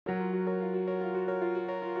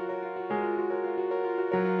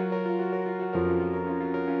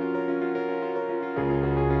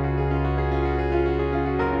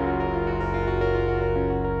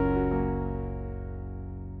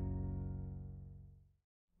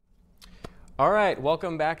All right,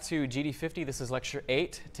 welcome back to GD50. This is lecture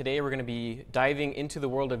 8. Today we're going to be diving into the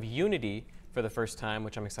world of Unity for the first time,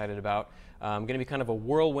 which I'm excited about. Going to be kind of a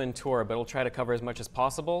whirlwind tour, but we'll try to cover as much as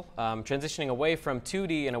possible. Transitioning away from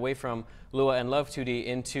 2D and away from Lua and Love 2D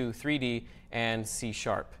into 3D and C#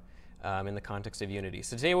 in the context of Unity.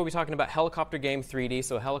 So today we'll be talking about Helicopter Game 3D.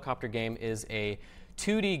 So a Helicopter Game is a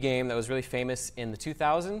 2D game that was really famous in the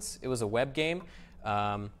 2000s. It was a web game.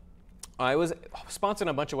 It was sponsored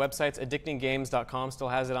on a bunch of websites. Addictinggames.com still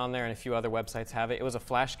has it on there, and a few other websites have it. It was a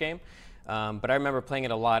Flash game, but I remember playing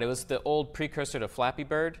it a lot. It was the old precursor to Flappy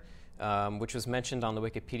Bird, which was mentioned on the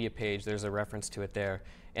Wikipedia page. There's a reference to it there.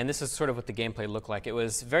 And this is sort of what the gameplay looked like. It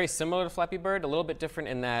was very similar to Flappy Bird, a little bit different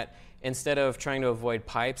in that instead of trying to avoid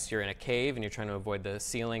pipes, you're in a cave and you're trying to avoid the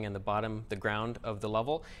ceiling and the bottom, the ground of the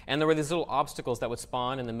level. And there were these little obstacles that would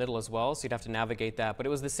spawn in the middle as well, so you'd have to navigate that. But it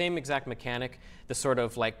was the same exact mechanic, the sort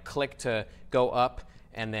of like click to go up,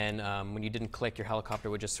 and then when you didn't click, your helicopter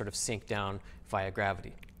would just sort of sink down via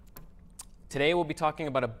gravity. Today we'll be talking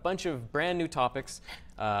about a bunch of brand new topics,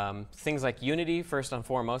 things like Unity first and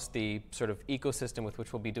foremost, the sort of ecosystem with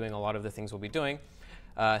which we'll be doing a lot of the things we'll be doing.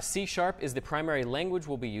 C# is the primary language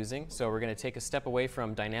we'll be using, so we're going to take a step away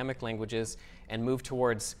from dynamic languages and move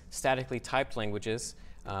towards statically typed languages,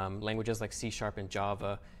 languages like C# and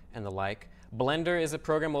Java and the like. Blender is a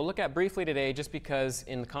program we'll look at briefly today just because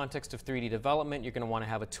in the context of 3D development, you're going to want to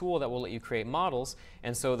have a tool that will let you create models,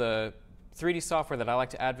 and so the 3D software that I like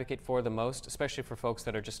to advocate for the most, especially for folks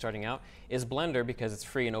that are just starting out, is Blender because it's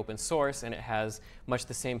free and open source and it has much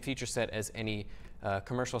the same feature set as any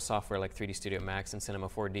commercial software like 3D Studio Max and Cinema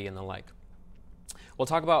 4D and the like. We'll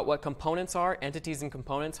talk about what components are, entities and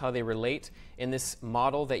components, how they relate in this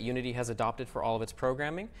model that Unity has adopted for all of its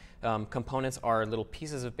programming. Components are little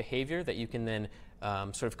pieces of behavior that you can then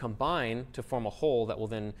sort of combine to form a whole that will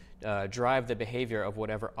then drive the behavior of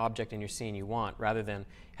whatever object in your scene you want, rather than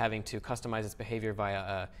having to customize its behavior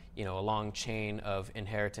via a long chain of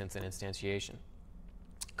inheritance and instantiation.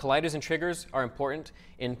 Colliders and triggers are important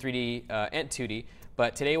in 3D and 2D,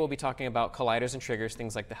 but today we'll be talking about colliders and triggers,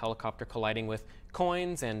 things like the helicopter colliding with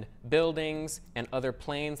coins and buildings and other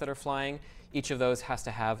planes that are flying. Each of those has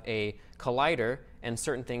to have a collider, and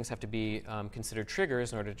certain things have to be considered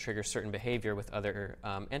triggers in order to trigger certain behavior with other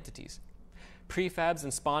entities. Prefabs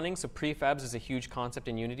and spawning. So prefabs is a huge concept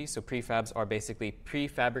in Unity. So prefabs are basically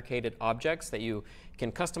prefabricated objects that you can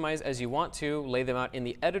customize as you want to, lay them out in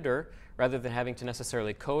the editor rather than having to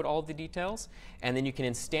necessarily code all the details. And then you can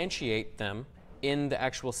instantiate them in the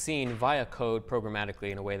actual scene via code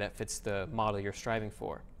programmatically in a way that fits the model you're striving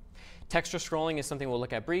for. Texture scrolling is something we'll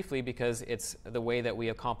look at briefly because it's the way that we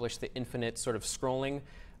accomplish the infinite sort of scrolling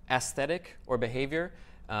aesthetic or behavior.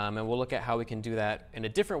 And we'll look at how we can do that in a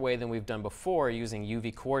different way than we've done before using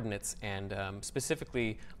UV coordinates and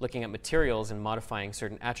specifically looking at materials and modifying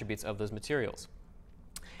certain attributes of those materials.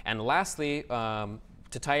 And lastly,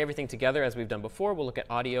 to tie everything together as we've done before, we'll look at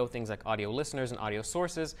audio, things like audio listeners and audio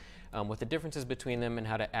sources, what the differences between them and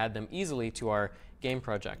how to add them easily to our game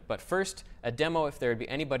project. But first, a demo if there would be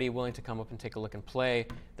anybody willing to come up and take a look and play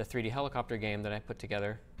the 3D helicopter game that I put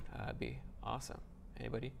together. It'd be awesome.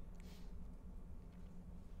 Anybody?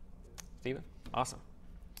 Steven? Awesome.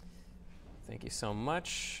 Thank you so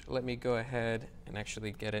much. Let me go ahead and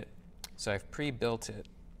actually get it. So I've pre-built it.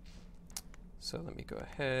 So let me go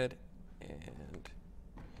ahead and...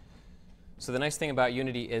 So the nice thing about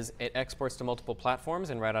Unity is it exports to multiple platforms,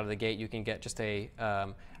 and right out of the gate you can get just a,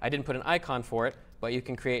 I didn't put an icon for it, but you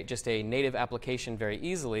can create just a native application very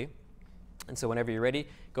easily. And so whenever you're ready,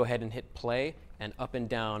 go ahead and hit play, and up and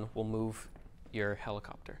down will move your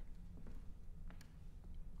helicopter.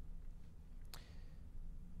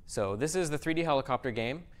 So this is the 3D helicopter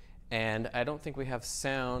game, and I don't think we have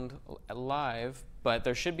sound live, but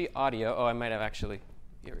there should be audio. Oh, I might have actually.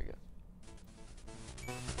 Here we go.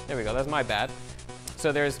 There we go. That's my bad.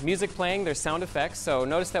 So there's music playing. There's sound effects. So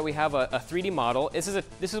notice that we have a 3D model. This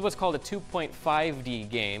is what's called a 2.5D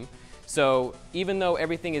game. So even though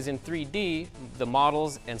everything is in 3D, the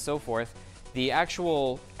models and so forth, the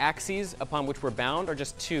actual axes upon which we're bound are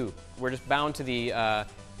just two. We're just bound to I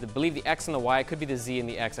believe the X and the Y, it could be the Z and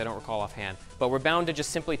the X, I don't recall offhand. But we're bound to just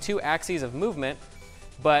simply two axes of movement,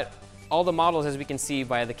 but all the models, as we can see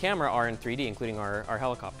via the camera, are in 3D, including our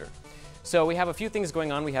helicopter. So we have a few things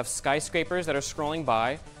going on. We have skyscrapers that are scrolling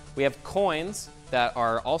by. We have coins that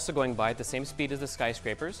are also going by at the same speed as the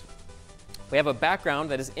skyscrapers. We have a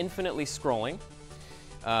background that is infinitely scrolling.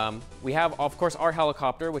 We have, of course, our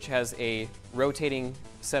helicopter, which has a rotating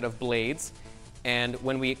set of blades. And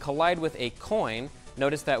when we collide with a coin,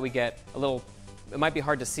 notice that we get a little, it might be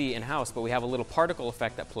hard to see in-house, but we have a little particle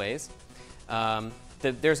effect that plays.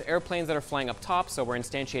 There's airplanes that are flying up top, so we're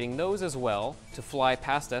instantiating those as well to fly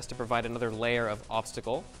past us to provide another layer of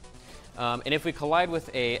obstacle. And if we collide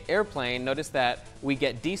with an airplane, notice that we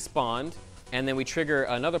get despawned, and then we trigger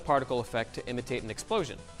another particle effect to imitate an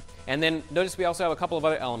explosion. And then notice we also have a couple of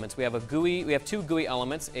other elements. We have two GUI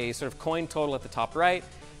elements, a sort of coin total at the top right,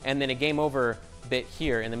 and then a game over bit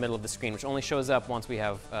here in the middle of the screen, which only shows up once we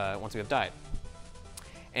have died.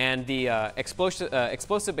 And the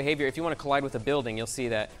explosive behavior, if you want to collide with a building, you'll see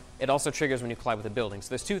that it also triggers when you collide with a building. So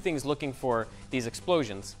there's two things looking for these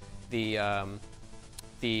explosions: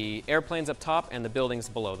 the airplanes up top and the buildings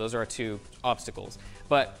below. Those are our two obstacles.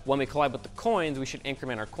 But when we collide with the coins, we should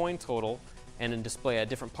increment our coin total and then display a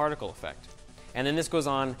different particle effect. And then this goes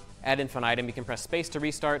on ad infinitum. You can press space to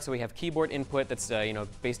restart, so we have keyboard input that's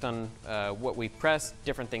based on what we press,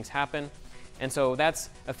 different things happen. And so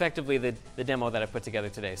that's effectively the demo that I put together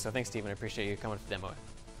today. So thanks, Stephen. I appreciate you coming to demo it.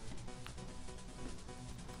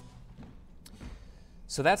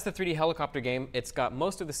 So that's the 3D helicopter game. It's got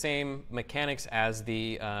most of the same mechanics as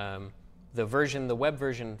the web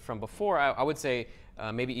version from before. I would say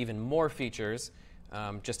maybe even more features,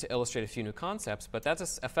 just to illustrate a few new concepts. But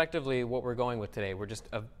that's effectively what we're going with today. We're just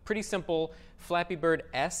a pretty simple Flappy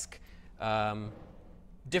Bird-esque,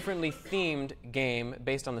 differently themed game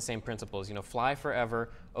based on the same principles. Fly forever,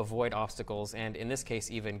 avoid obstacles, and in this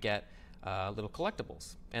case, even get little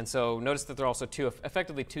collectibles. And so notice that there are also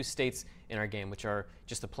effectively two states in our game, which are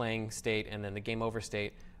just the playing state and then the game over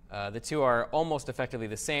state. The two are almost effectively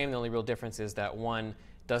the same. The only real difference is that one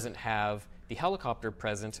doesn't have the helicopter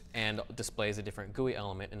present and displays a different GUI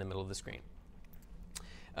element in the middle of the screen.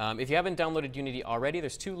 If you haven't downloaded Unity already,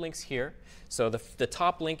 there's two links here. So the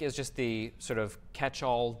top link is just the sort of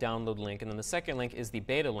catch-all download link, and then the second link is the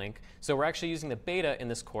beta link. So we're actually using the beta in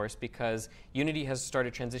this course because Unity has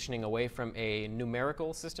started transitioning away from a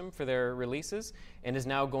numerical system for their releases and is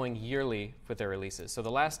now going yearly with their releases. So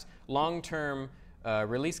the last long-term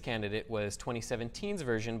release candidate was 2017's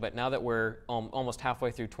version, but now that we're almost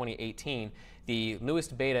halfway through 2018, the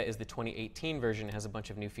newest beta is the 2018 version. It has a bunch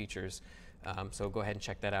of new features. So go ahead and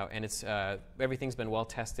check that out. And everything's been well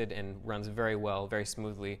tested and runs very well, very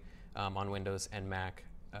smoothly on Windows and Mac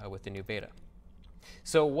with the new beta.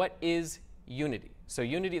 So what is Unity?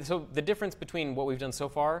 So the difference between what we've done so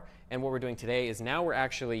far and what we're doing today is now we're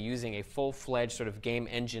actually using a full-fledged sort of game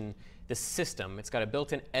engine, this system. It's got a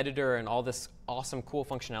built-in editor and all this awesome, cool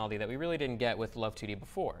functionality that we really didn't get with Love2D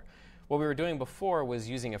before. What we were doing before was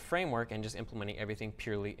using a framework and just implementing everything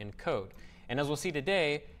purely in code. And as we'll see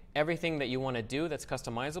today, everything that you want to do that's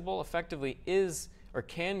customizable effectively is or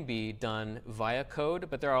can be done via code,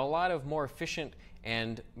 but there are a lot of more efficient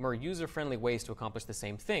and more user-friendly ways to accomplish the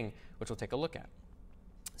same thing, which we'll take a look at.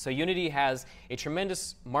 So Unity has a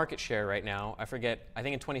tremendous market share right now. I think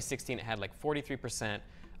in 2016 it had like 43%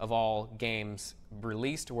 of all games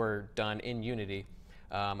released were done in Unity.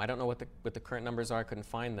 I don't know what the current numbers are. I couldn't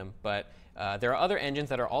find them. But there are other engines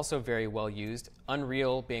that are also very well used,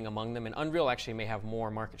 Unreal being among them. And Unreal actually may have more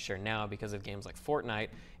market share now because of games like Fortnite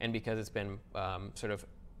and because it's been sort of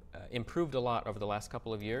improved a lot over the last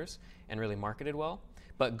couple of years and really marketed well.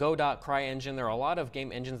 But Go.CryEngine, there are a lot of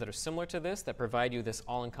game engines that are similar to this that provide you this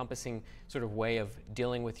all-encompassing sort of way of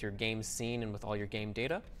dealing with your game scene and with all your game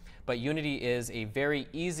data. But Unity is a very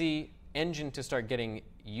easy engine to start getting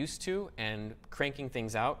used to and cranking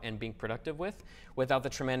things out and being productive with without the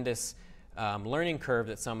tremendous learning curve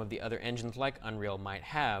that some of the other engines like Unreal might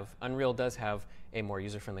have. Unreal does have a more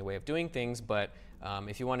user-friendly way of doing things, but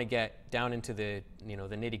if you want to get down into the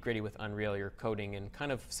nitty-gritty with Unreal, you're coding in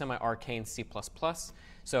kind of semi-arcane C++.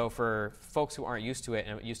 So for folks who aren't used to it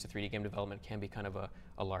and used to 3D game development, it can be kind of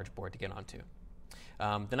a large board to get onto.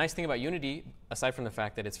 The nice thing about Unity, aside from the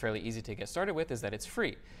fact that it's fairly easy to get started with, is that it's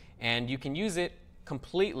free. And you can use it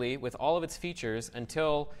completely with all of its features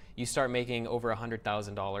until you start making over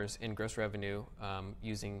 $100,000 in gross revenue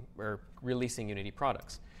using or releasing Unity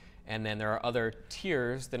products. And then there are other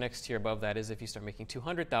tiers. The next tier above that is if you start making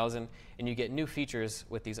 $200,000 and you get new features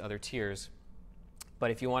with these other tiers.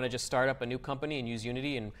 But if you want to just start up a new company and use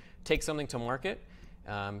Unity and take something to market,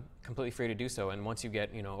 completely free to do so. And once you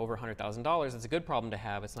get over $100,000, it's a good problem to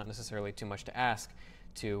have. It's not necessarily too much to ask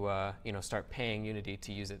to start paying Unity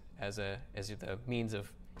to use it as the means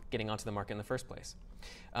of getting onto the market in the first place.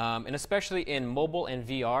 And especially in mobile and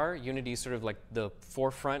VR, Unity is sort of like the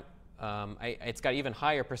forefront. It's got even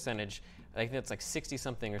higher percentage. I think it's like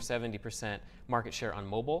 60-something or 70% market share on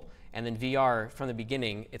mobile. And then VR, from the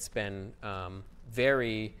beginning, it's been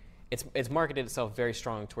it's marketed itself very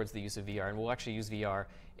strong towards the use of VR. And we'll actually use VR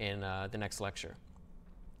in the next lecture.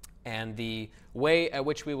 And the way at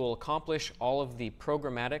which we will accomplish all of the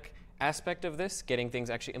programmatic aspect of this, getting things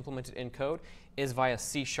actually implemented in code, is via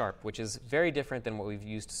C#, which is very different than what we've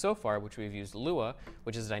used so far, which we've used Lua,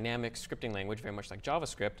 which is a dynamic scripting language, very much like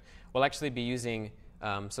JavaScript. We'll actually be using,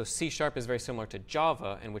 so C# is very similar to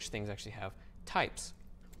Java, in which things actually have types.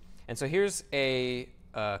 And so here's a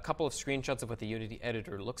couple of screenshots of what the Unity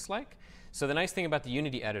editor looks like. So the nice thing about the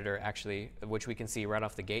Unity editor, actually, which we can see right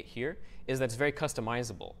off the gate here, is that it's very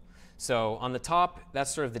customizable. So on the top,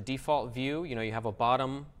 that's sort of the default view. You know, you have a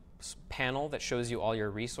bottom panel that shows you all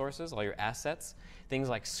your resources, all your assets, things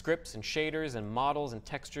like scripts and shaders and models and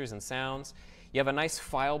textures and sounds. You have a nice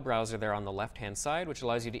file browser there on the left-hand side, which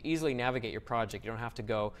allows you to easily navigate your project. You don't have to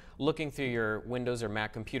go looking through your Windows or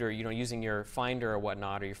Mac computer, you know, using your Finder or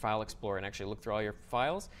whatnot, or your File Explorer, and actually look through all your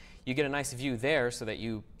files. You get a nice view there so that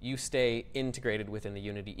you stay integrated within the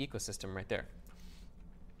Unity ecosystem right there.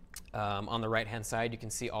 On the right-hand side, you can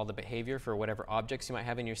see all the behavior for whatever objects you might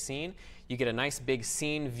have in your scene. You get a nice big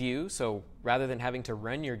scene view, so rather than having to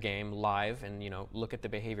run your game live and look at the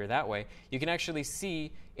behavior that way, you can actually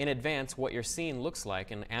see in advance what your scene looks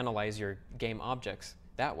like and analyze your game objects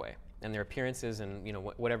that way, and their appearances and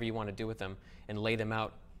whatever you want to do with them, and lay them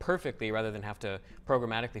out perfectly rather than have to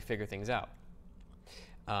programmatically figure things out.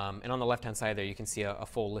 And on the left-hand side there, you can see a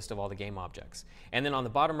full list of all the game objects. And then on the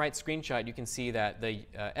bottom right screenshot, you can see that the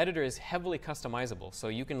editor is heavily customizable. So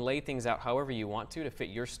you can lay things out however you want to fit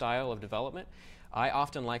your style of development. I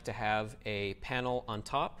often like to have a panel on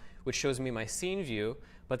top, which shows me my scene view,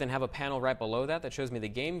 but then have a panel right below that that shows me the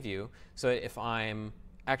game view. So if I'm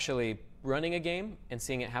actually running a game and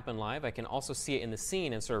seeing it happen live, I can also see it in the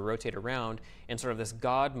scene and sort of rotate around in sort of this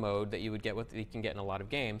God mode that you can get in a lot of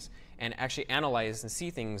games, and actually analyze and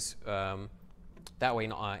see things that way,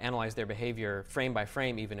 and analyze their behavior frame by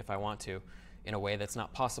frame, even if I want to, in a way that's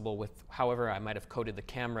not possible with however I might have coded the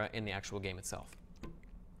camera in the actual game itself.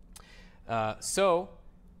 So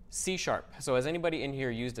C#. So has anybody in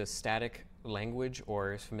here used a static language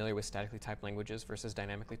or is familiar with statically typed languages versus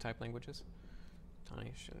dynamically typed languages?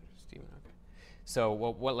 Tony, Steven, okay. So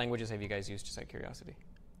what languages have you guys used, just out of curiosity?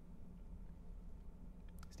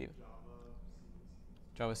 Steven?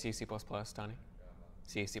 Java, C, C++, Tony?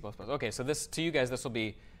 C, C++. Okay, so this, to you guys, this will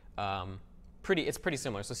be it's pretty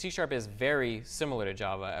similar. So C# is very similar to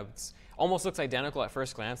Java. It almost looks identical at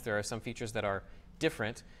first glance. There are some features that are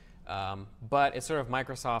different, but it's sort of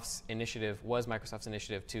Microsoft's initiative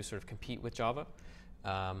to sort of compete with Java.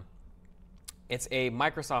 It's a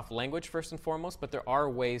Microsoft language first and foremost, but there are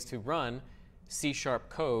ways to run C#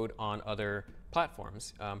 code on other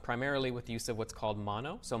platforms, primarily with the use of what's called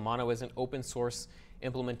Mono. So Mono is an open source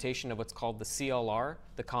implementation of what's called the CLR,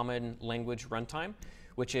 the Common Language Runtime,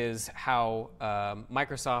 which is how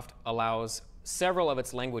Microsoft allows several of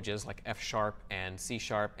its languages, like F# and C#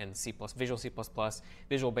 and C++, Visual C++,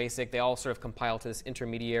 Visual Basic, they all sort of compile to this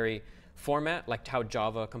intermediary format, like how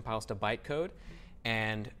Java compiles to bytecode.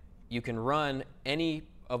 And you can run any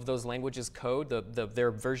of those languages' code, their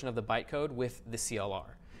version of the bytecode, with the CLR.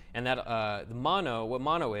 And that what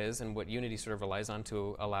Mono is, and what Unity sort of relies on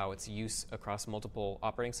to allow its use across multiple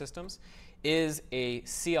operating systems, is a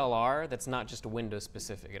CLR that's not just Windows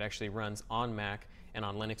specific. It actually runs on Mac and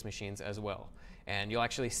on Linux machines as well. And you'll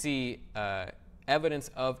actually see evidence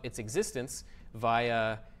of its existence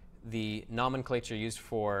via the nomenclature used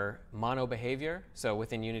for mono behavior. So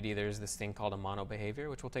within Unity, there's this thing called a mono behavior,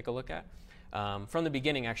 which we'll take a look at. From the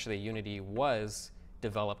beginning, actually, Unity was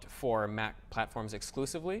developed for Mac platforms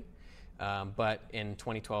exclusively, but in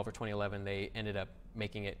 2012 or 2011, they ended up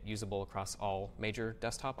making it usable across all major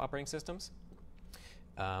desktop operating systems.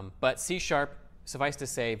 But C#, suffice to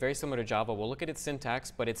say, very similar to Java. We'll look at its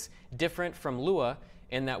syntax, but it's different from Lua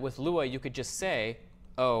in that with Lua, you could just say,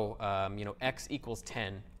 x equals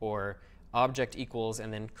 10, or object equals,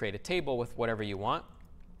 and then create a table with whatever you want.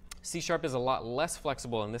 C# is a lot less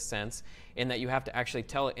flexible in this sense, in that you have to actually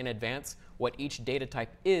tell it in advance what each data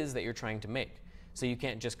type is that you're trying to make. So you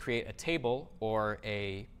can't just create a table or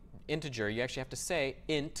a integer. You actually have to say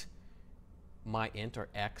int, my int, or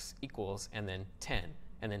x equals, and then 10,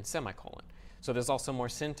 and then semicolon. So there's also more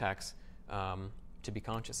syntax to be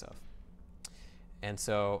conscious of. And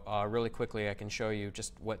so really quickly, I can show you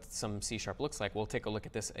just what some C# looks like. We'll take a look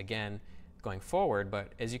at this again going forward. But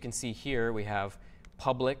as you can see here, we have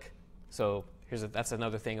public. So that's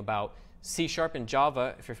another thing about C# and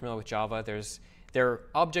Java. If you're familiar with Java, they're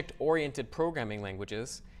object-oriented programming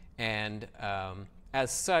languages. And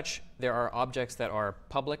as such, there are objects that are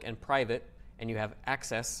public and private, and you have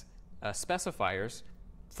access specifiers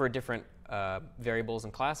for different variables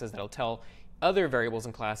and classes that'll tell other variables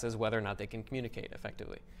and classes whether or not they can communicate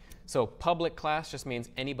effectively. So public class just means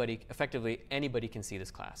effectively anybody can see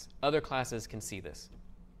this class. Other classes can see this.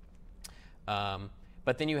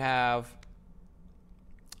 But then you have,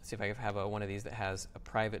 let's see if I have one of these that has a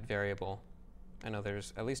private variable. I know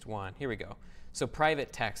there's at least one. Here we go. So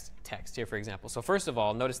private text here, for example. So first of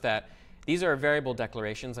all, notice that these are variable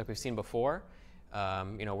declarations like we've seen before.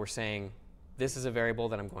 We're saying this is a variable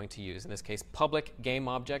that I'm going to use. In this case, public game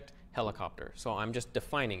object helicopter. So I'm just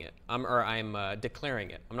defining it. I'm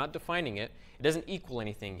declaring it. I'm not defining it. It doesn't equal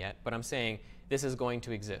anything yet, but I'm saying this is going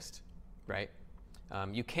to exist, right?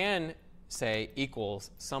 You can say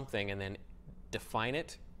equals something and then define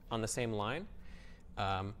it on the same line.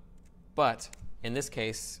 But in this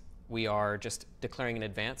case, we are just declaring in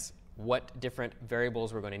advance what different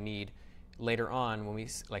variables we're going to need later on when we,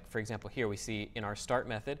 like for example here, we see in our start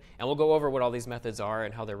method, and we'll go over what all these methods are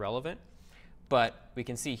and how they're relevant. But we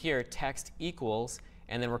can see here text equals,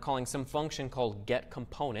 and then we're calling some function called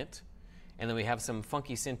getComponent, and then we have some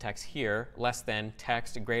funky syntax here, less than,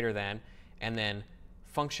 text, greater than, and then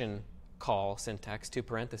function call syntax, 2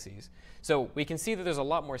 parentheses. So we can see that there's a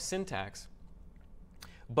lot more syntax,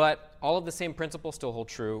 but all of the same principles still hold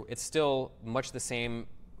true. It's still much the same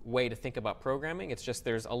way to think about programming. It's just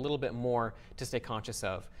there's a little bit more to stay conscious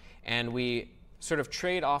of. And we sort of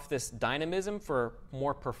trade off this dynamism for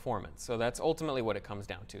more performance. So that's ultimately what it comes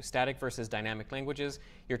down to. Static versus dynamic languages,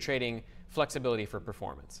 you're trading flexibility for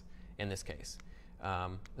performance in this case.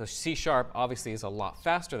 The C# obviously is a lot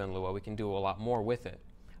faster than Lua. We can do a lot more with it.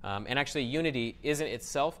 And actually, Unity isn't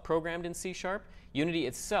itself programmed in C#. Unity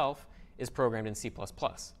itself is programmed in C++.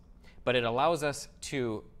 But it allows us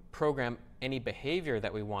to program any behavior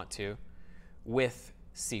that we want to with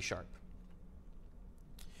C#.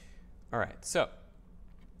 All right, so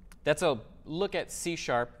that's a look at C#.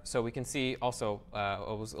 So we can see also, I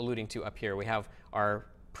was alluding to up here, we have our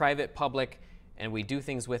private, public, and we do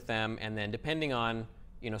things with them. And then depending on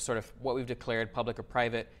sort of what we've declared, public or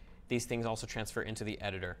private, these things also transfer into the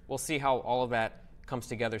editor. We'll see how all of that comes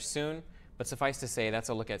together soon. But suffice to say, that's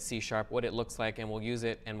a look at C#, what it looks like, and we'll use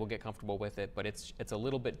it and we'll get comfortable with it. But it's a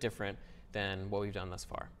little bit different than what we've done thus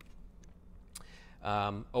far.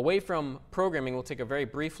 Away from programming, we'll take a very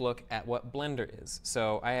brief look at what Blender is.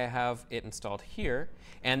 So I have it installed here.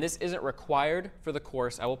 And this isn't required for the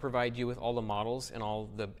course. I will provide you with all the models and all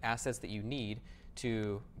the assets that you need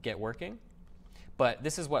to get working. But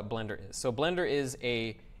this is what Blender is. So Blender is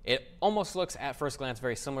it almost looks at first glance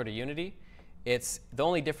very similar to Unity. It's the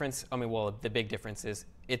only difference, the big difference is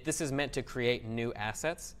this is meant to create new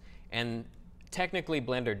assets. And technically,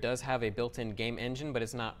 Blender does have a built-in game engine, but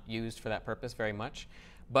it's not used for that purpose very much.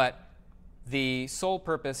 But the sole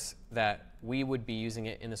purpose that we would be using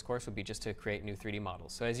it in this course would be just to create new 3D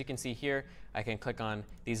models. So as you can see here, I can click on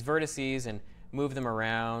these vertices and move them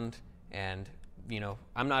around. And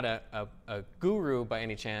I'm not a guru by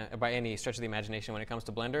any stretch of the imagination when it comes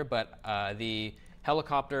to Blender, but the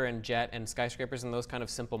helicopter and jet and skyscrapers and those kind of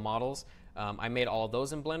simple models, I made all of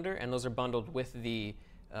those in Blender, and those are bundled with the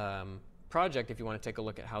project if you want to take a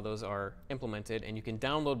look at how those are implemented. And you can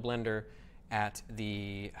download Blender at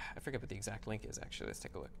I forget what the exact link is actually. Let's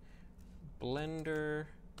take a look.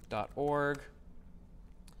 Blender.org.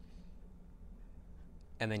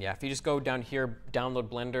 And then, yeah, if you just go down here, download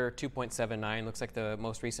Blender 2.79, looks like the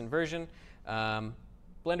most recent version. Blender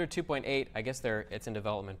 2.8, I guess it's in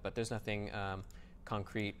development, but there's nothing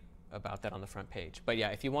concrete about that on the front page. But yeah,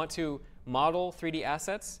 if you want to model 3D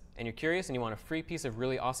assets and you're curious and you want a free piece of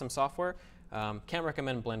really awesome software, can't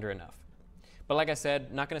recommend Blender enough. But like I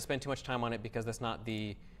said, not going to spend too much time on it because that's not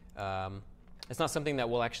it's not something that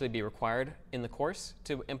will actually be required in the course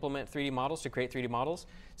to implement 3D models, to create 3D models,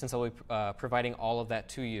 since I'll be providing all of that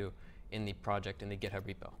to you in the project in the GitHub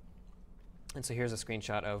repo. And so here's a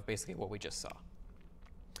screenshot of basically what we just saw.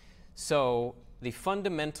 So the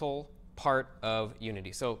fundamental part of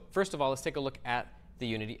Unity. So first of all, let's take a look at the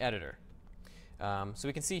Unity editor. So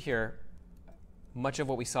we can see here much of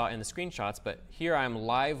what we saw in the screenshots, but here I'm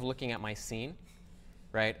live looking at my scene,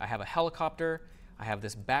 right? I have a helicopter. I have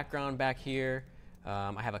this background back here.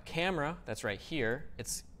 I have a camera that's right here.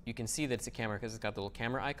 You can see that it's a camera because it's got the little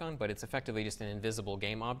camera icon, but it's effectively just an invisible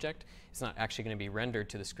game object. It's not actually going to be rendered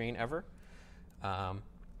to the screen ever.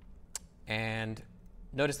 And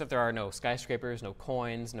notice that there are no skyscrapers, no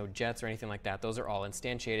coins, no jets, or anything like that. Those are all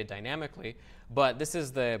instantiated dynamically. But this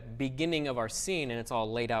is the beginning of our scene, and it's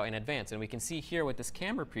all laid out in advance. And we can see here with this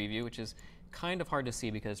camera preview, which is kind of hard to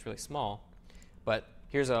see because it's really small. But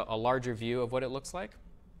here's a larger view of what it looks like.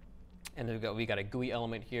 And then we got a GUI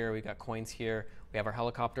element here. We got coins here. We have our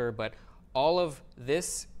helicopter. But all of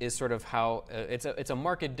this is sort of how it's a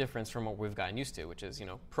marked difference from what we've gotten used to, which is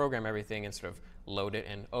program everything and sort of load it.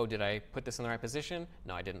 And oh, did I put this in the right position?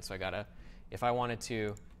 No, I didn't. So I gotta, if I wanted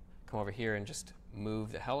to come over here and just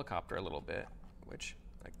move the helicopter a little bit, which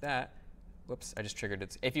like that. Whoops, I just triggered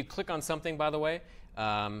it. If you click on something, by the way,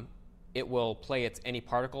 it will play any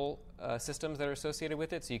particle systems that are associated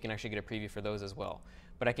with it, so you can actually get a preview for those as well.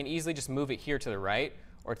 But I can easily just move it here to the right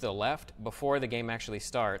or to the left before the game actually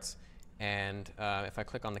starts. And if I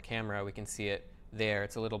click on the camera, we can see it there.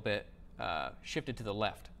 It's a little bit shifted to the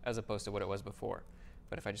left as opposed to what it was before.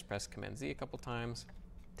 But if I just press Command-Z a couple times,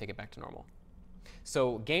 take it back to normal.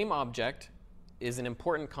 So game object is an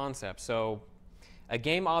important concept. So a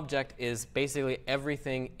game object is basically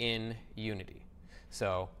everything in Unity.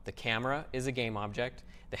 So the camera is a game object.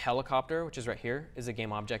 The helicopter, which is right here, is a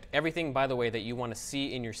game object. Everything, by the way, that you want to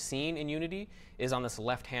see in your scene in Unity is on this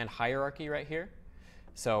left-hand hierarchy right here.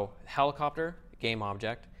 So helicopter, game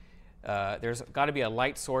object. There's got to be a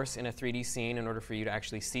light source in a 3D scene in order for you to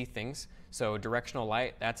actually see things. So directional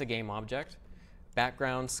light, that's a game object.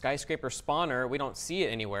 Background, skyscraper spawner, we don't see it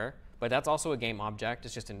anywhere, but that's also a game object.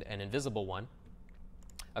 It's just an invisible one.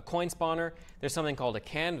 A coin spawner, there's something called a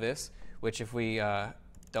canvas, which if we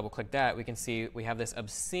double-click that, we can see we have this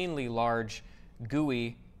obscenely large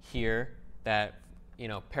GUI here that,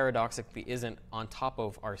 paradoxically isn't on top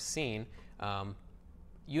of our scene.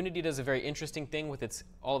 Unity does a very interesting thing with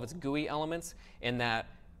all of its GUI elements in that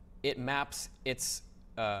it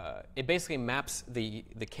basically maps the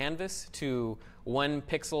canvas to 1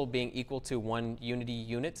 pixel being equal to 1 Unity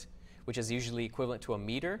unit, which is usually equivalent to a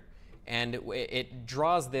meter. And it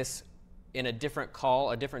draws this in a different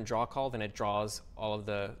draw call than it draws all of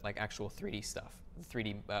the actual 3D stuff,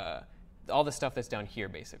 all the stuff that's down here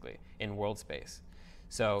basically in world space.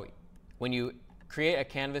 So when you create a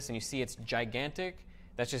canvas and you see it's gigantic,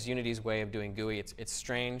 that's just Unity's way of doing GUI. It's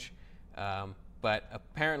strange, but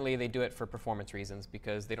apparently they do it for performance reasons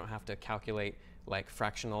because they don't have to calculate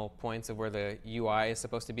fractional points of where the UI is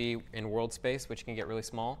supposed to be in world space, which can get really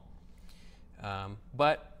small.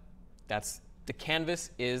 But the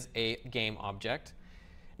canvas is a game object.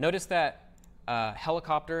 Notice that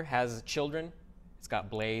helicopter has children. It's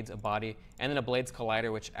got blades, a body, and then a blades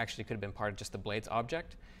collider, which actually could have been part of just the blades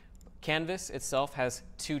object. Canvas itself has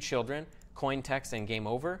 2 children, coin text and game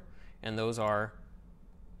over, and those are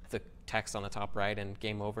the text on the top right and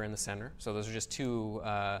game over in the center. So those are just two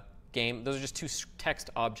text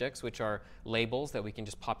objects, which are labels that we can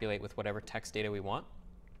just populate with whatever text data we want.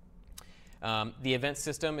 The event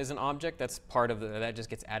system is an object that's part of that just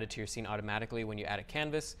gets added to your scene automatically when you add a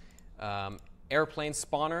canvas. Airplane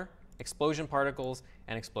spawner, explosion particles,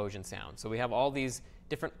 and explosion sound. So we have all these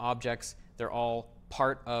different objects. They're all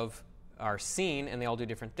part of our scene, and they all do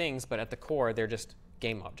different things, but at the core, they're just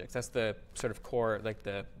game objects. That's the sort of core,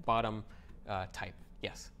 the bottom type.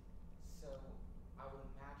 Yes? So I would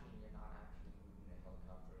imagine you're not actually moving the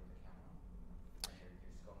helicopter or the camera, and you're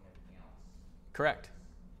just going everything else. Correct.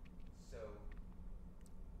 So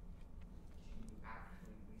do you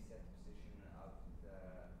actually reset the position of the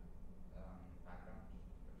background,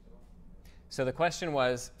 first of all? So the question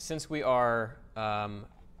was, since we are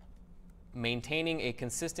maintaining a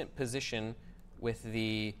consistent position with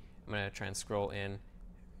I'm going to try and scroll in.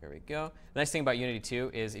 Here we go. The nice thing about Unity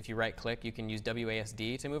 2 is if you right-click, you can use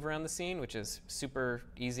WASD to move around the scene, which is super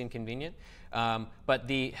easy and convenient. But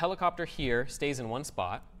the helicopter here stays in one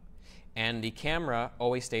spot, and the camera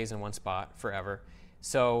always stays in one spot forever.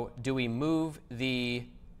 So do we move the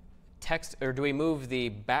text, or do we move the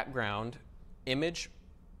background image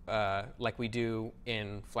like we do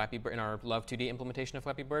in Flappy Bird, in our Love 2D implementation of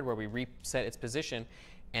Flappy Bird, where we reset its position?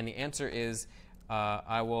 And the answer is,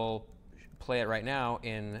 I will play it right now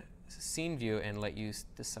in scene view and let you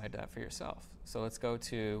decide that for yourself. So let's go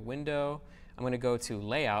to Window. I'm going to go to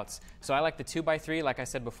Layouts. So I like the 2x3, like I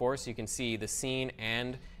said before, so you can see the scene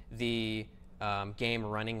and the game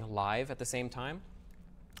running live at the same time.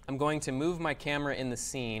 I'm going to move my camera in the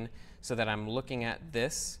scene so that I'm looking at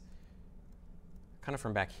this kind of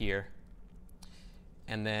from back here.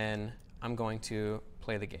 And then I'm going to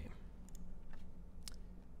play the game.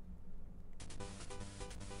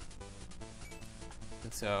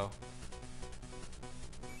 And so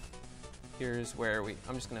here's where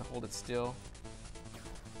I'm just going to hold it still.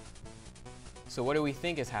 So what do we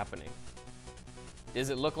think is happening? Does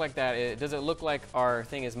it look like that? Does it look like our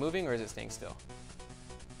thing is moving, or is it staying still?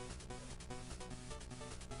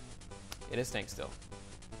 It is staying still.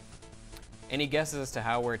 Any guesses as to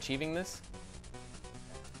how we're achieving this?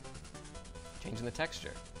 Changing the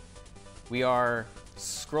texture. We are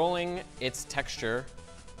scrolling its texture.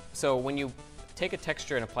 So when you take a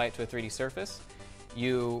texture and apply it to a 3D surface,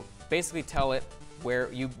 you basically tell it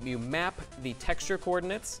where you map the texture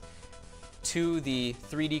coordinates to the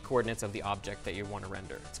 3D coordinates of the object that you want to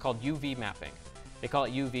render. It's called UV mapping. They call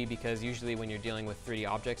it UV because usually when you're dealing with 3D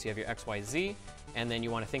objects, you have your X, Y, Z, and then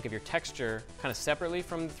you want to think of your texture kind of separately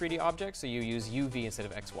from the 3D object, so you use UV instead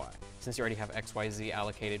of X, Y, since you already have X, Y, Z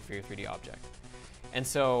allocated for your 3D object. And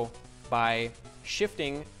so by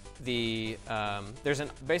shifting the, there's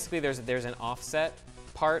an offset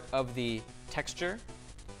part of the texture,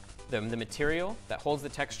 the material that holds the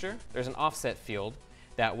texture. There's an offset field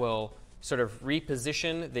that will sort of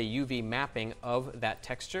reposition the UV mapping of that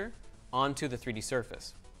texture onto the 3D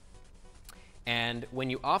surface. And when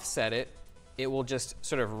you offset it, it will just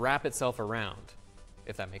sort of wrap itself around,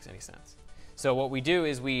 if that makes any sense. So what we do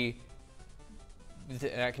is I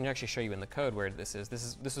can actually show you in the code where this is.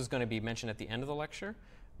 This was going to be mentioned at the end of the lecture,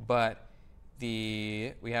 but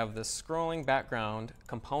we have the scrolling background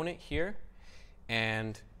component here,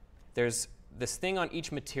 and there's this thing on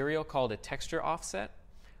each material called a texture offset,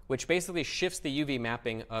 which basically shifts the UV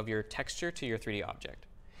mapping of your texture to your 3D object.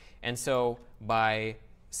 And so by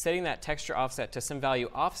setting that texture offset to some value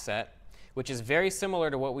offset, which is very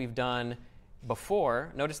similar to what we've done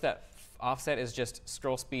before, notice that offset is just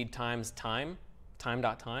scroll speed times time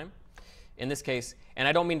in this case. And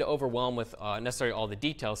I don't mean to overwhelm with necessarily all the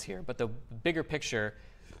details here, but the bigger picture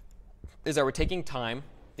is that we're taking time,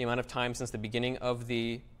 the amount of time since the beginning of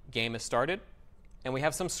the game has started, and we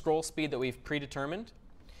have some scroll speed that we've predetermined,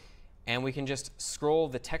 and we can just scroll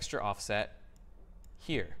the texture offset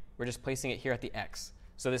here. We're just placing it here at the X.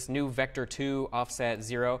 So this new vector 2 offset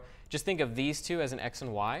 0, just think of these two as an X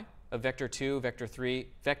and Y. A vector 2, vector 3.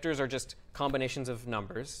 Vectors are just combinations of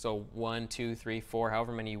numbers, so 1, 2, 3, 4,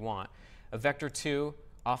 however many you want. A vector 2,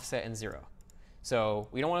 offset, and 0. So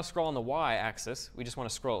we don't want to scroll on the Y axis. We just want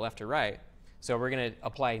to scroll it left to right. So we're going to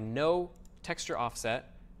apply no texture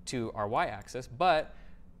offset to our Y axis, but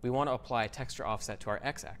we want to apply texture offset to our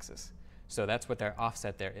X axis. So that's what their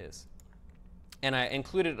offset there is. And I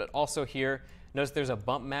included it also here. Notice there's a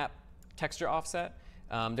bump map texture offset.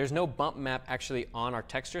 There's no bump map actually on our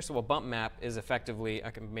texture. So a bump map is effectively, I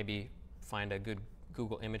can maybe find a good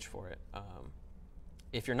Google image for it.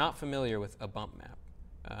 If you're not familiar with a bump map,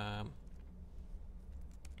 I'm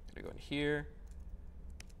going to go in here.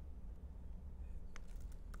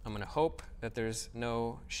 I'm going to hope that there's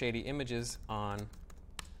no shady images on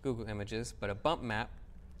Google Images, but a bump map,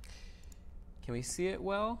 can we see it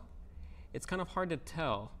well? It's kind of hard to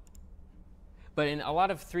tell. But in a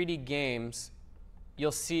lot of 3D games,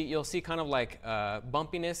 you'll see kind of like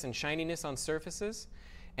bumpiness and shininess on surfaces.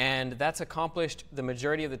 And that's accomplished the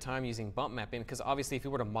majority of the time using bump mapping, because obviously if you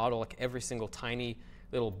were to model like every single tiny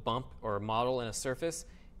little bump or model in a surface,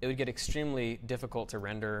 it would get extremely difficult to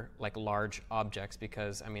render like large objects,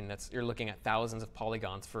 because I mean you're looking at thousands of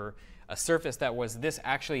polygons for a surface that was this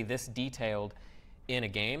detailed in a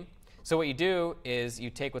game. So what you do is you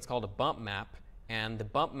take what's called a bump map, and the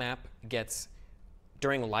bump map gets,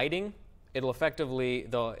 during lighting, it'll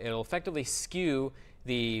effectively skew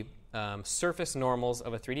the surface normals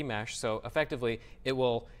of a 3D mesh. So effectively, it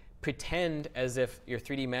will pretend as if your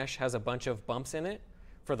 3D mesh has a bunch of bumps in it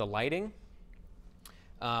for the lighting,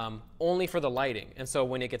 only for the lighting. And so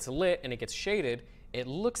when it gets lit and it gets shaded, it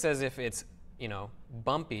looks as if it's,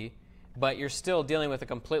 bumpy, but you're still dealing with a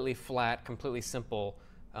completely flat, completely simple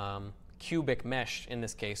cubic mesh in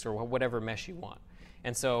this case, or whatever mesh you want.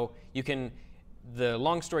 And so you can, the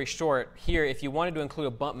long story short here, if you wanted to include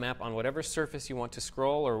a bump map on whatever surface you want to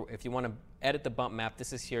scroll, or if you want to edit the bump map,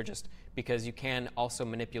 this is here just because you can also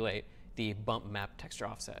manipulate the bump map texture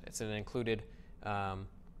offset. It's an included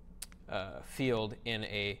field in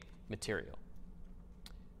a material.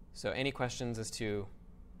 So any questions as to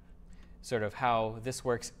sort of how this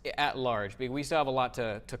works at large? We still have a lot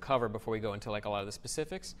to cover before we go into like a lot of the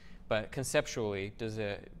specifics, but conceptually, do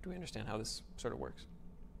we understand how this sort of works?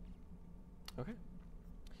 Okay,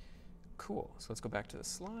 cool. So let's go back to the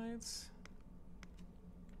slides.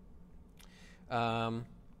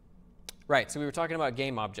 Right, so we were talking about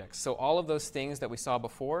game objects. So all of those things that we saw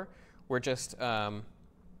before were just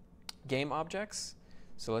game objects.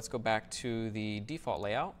 So let's go back to the default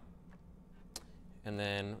layout, and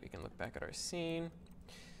then we can look back at our scene.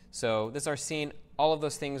 So this is our scene. All of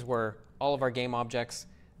those things were all of our game objects.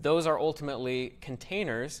 Those are ultimately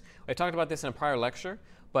containers. I talked about this in a prior lecture,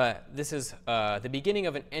 but this is the beginning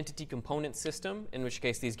of an entity component system, in which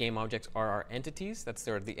case these game objects are our entities. That's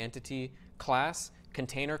sort of the entity class,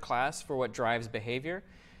 container class for what drives behavior.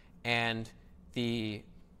 And the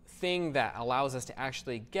thing that allows us to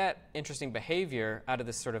actually get interesting behavior out of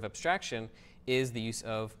this sort of abstraction is the use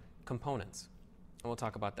of components. And we'll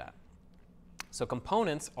talk about that. So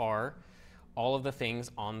components are all of the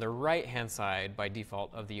things on the right-hand side by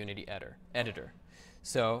default of the Unity editor.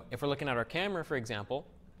 So if we're looking at our camera, for example,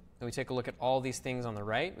 and we take a look at all these things on the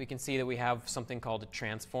right, we can see that we have something called a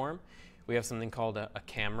transform. We have something called a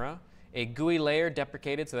camera. A GUI layer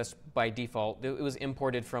deprecated, so that's by default. It was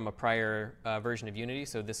imported from a prior version of Unity,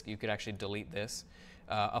 so this you could actually delete this.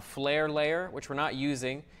 A flare layer, which we're not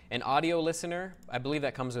using. An audio listener, I believe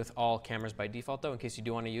that comes with all cameras by default, though, in case you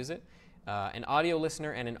do want to use it. An audio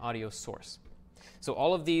listener and an audio source. So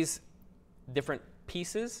all of these different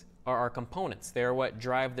pieces are our components. They're what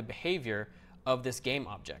drive the behavior of this game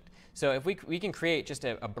object. So if we can create just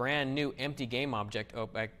a brand new empty game object. Oh,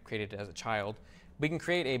 I created it as a child. We can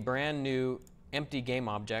create a brand new empty game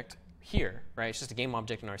object here, right? It's just a game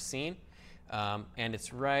object in our scene. And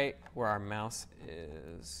it's right where our mouse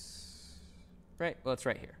is. Right, well, it's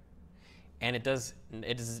right here. And it does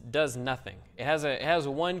nothing. It has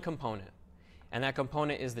one component, and that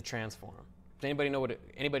component is the transform. Does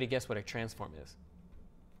anybody guess what a transform is?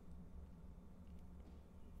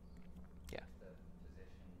 Yeah. The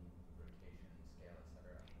position, rotation, scale,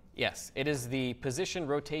 etc. Yes, it is the position,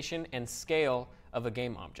 rotation, and scale of a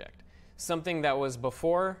game object. Something that was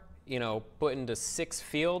before, put into 6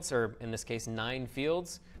 fields, or in this case 9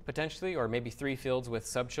 fields potentially, or maybe 3 fields with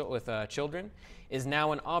children, is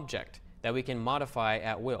now an object that we can modify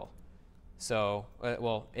at will. So,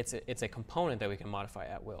 well, it's a component that we can modify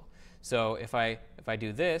at will. So if I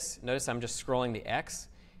do this, notice I'm just scrolling the X.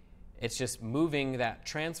 It's just moving that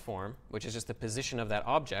transform, which is just the position of that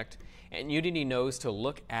object, and Unity knows to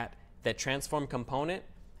look at that transform component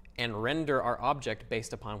and render our object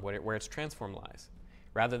based upon where its transform lies.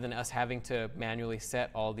 Rather than us having to manually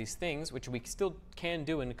set all these things, which we still can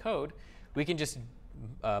do in code, we can just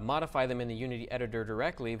modify them in the Unity editor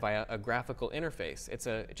directly via a graphical interface. It's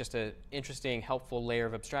just an interesting, helpful layer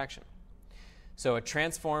of abstraction. So a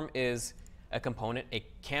transform is a component. A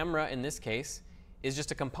camera, in this case, is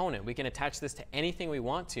just a component. We can attach this to anything we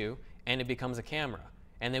want to, and it becomes a camera.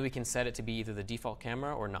 And then we can set it to be either the default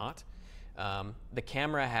camera or not. The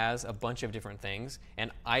camera has a bunch of different things,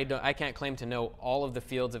 and I can't claim to know all of the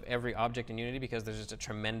fields of every object in Unity because there's just a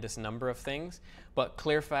tremendous number of things. But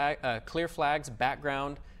clear flags,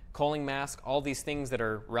 background, culling mask, all these things that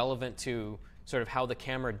are relevant to sort of how the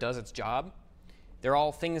camera does its job, they're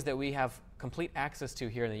all things that we have complete access to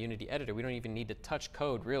here in the Unity editor. We don't even need to touch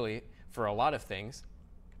code, really, for a lot of things.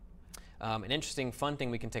 An interesting, fun thing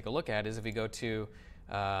we can take a look at is if we go to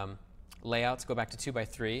layouts, go back to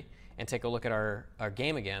 2x3, and take a look at our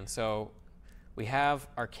game again. So we have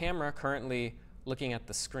our camera currently looking at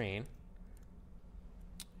the screen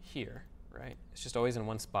here, right? It's just always in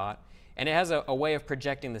one spot. And it has a way of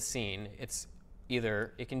projecting the scene.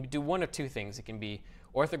 It can do one of two things. It can be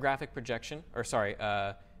orthographic projection, or sorry,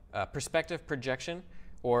 perspective projection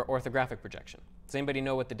or orthographic projection. Does anybody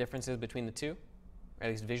know what the difference is between the two, or at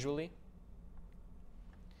least visually?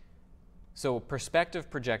 So perspective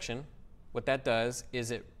projection, what that does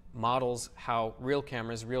is it models how real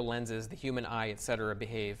cameras, real lenses, the human eye, etc.,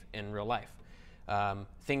 behave in real life.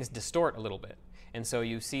 Things distort a little bit. And so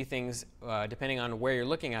you see things, depending on where you're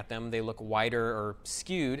looking at them, they look wider or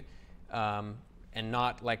skewed and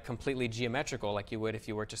not like completely geometrical like you would if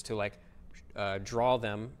you were just to draw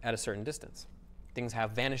them at a certain distance. Things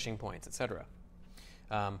have vanishing points, etc.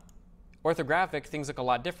 Orthographic, things look a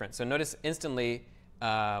lot different. So notice instantly,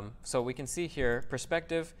 so we can see here,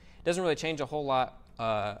 perspective doesn't really change a whole lot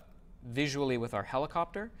visually with our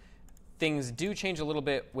helicopter. Things do change a little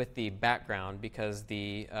bit with the background because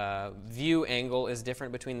the view angle is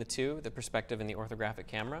different between the two, the perspective and the orthographic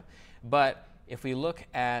camera. But if we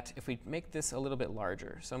make this a little bit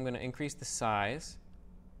larger, so I'm going to increase the size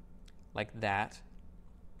like that,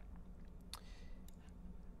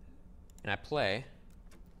 and I play,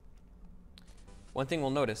 one thing we'll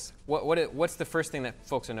notice, what's the first thing that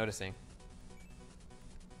folks are noticing?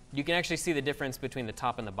 You can actually see the difference between the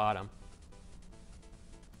top and the bottom.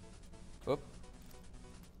 Whoop.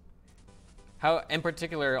 How, in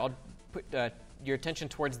particular, I'll put your attention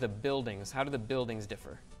towards the buildings. How do the buildings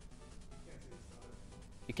differ?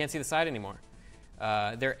 You can't see the side anymore.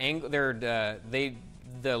 The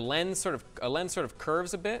lens sort of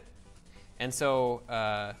curves a bit, and so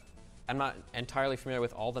I'm not entirely familiar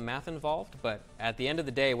with all the math involved, but at the end of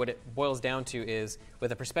the day, what it boils down to is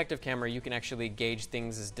with a perspective camera, you can actually gauge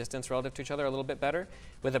things' distance relative to each other a little bit better.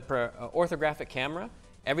 With an orthographic camera,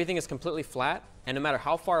 everything is completely flat, and no matter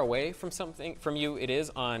how far away from you it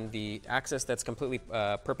is on the axis that's completely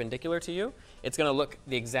perpendicular to you, it's going to look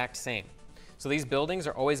the exact same. So these buildings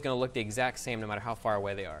are always going to look the exact same no matter how far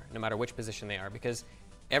away they are, no matter which position they are, because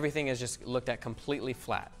everything is just looked at completely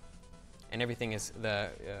flat, and everything is the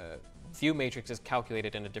view matrix is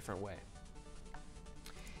calculated in a different way.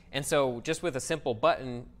 And so just with a simple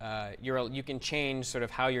button, you can change sort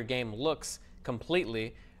of how your game looks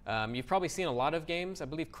completely. You've probably seen a lot of games. I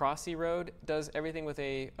believe Crossy Road does everything with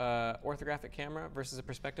a orthographic camera versus a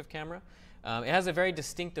perspective camera. It has a very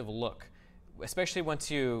distinctive look, especially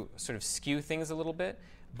once you sort of skew things a little bit.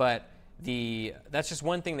 But that's just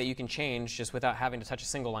one thing that you can change just without having to touch a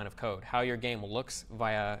single line of code, how your game looks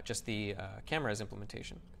via just the camera's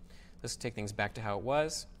implementation. Let's take things back to how it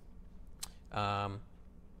was. And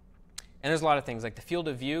there's a lot of things like the field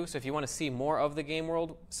of view. So if you want to see more of the game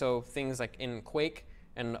world, so things like in Quake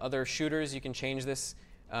and other shooters, you can change this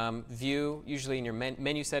view, usually in your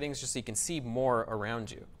menu settings, just so you can see more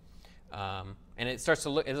around you. And it sort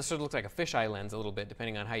of looks like a fisheye lens a little bit,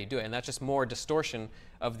 depending on how you do it. And that's just more distortion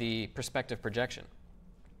of the perspective projection.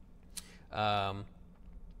 Yeah,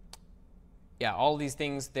 all these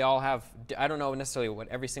things, they all have, I don't know necessarily what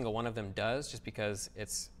every single one of them does, just because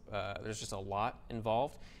there's just a lot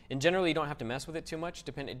involved. And generally, you don't have to mess with it too much.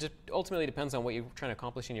 It just ultimately depends on what you're trying to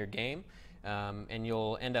accomplish in your game. And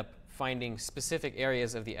you'll end up finding specific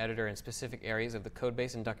areas of the editor and specific areas of the code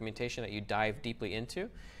base and documentation that you dive deeply into.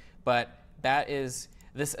 But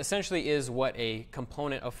this essentially is what a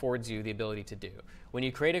component affords you the ability to do. When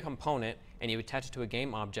you create a component and you attach it to a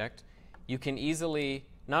game object, you can easily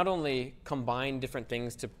not only combine different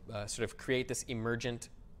things to sort of create this emergent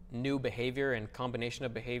new behavior and combination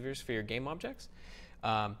of behaviors for your game objects,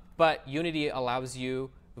 but Unity allows you,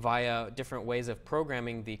 via different ways of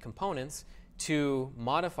programming the components, to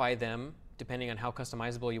modify them depending on how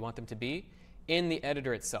customizable you want them to be in the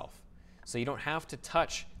editor itself. So you don't have to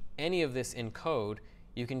touch any of this in code.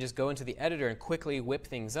 You can just go into the editor and quickly whip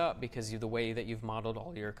things up because of the way that you've modeled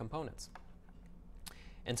all your components.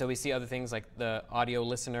 And so we see other things like the audio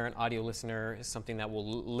listener. An audio listener is something that will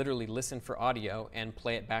literally listen for audio and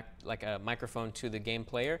play it back like a microphone to the game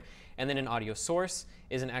player. And then an audio source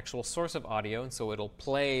is an actual source of audio, and so it'll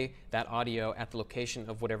play that audio at the location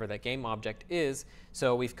of whatever that game object is.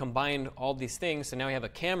 So we've combined all these things. So now we have a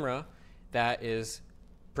camera that is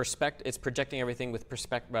it's projecting everything with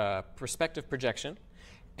perspective projection.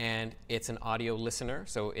 And it's an audio listener,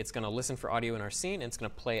 so it's going to listen for audio in our scene, and it's going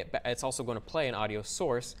to play it. It's also going to play an audio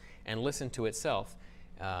source and listen to itself.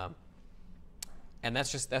 And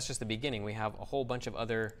that's just the beginning. We have a whole bunch of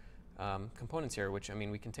other components here, which, I mean,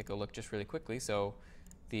 we can take a look just really quickly. So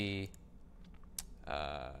the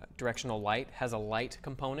directional light has a light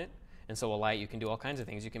component, and so a light, you can do all kinds of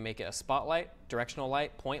things. You can make it a spotlight, directional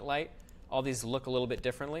light, point light. All these look a little bit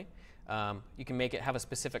differently. You can make it have a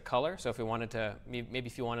specific color. So if we wanted to, maybe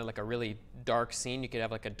if you wanted like a really dark scene, you could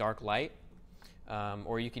have like a dark light.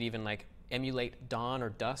 Or you could even like emulate dawn or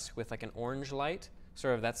dusk with like an orange light.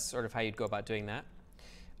 That's sort of how you'd go about doing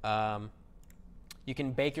that. You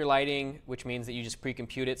can bake your lighting, which means that you just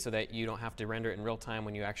pre-compute it so that you don't have to render it in real time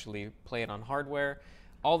when you actually play it on hardware.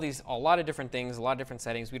 A lot of different things, a lot of different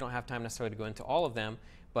settings. We don't have time necessarily to go into all of them,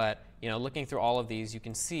 but looking through all of these, you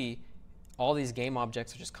can see all these game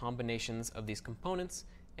objects are just combinations of these components,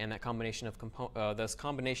 and that combination of those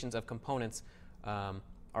combinations of components are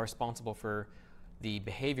responsible for the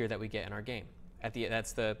behavior that we get in our game.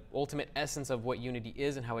 That's the ultimate essence of what Unity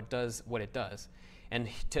is and how it does what it does. And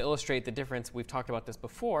to illustrate the difference, we've talked about this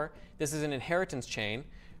before. This is an inheritance chain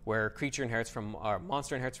where creature inherits from,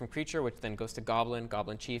 monster inherits from creature, which then goes to goblin,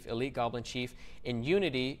 goblin chief, elite goblin chief. In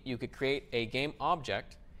Unity, you could create a game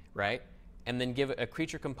object, right, and then give it a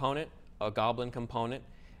creature component, a goblin component,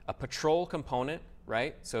 a patrol component,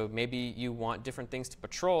 right? So maybe you want different things to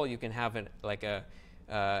patrol. You can have it like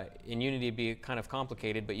in Unity it'd be kind of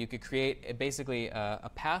complicated, but you could create basically a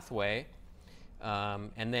pathway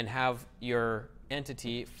and then have your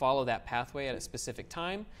entity follow that pathway at a specific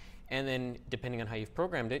time. And then depending on how you've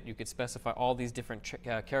programmed it, you could specify all these different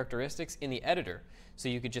characteristics in the editor. So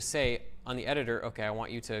you could just say on the editor, OK, I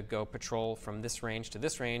want you to go patrol from this range to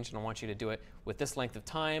this range, and I want you to do it with this length of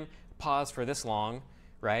time, pause for this long,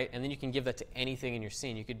 right? And then you can give that to anything in your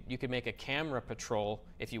scene. You could make a camera patrol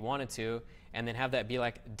if you wanted to, and then have that be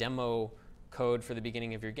like demo code for the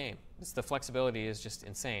beginning of your game. The flexibility is just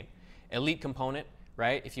insane. Elite component,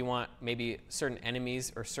 right? If you want maybe certain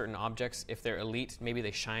enemies or certain objects, if they're elite, maybe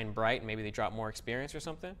they shine bright, maybe they drop more experience or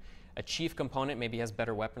something. A chief component maybe has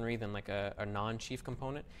better weaponry than like a non-chief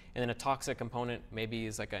component. And then a toxic component maybe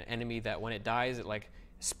is like an enemy that when it dies, it like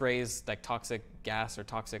sprays like toxic gas or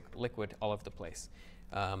toxic liquid all over the place.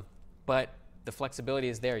 But the flexibility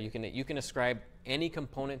is there. You can ascribe any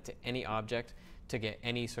component to any object to get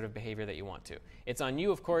any sort of behavior that you want to. It's on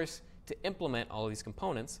you, of course, to implement all of these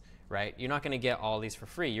components, right? You're not going to get all these for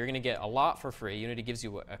free. You're going to get a lot for free. Unity gives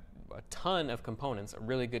you a ton of components,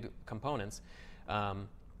 really good components.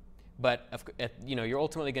 But you're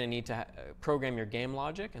ultimately going to need to program your game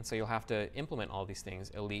logic, and so you'll have to implement all these things,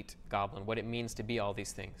 elite, goblin, what it means to be all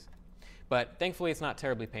these things. But thankfully, it's not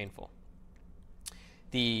terribly painful.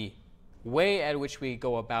 The way at which we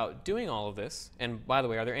go about doing all of this, and by the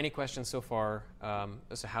way, are there any questions so far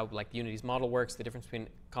as to how Unity's model works, the difference between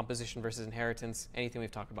composition versus inheritance, anything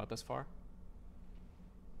we've talked about thus far?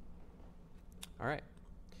 All right.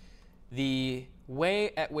 The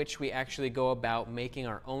way at which we actually go about making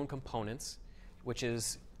our own components, which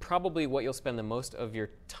is probably what you'll spend the most of your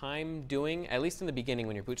time doing, at least in the beginning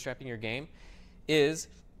when you're bootstrapping your game, is,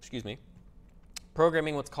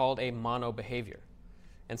 programming what's called a mono behavior.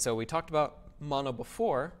 And so we talked about mono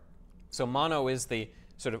before. So mono is the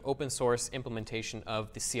sort of open source implementation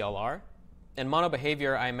of the CLR. And mono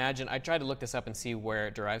behavior, I imagine, I tried to look this up and see where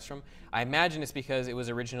it derives from. I imagine it's because it was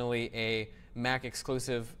originally a Mac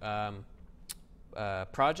exclusive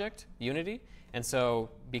project, Unity. And so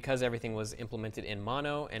because everything was implemented in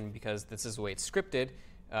mono and because this is the way it's scripted,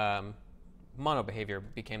 mono behavior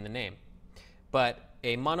became the name. But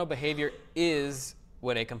a mono behavior is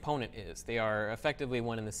what a component is. They are effectively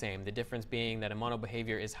one and the same. The difference being that a mono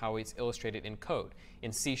behavior is how it's illustrated in code.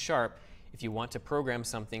 In C#, if you want to program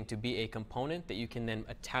something to be a component that you can then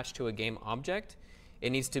attach to a game object, it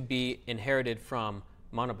needs to be inherited from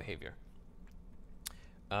mono behavior.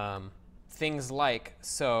 Things like,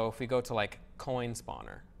 so if we go to coin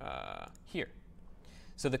spawner here.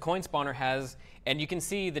 So the coin spawner has, and you can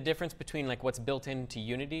see the difference between what's built into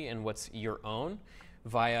Unity and what's your own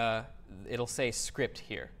via, it'll say script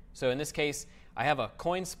here. So in this case, I have a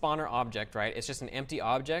coin spawner object, right? It's just an empty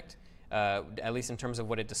object, at least in terms of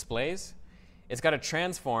what it displays. It's got a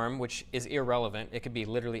transform, which is irrelevant. It could be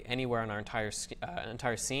literally anywhere on our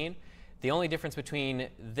entire scene. The only difference between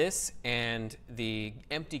this and the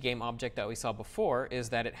empty game object that we saw before is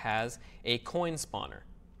that it has a coin spawner.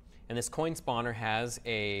 And this coin spawner has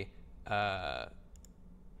a,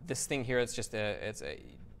 this thing here,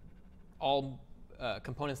 all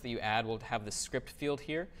components that you add will have the script field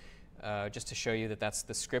here, just to show you that that's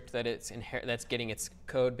the script that that's getting its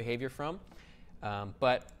code behavior from.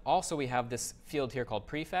 But also we have this field here called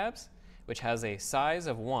prefabs, which has a size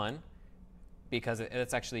of 1, because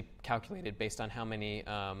it's actually calculated based on how many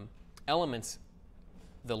elements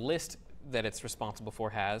the list that it's responsible for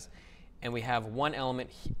has. And we have one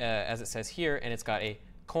element, as it says here, and it's got a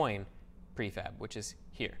coin prefab, which is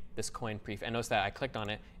here, this coin prefab. And notice that I clicked on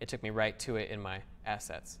it, it took me right to it in my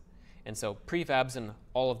assets. And so prefabs and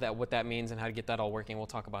all of that, what that means and how to get that all working, we'll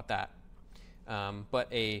talk about that. But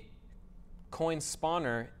a coin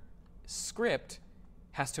spawner script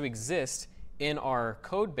has to exist in our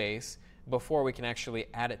code base before we can actually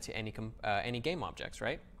add it to any game objects,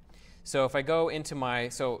 right? So if I go into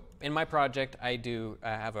in my project,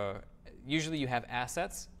 usually you have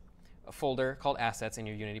assets, a folder called assets in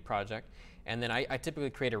your Unity project, and then I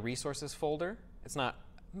typically create a resources folder. It's not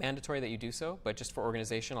mandatory that you do so, but just for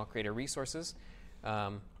organization, I'll create a resources.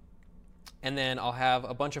 And then I'll have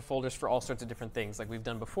a bunch of folders for all sorts of different things like we've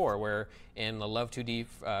done before, where in the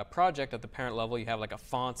Love2D project at the parent level, you have a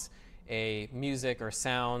fonts, a music or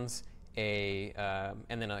sounds, and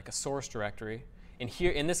then a source directory. And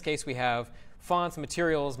here, in this case, we have fonts,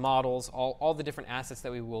 materials, models, all the different assets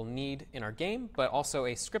that we will need in our game, but also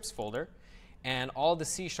a scripts folder, and all the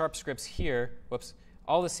C# scripts here.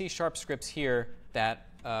 All the C# scripts here that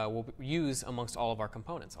we'll use amongst all of our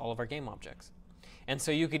components, all of our game objects. And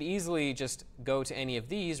so you could easily just go to any of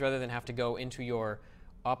these rather than have to go into your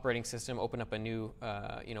operating system, open up a new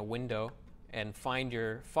window, and find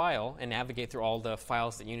your file and navigate through all the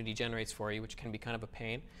files that Unity generates for you, which can be kind of a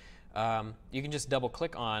pain. You can just double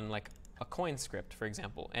click on a coin script, for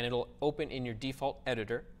example, and it'll open in your default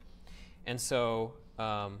editor. And so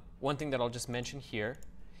one thing that I'll just mention here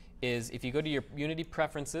is if you go to your Unity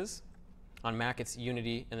preferences, on Mac it's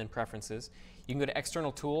Unity and then preferences, you can go to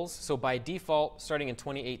external tools. So by default, starting in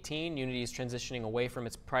 2018, Unity is transitioning away from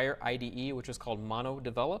its prior IDE, which was called Mono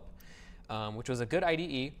Develop, which was a good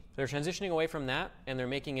IDE. They're transitioning away from that, and they're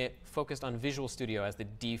making it focused on Visual Studio as the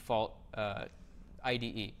default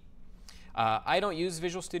IDE. I don't use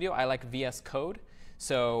Visual Studio. I like VS Code.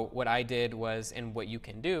 So what I did was, and what you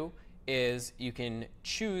can do, is you can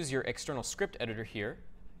choose your external script editor here,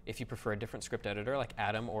 if you prefer a different script editor like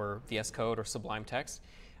Atom or VS Code or Sublime Text,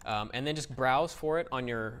 and then just browse for it on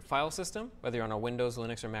your file system, whether you're on a Windows,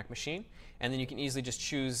 Linux, or Mac machine. And then you can easily just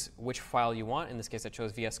choose which file you want. In this case, I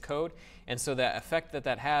chose VS Code. And so the effect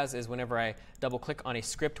that has is whenever I double click on a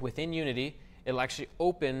script within Unity, it'll actually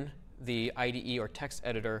open the IDE or text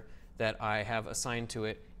editor that I have assigned to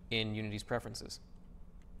it in Unity's preferences.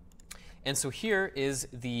 And so here is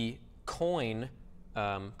the coin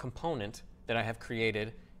component that I have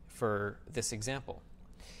created for this example.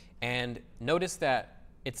 And notice that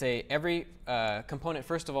every component,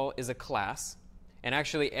 first of all, is a class. And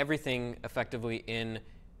actually, everything effectively in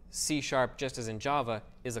C#, just as in Java,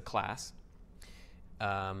 is a class.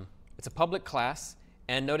 It's a public class.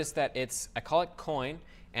 And notice that I call it coin,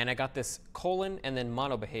 and I got this colon and then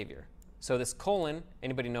mono behavior. So this colon,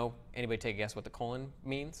 anybody take a guess what the colon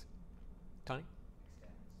means? Tony?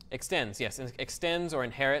 Extends, yes. Extends or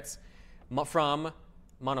inherits from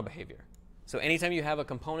mono behavior. So anytime you have a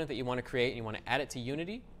component that you want to create and you want to add it to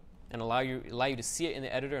Unity and allow you to see it in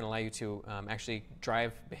the editor and allow you to actually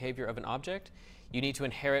drive behavior of an object, you need to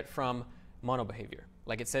inherit from mono behavior.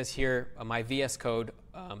 Like it says here, my VS Code,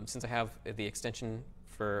 since I have the extension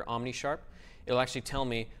for OmniSharp, it'll actually tell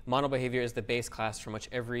me mono behavior is the base class from which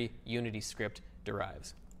every Unity script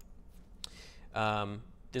derives.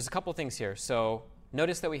 There's a couple things here. So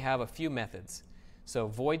notice that we have a few methods. So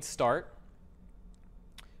void start,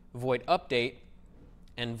 void update,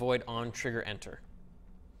 and void on trigger enter.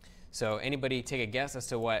 So anybody take a guess as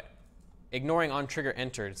to what, ignoring on trigger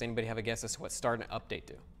enter, does anybody have a guess as to what start and update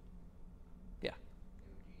do? Yeah. It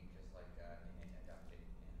would be just like init and update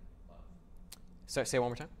in love. So say it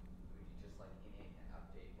one more time. It would be just like init and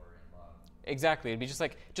update were in love. Exactly. It'd be just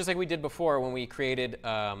like we did before when we created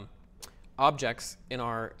objects in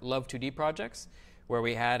our Love 2D projects, where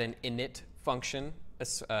we had an init function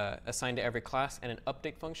assigned to every class and an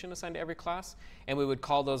update function assigned to every class, and we would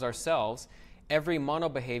call those ourselves. Every mono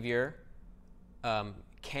behavior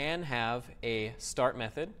can have a start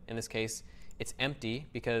method. In this case, it's empty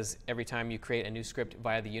because every time you create a new script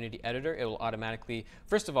via the Unity editor, it will automatically,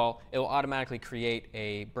 first of all, it will automatically create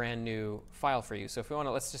a brand new file for you. So if we want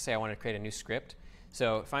to, let's just say I want to create a new script.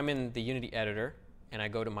 So if I'm in the Unity editor and I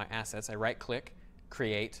go to my assets, I right-click,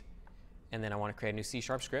 create, and then I want to create a new C#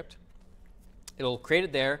 script. It'll create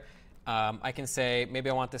it there. I can say maybe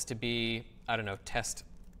I want this to be, I don't know, test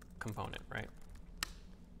component, right?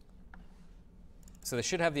 So this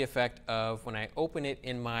should have the effect of when I open it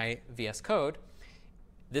in my VS Code,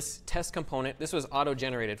 this test component, this was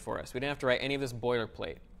auto-generated for us. We didn't have to write any of this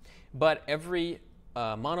boilerplate. But every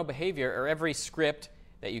mono behavior, or every script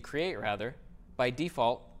that you create, rather, by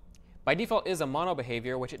default is a mono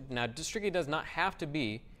behavior, which it now strictly does not have to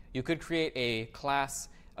be. You could create a class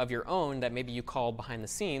of your own that maybe you call behind the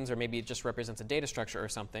scenes, or maybe it just represents a data structure or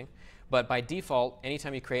something. But by default,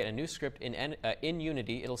 anytime you create a new script in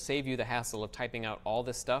Unity, it'll save you the hassle of typing out all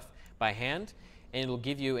this stuff by hand, and it'll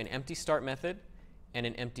give you an empty start method and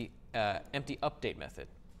an empty update method.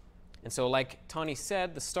 And so like Tani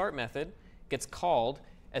said, the start method gets called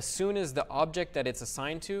as soon as the object that it's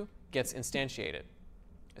assigned to gets instantiated.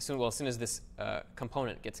 As soon as this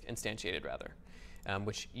component gets instantiated, rather,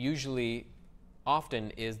 which usually often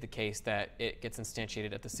is the case that it gets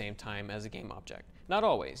instantiated at the same time as a game object. Not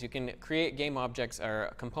always. You can create game objects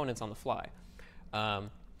or components on the fly.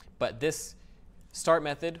 But this start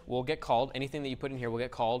method will get called. Anything that you put in here will get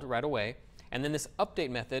called right away. And then this update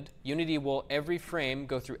method, Unity will every frame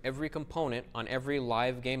go through every component on every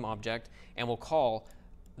live game object and will call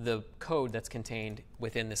the code that's contained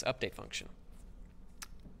within this update function.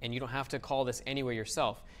 And you don't have to call this anywhere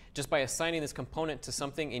yourself. Just by assigning this component to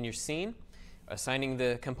something in your scene, assigning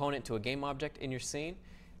the component to a game object in your scene,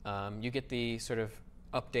 you get the sort of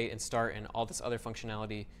update and start and all this other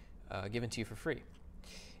functionality given to you for free.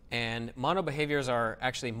 And mono behaviors are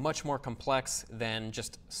actually much more complex than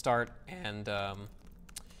just start and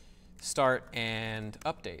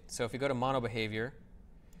update. So if you go to mono behavior,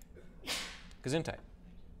 Gesundheit.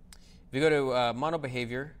 If you go to mono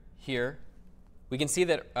behavior here, we can see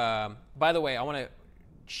that, by the way, I want to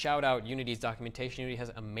shout out Unity's documentation. Unity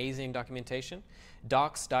has amazing documentation.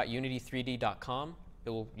 docs.unity3d.com.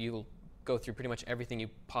 You'll go through pretty much everything you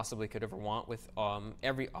possibly could ever want with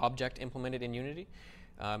every object implemented in Unity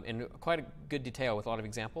in quite a good detail with a lot of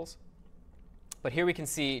examples. But here we can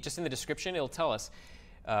see, just in the description, it'll tell us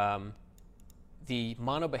the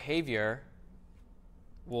mono behavior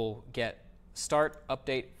will get start,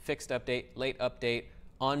 update, fixed update, late update,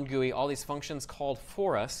 on GUI, all these functions called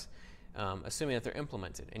for us, assuming that they're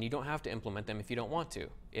implemented. And you don't have to implement them if you don't want to.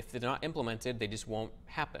 If they're not implemented, they just won't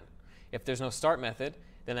happen. If there's no start method,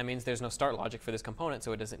 then that means there's no start logic for this component,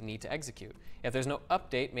 so it doesn't need to execute. If there's no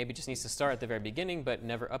update, maybe it just needs to start at the very beginning, but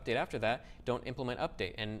never update after that, don't implement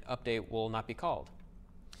update, and update will not be called.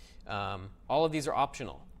 All of these are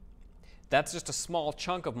optional. That's just a small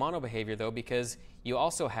chunk of mono behavior, though, because you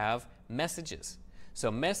also have messages.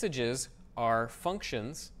 So messages are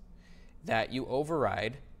functions that you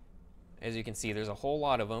override. As you can see, there's a whole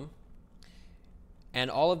lot of them. And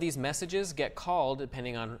all of these messages get called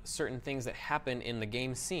depending on certain things that happen in the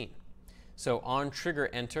game scene. So on trigger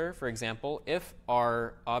enter, for example, if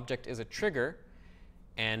our object is a trigger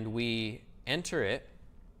and we enter it,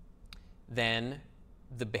 then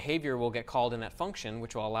the behavior will get called in that function,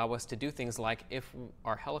 which will allow us to do things like if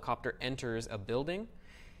our helicopter enters a building,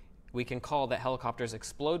 we can call that helicopter's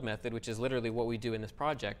explode method, which is literally what we do in this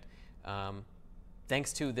project,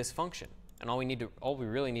 thanks to this function. And all we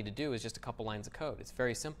really need to do is just a couple lines of code. It's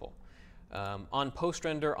very simple. On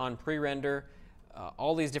post-render, on pre-render,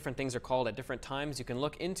 all these different things are called at different times. You can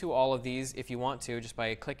look into all of these if you want to, just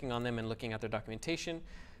by clicking on them and looking at their documentation.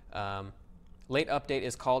 Late update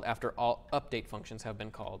is called after all update functions have been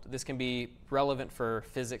called. This can be relevant for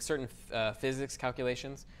physics, certain physics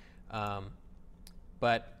calculations,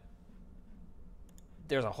 but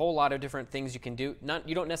there's a whole lot of different things you can do.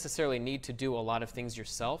 You don't necessarily need to do a lot of things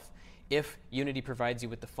yourself if Unity provides you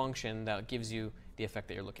with the function that gives you the effect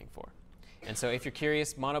that you're looking for. And so if you're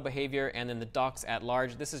curious, mono behavior and then the docs at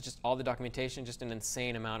large, this is just all the documentation, just an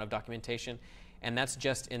insane amount of documentation. And that's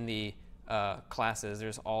just in the classes.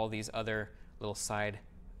 There's all these other little side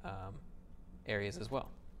areas as well.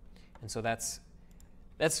 And so that's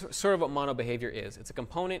sort of what mono behavior is. It's a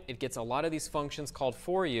component. It gets a lot of these functions called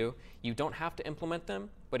for you. You don't have to implement them,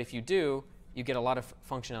 but if you do, you get a lot of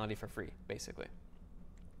functionality for free, basically.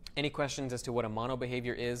 Any questions as to what a mono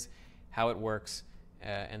behavior is, how it works,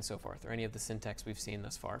 and so forth, or any of the syntax we've seen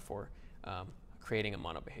thus far for creating a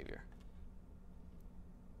mono behavior?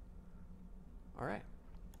 All right.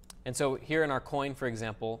 And so here in our coin, for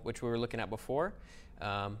example, which we were looking at before,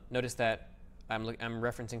 notice that I'm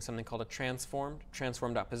referencing something called a transformed.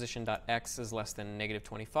 Transform.position.x is less than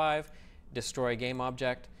 -25. Destroy game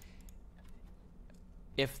object.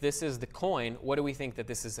 If this is the coin, what do we think that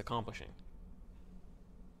this is accomplishing?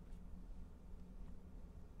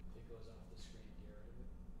 It goes off the screen and get rid of it.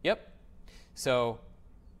 Yep. So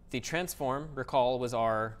the transform, recall, was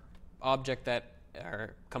our object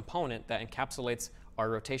our component that encapsulates our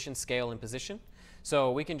rotation, scale, and position.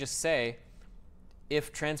 So we can just say,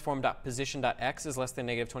 if transform.position.x is less than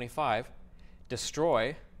 -25,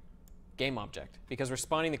 destroy game object, because we're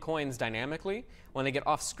spawning the coins dynamically when they get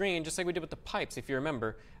off screen, just like we did with the pipes, if you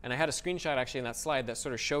remember. And I had a screenshot actually in that slide that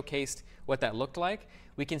sort of showcased what that looked like.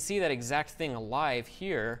 We can see that exact thing alive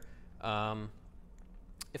here.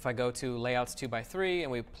 If I go to layouts 2x3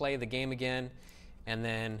 and we play the game again, and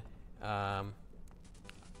then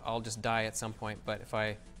I'll just die at some point. But if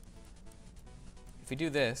we do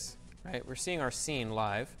this, right, we're seeing our scene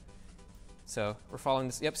live. So we're following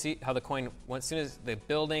this. Yep, see how the coin, as soon as the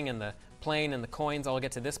building and the plane and the coins all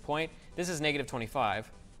get to this point, this is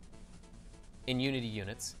 -25 in Unity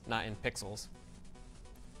units, not in pixels.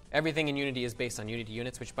 Everything in Unity is based on Unity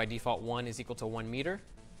units, which by default 1 is equal to 1 meter,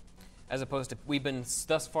 as opposed to, we've been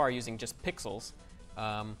thus far using just pixels,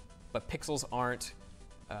 but pixels aren't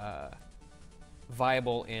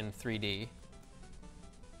viable in 3D.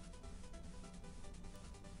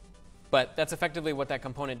 But that's effectively what that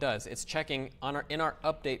component does. It's checking in our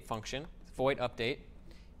update function, void update,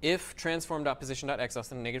 if transform.position.x less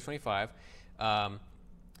than -25.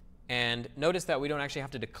 And notice that we don't actually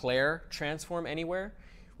have to declare transform anywhere,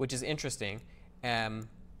 which is interesting.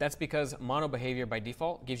 That's because mono behavior by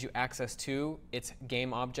default gives you access to its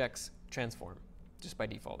game object's transform, just by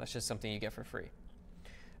default. That's just something you get for free.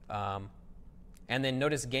 And then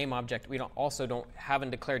notice game object, we haven't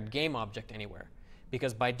declared game object anywhere,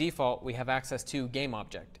 because by default we have access to game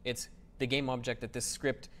object. It's the game object that this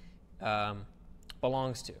script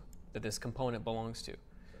belongs to, that this component belongs to.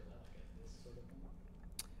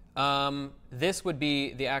 This would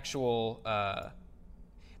be the actual.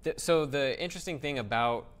 So the interesting thing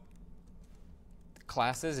about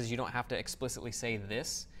classes is you don't have to explicitly say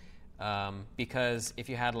this, because if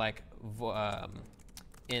you had like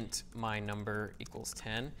int my number equals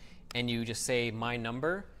 10, and you just say my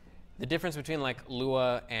number, the difference between like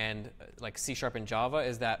Lua and like C# and Java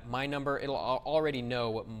is that my number, it'll already know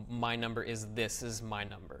what my number is. This is my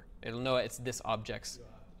number. It'll know it's this object's.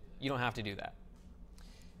 You don't have to do that.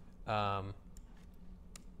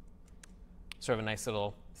 Sort of a nice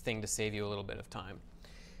little thing to save you a little bit of time.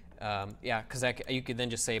 Yeah, because you could then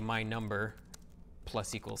just say my number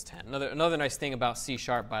plus equals 10. Another nice thing about C#,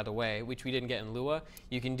 by the way, which we didn't get in Lua,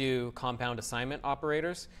 you can do compound assignment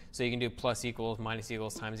operators. So you can do plus equals, minus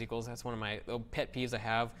equals, times equals. That's one of my pet peeves I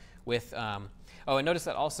have with. Oh, and notice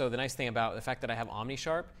that also the nice thing about the fact that I have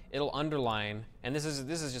OmniSharp, it'll underline, and this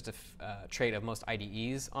is just a trait of most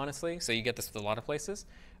IDEs, honestly. So you get this with a lot of places,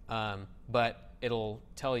 but it'll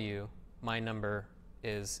tell you my number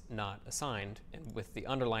is not assigned, and with the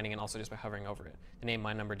underlining and also just by hovering over it. The name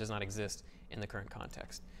my number does not exist in the current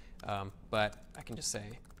context. But I can just say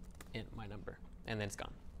int my number, and then it's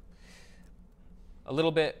gone. A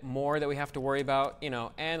little bit more that we have to worry about,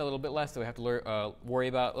 and a little bit less that we have to worry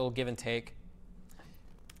about, a little give and take.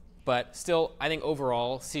 But still, I think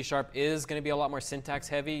overall, C# is going to be a lot more syntax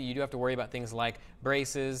heavy. You do have to worry about things like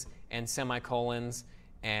braces and semicolons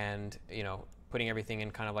and, putting everything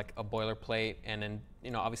in kind of like a boilerplate, and then,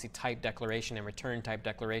 obviously type declaration and return type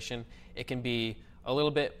declaration. It can be a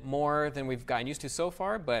little bit more than we've gotten used to so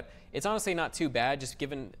far, but it's honestly not too bad, just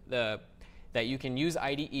given that you can use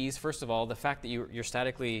IDEs. First of all, the fact that you're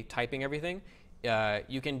statically typing everything,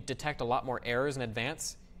 you can detect a lot more errors in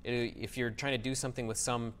advance. If you're trying to do something with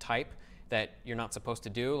some type that you're not supposed to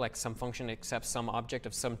do, like some function accepts some object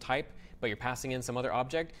of some type, but you're passing in some other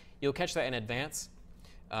object, you'll catch that in advance.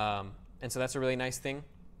 And so that's a really nice thing.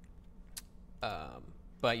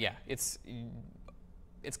 But yeah, it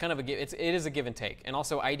is a give and take. And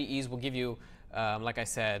also IDEs will give you, like I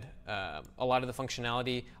said, a lot of the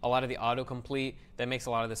functionality, a lot of the autocomplete that makes a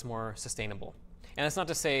lot of this more sustainable. And that's not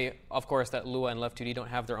to say, of course, that Lua and Love2D don't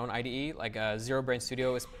have their own IDE. Like Zero Brain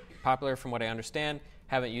Studio is popular from what I understand.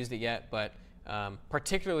 Haven't used it yet, but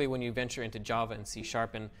particularly when you venture into Java and C#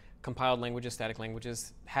 and compiled languages, static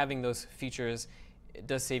languages, having those features, it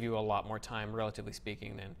does save you a lot more time, relatively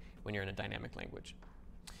speaking, than when you're in a dynamic language.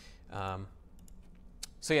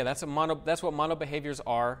 So yeah, that's what mono behaviors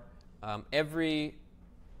are. Every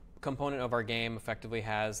component of our game effectively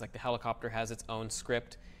has, like the helicopter has its own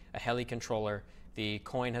script, a heli controller. The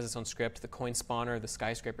coin has its own script, the coin spawner, the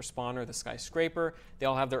skyscraper spawner, the skyscraper. They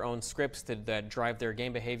all have their own scripts that drive their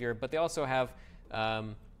game behavior, but they also have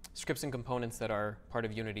scripts and components that are part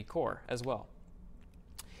of Unity core as well,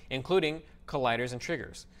 including colliders and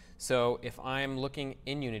triggers. So if I'm looking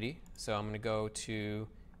in Unity, so I'm going to go to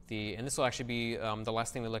and this will actually be the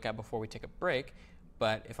last thing we look at before we take a break,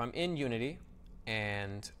 but if I'm in Unity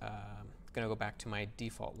and I'm going to go back to my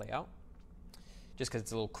default layout, just because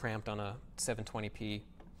it's a little cramped on a 720p,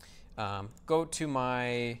 go to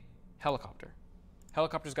my helicopter.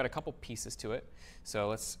 Helicopter's got a couple pieces to it, so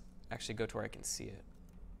let's actually go to where I can see it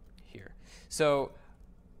here. So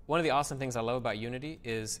one of the awesome things I love about Unity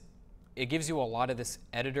is it gives you a lot of this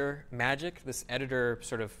editor magic, this editor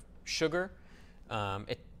sort of sugar.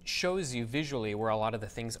 It shows you visually where a lot of the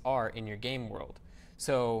things are in your game world.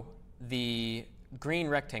 So the green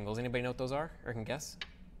rectangles, anybody know what those are or can guess?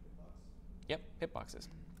 Yep, hitboxes,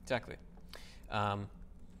 exactly.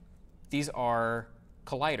 These are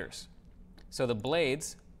colliders. So the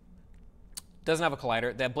blades doesn't have a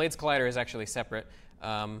collider. That blades collider is actually separate.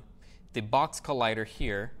 The box collider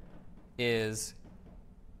here is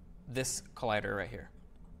this collider right here.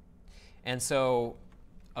 And so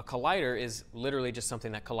a collider is literally just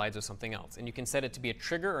something that collides with something else. And you can set it to be a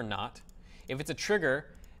trigger or not. If it's a trigger,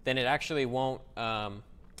 then it actually won't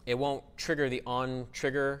trigger the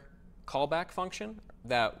on-trigger callback function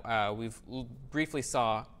that we've briefly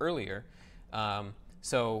saw earlier.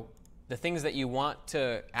 So the things that you want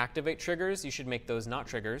to activate triggers, you should make those not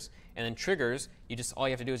triggers. And then triggers, all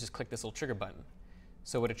you have to do is just click this little trigger button.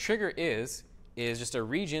 So what a trigger is just a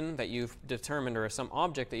region that you've determined, or some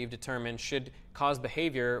object that you've determined should cause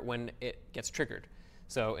behavior when it gets triggered.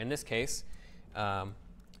 So in this case,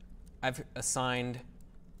 I've assigned,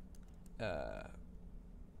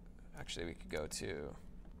 actually we could go to,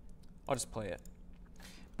 I'll just play it.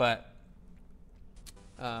 But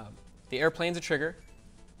the airplane's a trigger,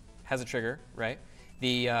 has a trigger, right?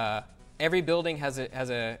 Every building has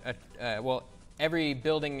well, every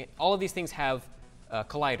building, all of these things have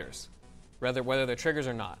colliders, whether they're triggers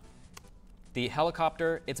or not. The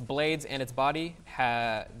helicopter, its blades and its body,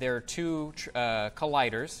 there are two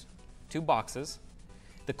colliders, two boxes.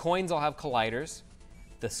 The coins all have colliders.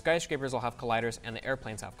 The skyscrapers all have colliders, and the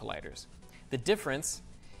airplanes have colliders. The difference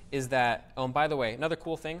is that, oh, and by the way, another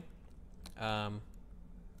cool thing,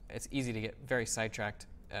 it's easy to get very sidetracked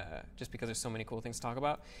just because there's so many cool things to talk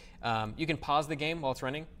about. You can pause the game while it's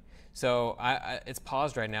running. So it's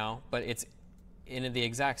paused right now, but it's in the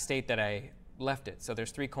exact state that I left it. So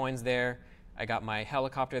there's 3 coins there. I got my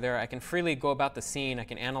helicopter there. I can freely go about the scene. I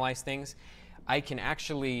can analyze things. I can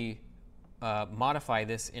actually modify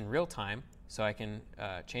this in real time. So I can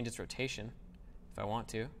change its rotation if I want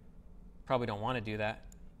to. Probably don't want to do that,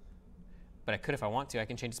 but I could if I want to. I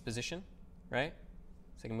can change its position, right?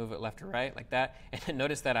 So I can move it left or right like that. And then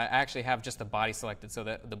notice that I actually have just the body selected so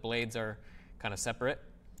that the blades are kind of separate.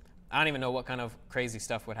 I don't even know what kind of crazy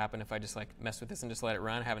stuff would happen if I just like messed with this and just let it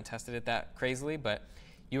run. I haven't tested it that crazily, but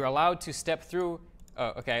you're allowed to step through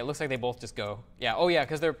Oh, okay. It looks like they both just go. Yeah. Oh, yeah.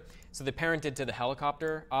 Because they're parented to the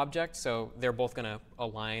helicopter object, so they're both going to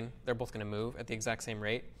align. They're both going to move at the exact same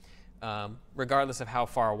rate, regardless of how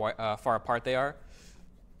far apart they are,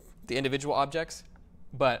 the individual objects.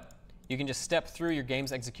 But you can just step through your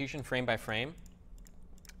game's execution frame by frame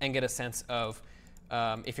and get a sense of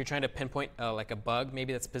if you're trying to pinpoint like a bug,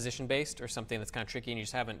 maybe that's position based or something that's kind of tricky, and you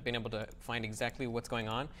just haven't been able to find exactly what's going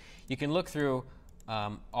on. You can look through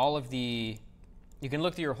you can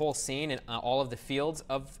look through your whole scene and all of the fields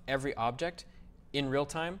of every object in real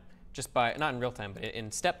time, just by, not in real time, but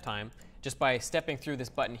in step time, just by stepping through this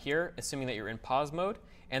button here, assuming that you're in pause mode,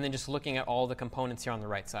 and then just looking at all the components here on the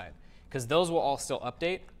right side. Because those will all still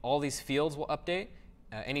update. All these fields will update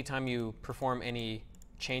anytime you perform any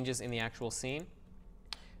changes in the actual scene.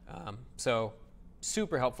 So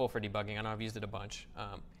super helpful for debugging. I know I've used it a bunch.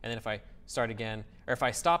 And then if I start again, or if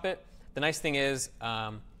I stop it, the nice thing is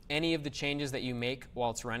any of the changes that you make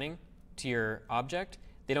while it's running to your object,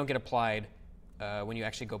 they don't get applied when you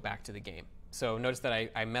actually go back to the game. So notice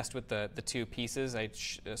that I messed with the two pieces. I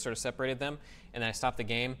sort of separated them, and then I stopped the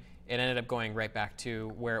game. It ended up going right back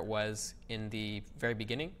to where it was in the very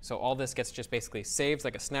beginning. So all this gets just basically saved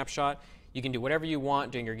like a snapshot. You can do whatever you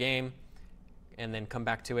want during your game, and then come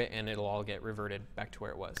back to it, and it'll all get reverted back to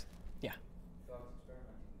where it was. Yeah? So I was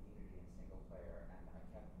experimenting with Unity in single player, and I kept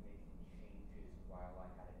making changes while I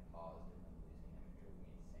had it paused, and then losing it, which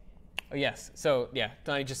drove me insane. Oh, yes. So yeah,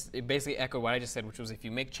 it basically echoed what I just said, which was if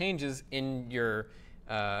you make changes in your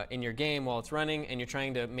game while it's running, and you're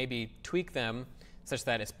trying to maybe tweak them such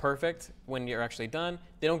that it's perfect when you're actually done,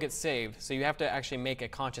 they don't get saved. So you have to actually make a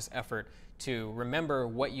conscious effort to remember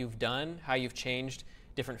what you've done, how you've changed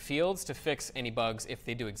different fields to fix any bugs if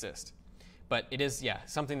they do exist. But it is, yeah,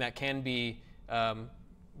 something that can be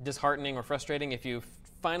disheartening or frustrating if you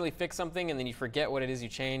finally fix something and then you forget what it is you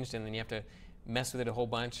changed, and then you have to mess with it a whole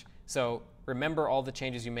bunch. So remember all the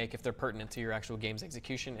changes you make if they're pertinent to your actual game's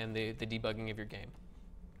execution and the debugging of your game.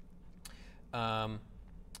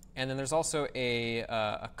 And then there's also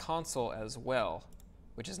a console as well,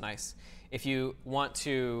 which is nice. If you want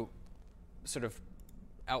to sort of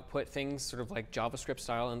output things sort of like JavaScript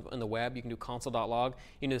style in the web, you can do console.log.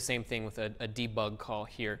 You can do the same thing with a debug call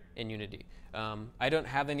here in Unity. I don't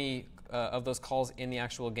have any of those calls in the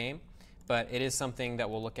actual game, but it is something that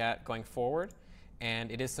we'll look at going forward.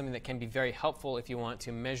 And it is something that can be very helpful if you want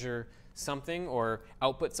to measure something or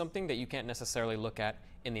output something that you can't necessarily look at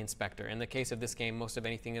in the inspector. In the case of this game, most of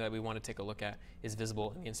anything that we want to take a look at is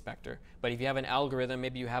visible in the inspector. But if you have an algorithm,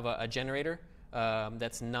 maybe you have a generator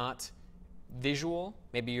that's not visual,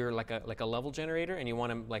 maybe you're like a level generator, and you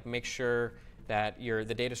want to like make sure that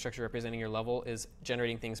the data structure representing your level is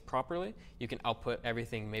generating things properly, you can output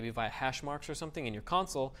everything maybe via hash marks or something in your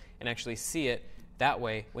console and actually see it that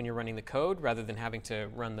way when you're running the code, rather than having to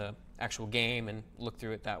run the actual game and look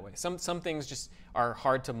through it that way. Some things just are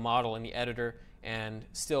hard to model in the editor and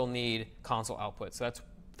still need console output. So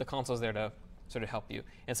the console is there to sort of help you.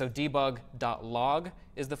 And so debug.log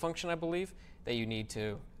is the function, I believe, that you need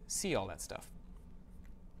to see all that stuff.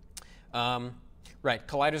 Right,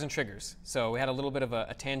 colliders and triggers. So we had a little bit of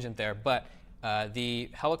a tangent there, but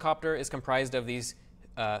the helicopter is comprised of these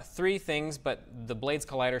three things, but the blades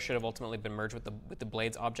collider should have ultimately been merged with the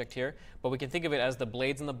blades object here. But we can think of it as the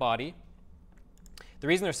blades in the body. The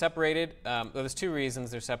reason they're separated, well, there's two reasons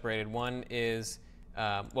they're separated. One is,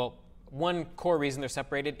 well, one core reason they're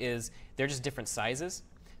separated is they're just different sizes.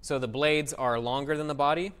 So the blades are longer than the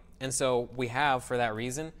body, and so we have, for that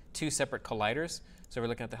reason, two separate colliders. So we're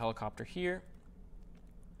looking at the helicopter here.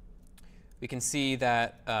 We can see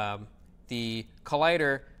that the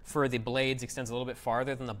collider for the blades extends a little bit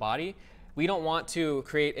farther than the body. We don't want to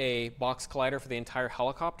create a box collider for the entire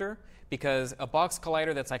helicopter, because a box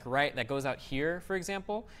collider that's like that goes out here, for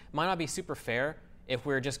example, might not be super fair if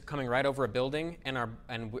we're just coming right over a building and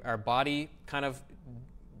our body kind of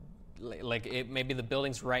maybe the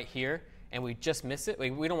building's right here and we just miss it.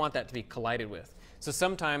 We don't want that to be collided with. So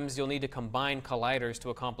sometimes you'll need to combine colliders to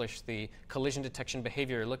accomplish the collision detection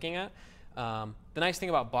behavior you're looking at. The nice thing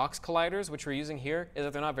about box colliders, which we're using here, is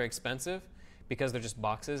that they're not very expensive because they're just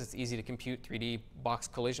boxes. It's easy to compute 3D box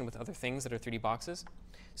collision with other things that are 3D boxes.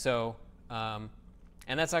 So, and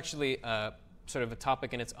that's actually sort of a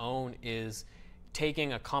topic in its own, is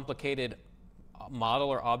taking a complicated model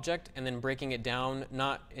or object and then breaking it down,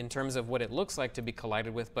 not in terms of what it looks like to be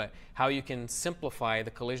collided with, but how you can simplify the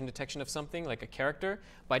collision detection of something like a character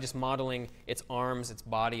by just modeling its arms, its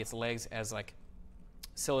body, its legs as like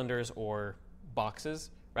cylinders or boxes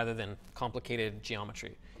rather than complicated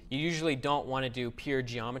geometry. You usually don't want to do pure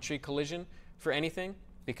geometry collision for anything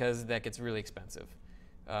because that gets really expensive.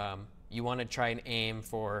 you want to try and aim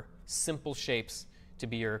for simple shapes to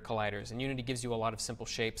be your colliders. And Unity gives you a lot of simple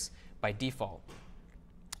shapes by default.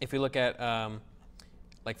 If we look at,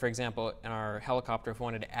 like for example, in our helicopter, if we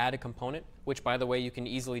wanted to add a component, which by the way you can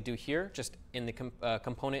easily do here, just in the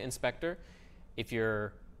component inspector. If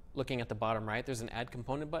you're looking at the bottom right, there's an add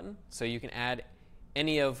component button. So you can add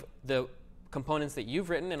any of the components that you've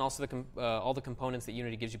written and also all the components that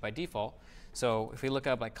Unity gives you by default. So if we look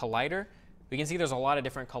up like collider, we can see there's a lot of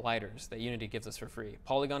different colliders that Unity gives us for free.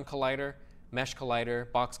 Polygon collider, mesh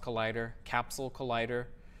collider, box collider, capsule collider.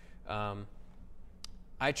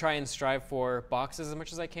 I try and strive for boxes as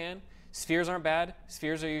much as I can. Spheres aren't bad.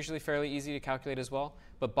 Spheres are usually fairly easy to calculate as well,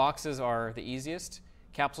 but boxes are the easiest.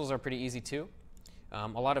 Capsules are pretty easy too. A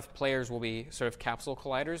lot of players will be sort of capsule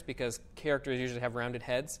colliders because characters usually have rounded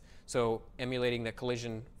heads, so emulating the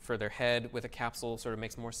collision for their head with a capsule sort of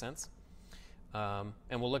makes more sense. And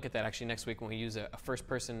we'll look at that actually next week when we use a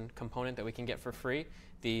first-person component that we can get for free.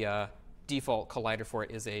 The default collider for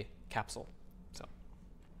it is a capsule. So,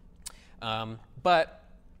 but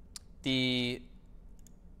the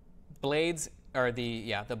blades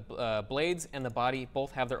blades and the body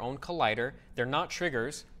both have their own collider. They're not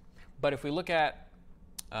triggers, but if we look at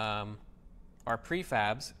our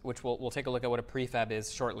prefabs, which we'll take a look at what a prefab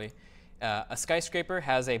is shortly, a skyscraper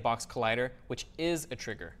has a box collider, which is a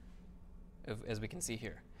trigger, as we can see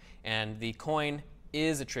here. And the coin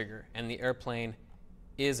is a trigger, and the airplane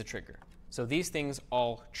is a trigger. So these things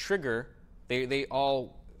all trigger. They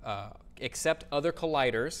all accept other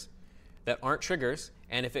colliders that aren't triggers,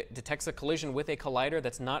 and if it detects a collision with a collider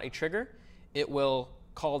that's not a trigger, it will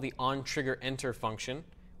call the onTriggerEnter function,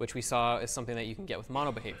 which we saw is something that you can get with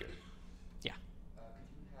mono behavior. Yeah?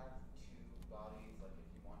 Could you have two bodies, like if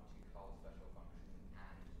you want to call a special function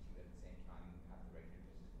and two at the same time have the regular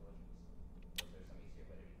distance collisions? Or is there some easier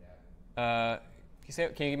way to do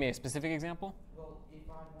that? Can you give me a specific example? Well, if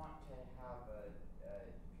I want to have a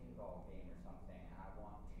pinball game or something, and I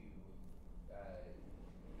want to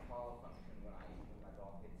call a function when my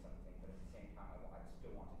ball hits something, but at the same time I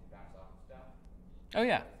still want it to bounce off of stuff. Oh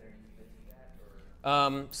yeah. Is there an easy way to do that?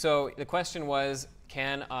 Or? So the question was,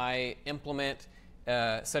 can I implement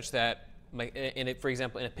such that, for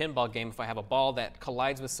example, in a pinball game, if I have a ball that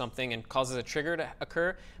collides with something and causes a trigger to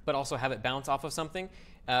occur, but also have it bounce off of something,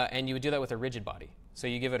 and you would do that with a rigid body. So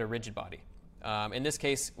you give it a rigid body. In this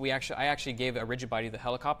case, I actually gave a rigid body to the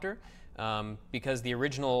helicopter because the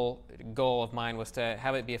original goal of mine was to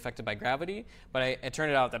have it be affected by gravity, but it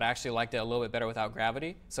turned out that I actually liked it a little bit better without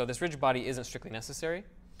gravity. So this rigid body isn't strictly necessary,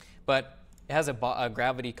 but it has a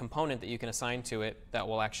gravity component that you can assign to it that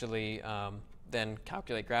will actually then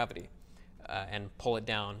calculate gravity and pull it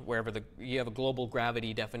down wherever you have a global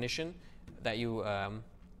gravity definition that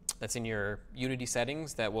that's in your Unity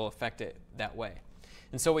settings that will affect it that way.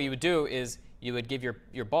 And so what you would do is you would give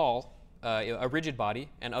your ball a rigid body,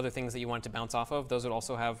 and other things that you want it to bounce off of, those would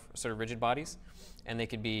also have sort of rigid bodies, and they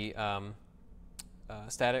could be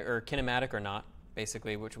static or kinematic or not,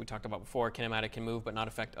 basically, which we talked about before. Kinematic can move but not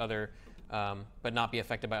affect but not be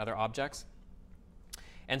affected by other objects.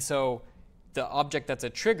 And so the object that's a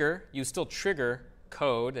trigger, you still trigger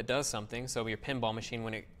code that does something. So your pinball machine,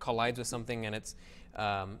 when it collides with something and it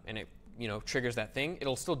triggers that thing,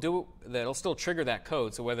 it'll still trigger that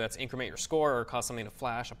code. So whether that's increment your score or cause something to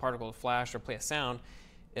flash, a particle to flash, or play a sound,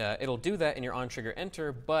 it'll do that in your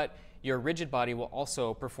onTriggerEnter, but your rigid body will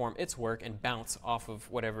also perform its work and bounce off of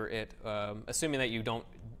whatever it, assuming that you don't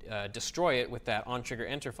destroy it with that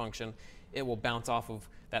onTriggerEnter function, it will bounce off of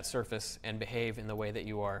that surface and behave in the way that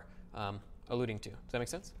you are alluding to. Does that make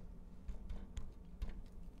sense?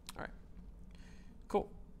 All right. Cool.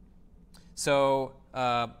 So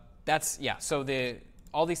So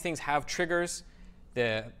all these things have triggers.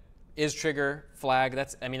 The isTrigger flag.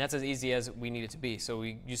 That's as easy as we need it to be. So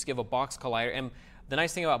we just give a box collider. And the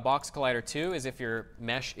nice thing about box collider too is if your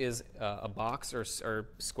mesh is a box or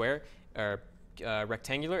square or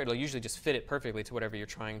rectangular, it'll usually just fit it perfectly to whatever you're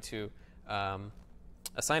trying to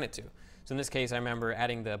assign it to. So in this case, I remember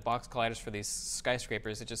adding the box colliders for these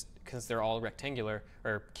skyscrapers. It just, because they're all rectangular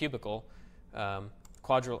or cubical,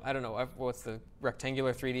 quadral. I don't know what's the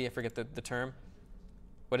rectangular 3D. I forget the term.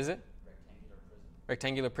 What is it? Rectangular prism.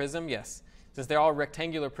 Rectangular prism. Yes. Since they're all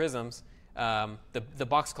rectangular prisms, the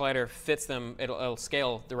box collider fits them. It'll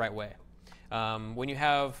scale the right way. When you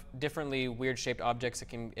have differently weird shaped objects,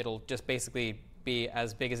 it'll just basically be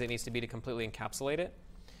as big as it needs to be to completely encapsulate it.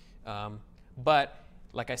 But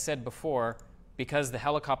like I said before, because the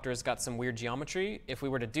helicopter's got some weird geometry, if we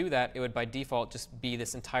were to do that, it would by default just be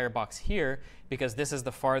this entire box here, because this is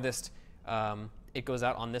the farthest it goes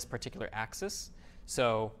out on this particular axis.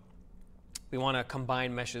 So we want to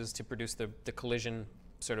combine meshes to produce the collision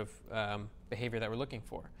sort of behavior that we're looking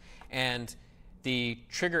for. And the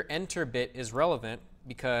trigger enter bit is relevant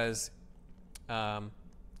because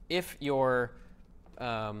if your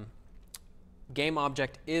game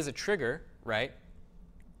object is a trigger, right,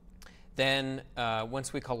 then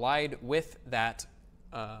once we collide with that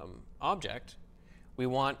object, we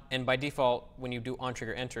want, and by default, when you do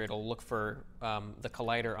onTrigger enter, it'll look for the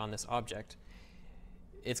collider on this object.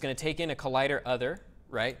 It's going to take in a collider other,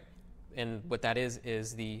 right? And what that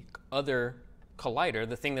is the other collider,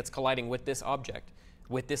 the thing that's colliding with this object,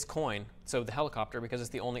 with this coin, so the helicopter, because it's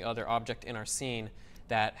the only other object in our scene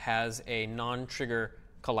that has a non-trigger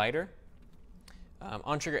collider.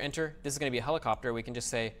 On trigger enter, this is going to be a helicopter. We can just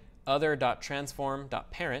say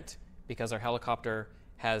other.transform.parent, because our helicopter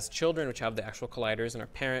has children which have the actual colliders, and our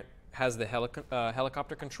parent has the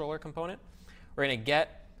helicopter controller component. We're going to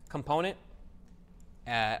get component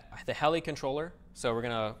at the heli controller. So we're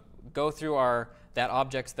going to go through that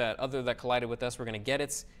objects that collided with us. We're going to get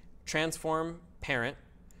its transform parent.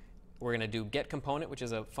 We're going to do get component, which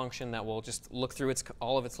is a function that will just look through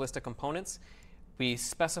all of its list of components. We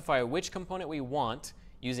specify which component we want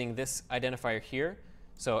using this identifier here,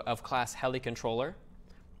 so of class heli controller.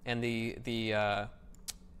 And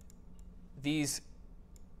these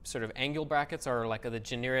sort of angle brackets are like the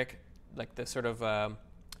generic, like the sort of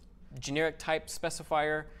generic type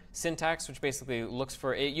specifier syntax, which basically looks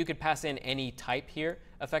for it. You could pass in any type here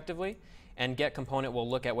effectively, and get component will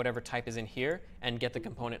look at whatever type is in here and get the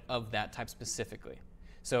component of that type specifically.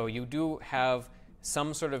 So you do have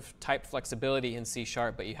some sort of type flexibility in C#,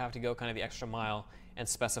 but you have to go kind of the extra mile and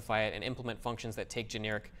specify it and implement functions that take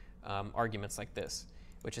generic arguments like this,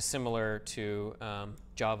 which is similar to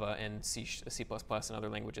Java and C++ and other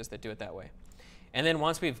languages that do it that way. And then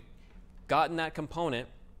once we've gotten that component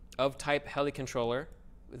of type heli controller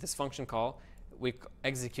with this function call, we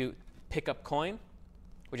execute pickup coin,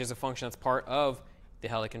 which is a function that's part of the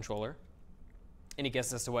heli controller. Any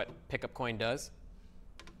guesses as to what pickup coin does?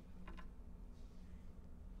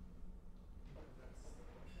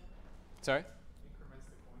 Sorry?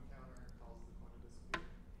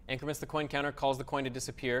 Increments the coin counter, calls the coin to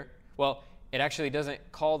disappear. Well, it actually doesn't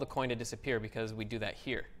call the coin to disappear because we do that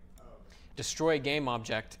here. Oh, okay. Destroy game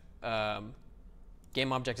object.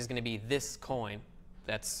 Game object is going to be this coin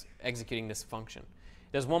that's executing this function.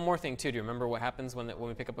 There's one more thing too. Do you remember what happens when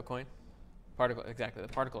we pick up a coin? Particle, exactly, the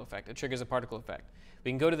particle effect. It triggers a particle effect.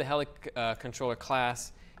 We can go to the heli controller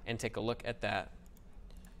class and take a look at that.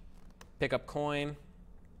 Pick up coin.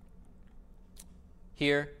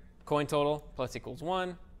 Here, coin total plus equals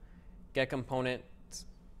 1. Get component,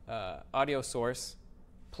 audio source,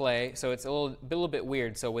 play. So it's a little bit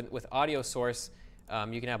weird. So with audio source,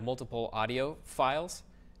 you can have multiple audio files.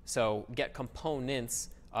 So get components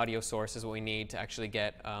audio source is what we need to actually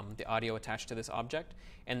get the audio attached to this object.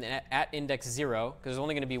 And then at index 0, because there's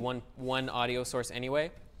only going to be one audio source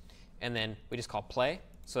anyway, and then we just call play.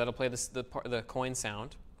 So that'll play the coin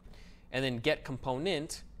sound. And then get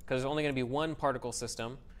component, because there's only going to be one particle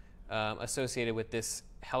system associated with this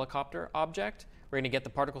helicopter object. We're going to get the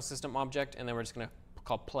particle system object, and then we're just going to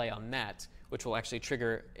call play on that, which will actually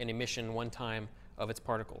trigger an emission one time of its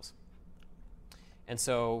particles. And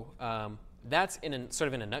so that's sort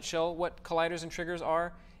of in a nutshell what colliders and triggers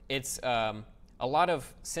are. It's a lot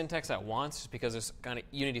of syntax at once, just because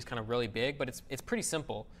Unity is kind of really big, but it's pretty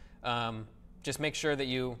simple. Just make sure that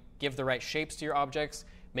you give the right shapes to your objects,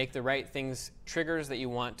 make the right things triggers that you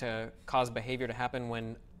want to cause behavior to happen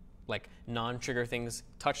when like non-trigger things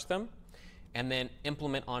touch them, and then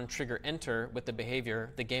implement on trigger enter with the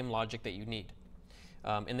behavior, the game logic that you need.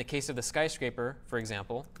 In the case of the skyscraper, for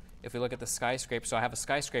example, if we look at the skyscraper, so I have a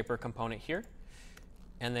skyscraper component here,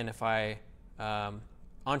 and then if I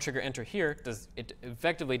on trigger enter here, it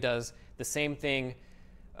effectively does the same thing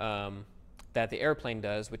that the airplane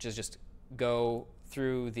does, which is just go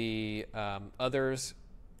through the others,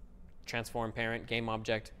 transform parent, game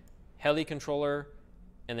object, heli controller,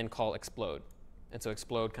 and then call explode. And so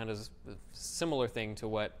explode kind of is a similar thing to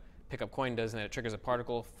what pickup coin does, in that it triggers a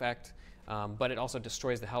particle effect, but it also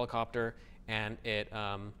destroys the helicopter, and it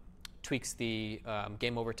tweaks the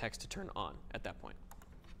game over text to turn on at that point.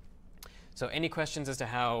 So any questions as to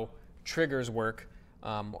how triggers work?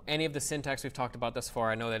 Any of the syntax we've talked about thus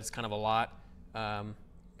far? I know that it's kind of a lot.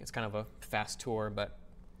 It's kind of a fast tour, but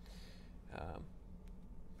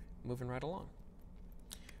moving right along.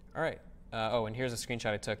 All right. Oh, and here's a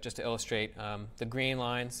screenshot I took just to illustrate the green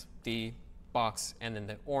lines, the box, and then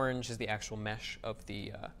the orange is the actual mesh of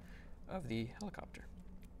the helicopter.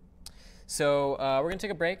 So we're going to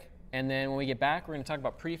take a break, and then when we get back, we're going to talk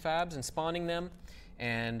about prefabs and spawning them,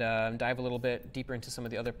 and dive a little bit deeper into some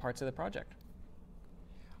of the other parts of the project.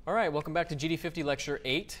 All right, welcome back to GD50 Lecture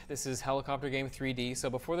 8. This is Helicopter Game 3D. So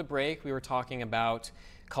before the break, we were talking about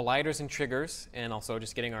colliders and triggers, and also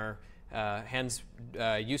just getting our hands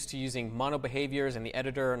used to using mono behaviors and the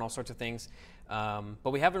editor and all sorts of things. But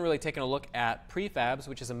we haven't really taken a look at prefabs,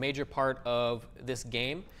 which is a major part of this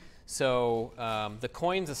game. So the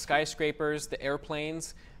coins, the skyscrapers, the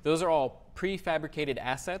airplanes, those are all prefabricated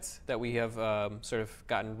assets that we have sort of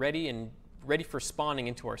gotten ready for spawning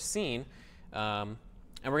into our scene.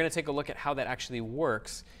 And we're going to take a look at how that actually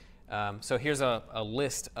works. So here's a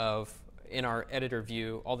list of, in our editor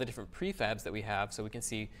view, all the different prefabs that we have. So we can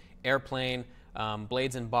see airplane,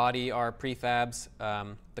 blades and body are prefabs,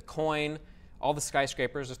 the coin, all the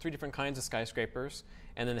skyscrapers. There's 3 different kinds of skyscrapers,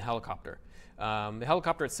 and then the helicopter. The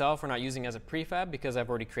helicopter itself we're not using as a prefab because I've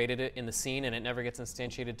already created it in the scene and it never gets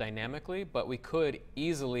instantiated dynamically, but we could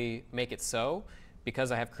easily make it so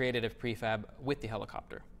because I have created a prefab with the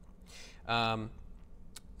helicopter.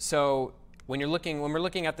 So when we're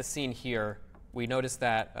looking at the scene here, we notice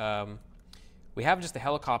that we have just the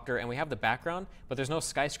helicopter and we have the background, but there's no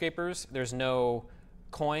skyscrapers, there's no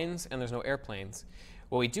coins, and there's no airplanes.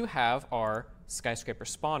 What we do have are skyscraper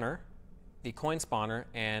spawner, the coin spawner,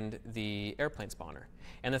 and the airplane spawner.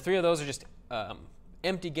 And the 3 of those are just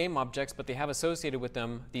empty game objects, but they have associated with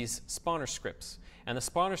them these spawner scripts. And the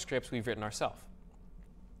spawner scripts we've written ourselves.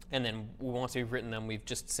 And then once we've written them, we've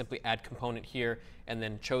just simply add component here and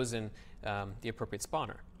then chosen the appropriate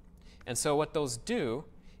spawner. And so what those do,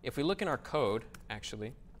 if we look in our code,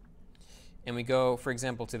 actually, and we go, for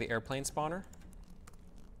example, to the airplane spawner,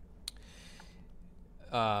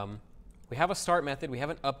 we have a start method, we have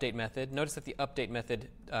an update method. Notice that the update method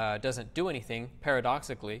doesn't do anything,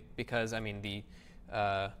 paradoxically, because, I mean, the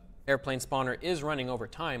airplane spawner is running over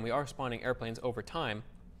time. We are spawning airplanes over time.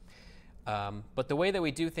 But the way that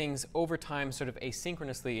we do things over time, sort of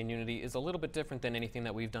asynchronously in Unity, is a little bit different than anything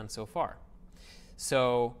that we've done so far.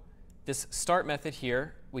 So this start method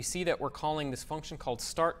here, we see that we're calling this function called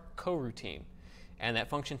start coroutine. And that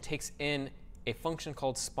function takes in a function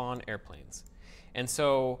called spawn airplanes. And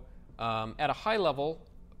so at a high level,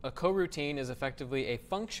 a coroutine is effectively a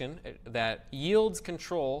function that yields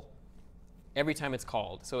control every time it's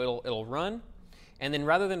called. So it'll run. And then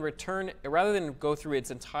rather than go through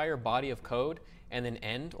its entire body of code and then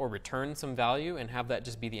end or return some value and have that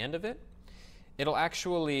just be the end of it, it'll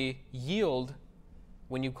actually yield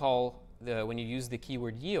when you use the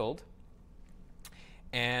keyword yield.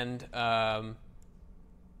 And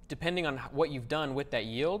depending on what you've done with that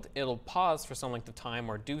yield, it'll pause for some length of time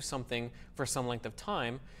or do something for some length of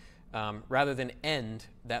time rather than end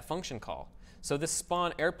that function call. So this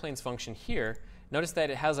spawn airplanes function here, notice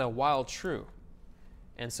that it has a while true.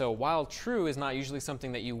 And so while true is not usually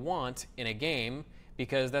something that you want in a game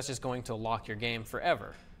because that's just going to lock your game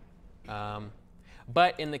forever.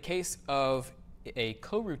 But in the case of a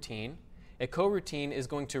coroutine is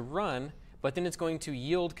going to run, but then it's going to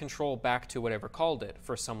yield control back to whatever called it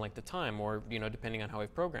for some length of time, or depending on how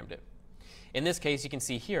we've programmed it. In this case, you can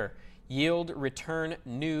see here, yield return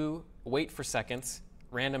new wait for seconds,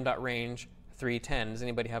 random.range 310. Does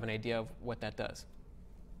anybody have an idea of what that does?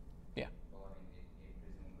 Yeah. Well, I mean, it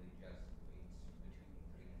presumably just waits between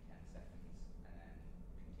 3 and 10 seconds and then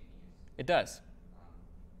continues. It does.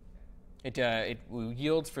 Okay. It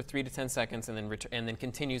yields for 3 to 10 seconds and then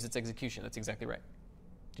continues its execution. That's exactly right.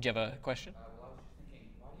 Did you have a question? Well, I was just thinking,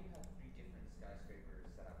 why do you have 3 different skyscraper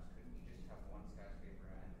setups? Couldn't you just have one skyscraper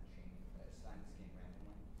and assign this game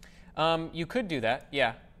randomly? You could do that,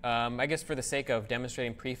 yeah. I guess for the sake of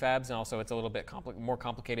demonstrating prefabs, and also it's a little bit more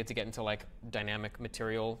complicated to get into like dynamic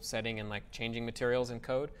material setting and like changing materials in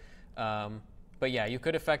code. But yeah, you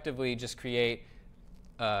could effectively just create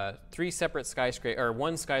 3 separate skyscraper, or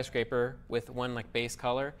one skyscraper with one like base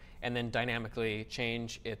color, and then dynamically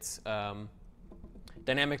change its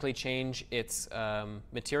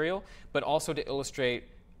material, but also to illustrate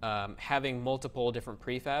having multiple different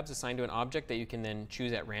prefabs assigned to an object that you can then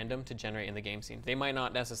choose at random to generate in the game scene. They might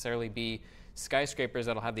not necessarily be skyscrapers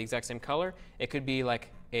that'll have the exact same color. It could be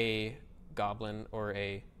like a goblin or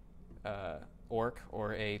a orc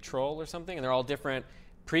or a troll or something, and they're all different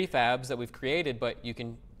prefabs that we've created, but you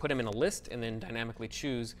can put them in a list and then dynamically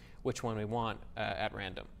choose which one we want at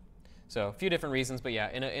random. So a few different reasons, but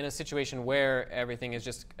yeah, in a situation where everything is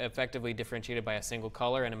just effectively differentiated by a single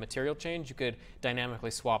color and a material change, you could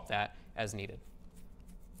dynamically swap that as needed.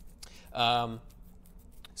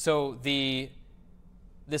 So this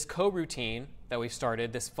coroutine that we've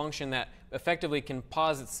started, this function that effectively can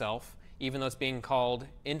pause itself, even though it's being called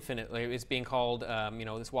infinitely, it's being called,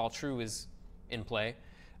 this while true is in play.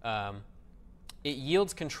 it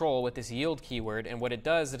yields control with this yield keyword, and what it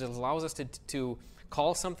does is it allows us to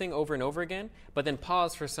call something over and over again, but then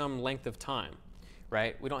pause for some length of time,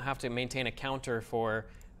 right? We don't have to maintain a counter for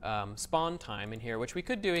spawn time in here, which we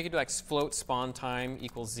could do. We could do like float spawn time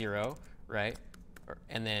equals 0, right?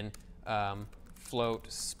 And then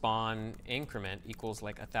float spawn increment equals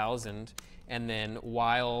like 1,000, and then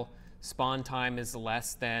while spawn time is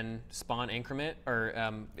less than spawn increment, or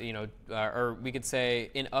or we could say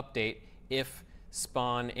in update if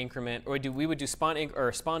spawn increment, or we would do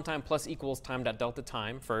spawn time plus equals time.delta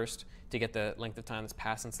time first to get the length of time that's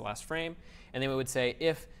passed since the last frame, and then we would say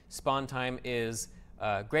if spawn time is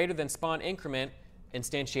greater than spawn increment,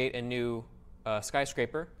 instantiate a new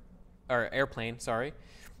skyscraper or airplane, sorry,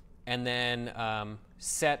 and then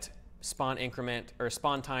set spawn increment or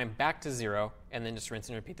spawn time back to 0, and then just rinse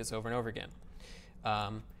and repeat this over and over again.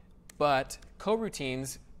 But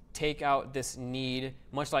coroutines take out this need,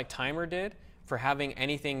 much like timer did, for having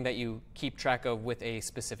anything that you keep track of with a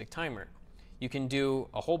specific timer. You can do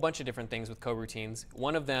a whole bunch of different things with coroutines.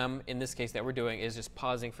 One of them, in this case that we're doing, is just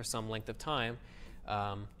pausing for some length of time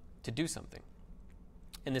to do something.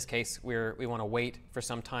 In this case, we want to wait for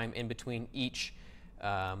some time in between each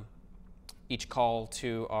call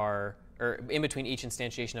to or in between each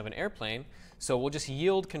instantiation of an airplane. So we'll just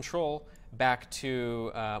yield control back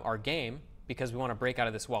to our game because we want to break out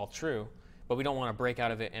of this while true, but we don't want to break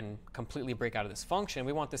out of it and completely break out of this function.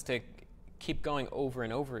 We want this to keep going over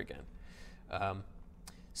and over again.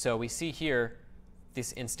 So we see here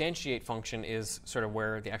this instantiate function is sort of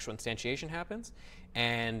where the actual instantiation happens.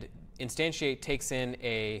 And instantiate takes in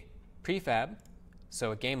a prefab,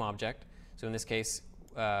 so a game object. So in this case,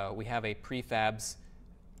 we have a prefabs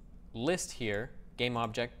list here, game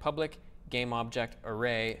object public, game object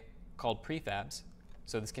array called prefabs.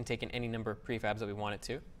 So this can take in any number of prefabs that we want it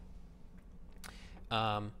to.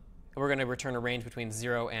 We're going to return a range between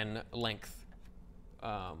 0 and length.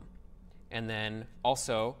 And then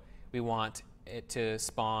also, we want it to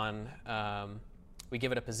spawn, we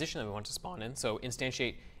give it a position that we want to spawn in. So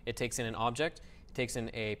instantiate, it takes in an object, it takes in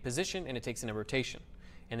a position, and it takes in a rotation.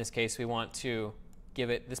 In this case, we want to give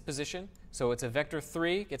it this position. So it's a vector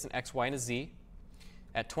 3, gets an x, y, and a z.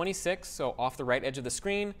 At 26, so off the right edge of the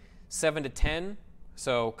screen, 7 to 10,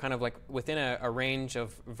 so kind of like within a range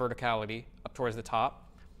of verticality up towards the top.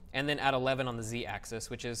 And then at 11 on the z-axis,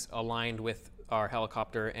 which is aligned with our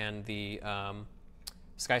helicopter and the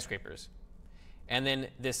skyscrapers. And then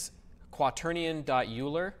this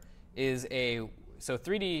quaternion.euler is so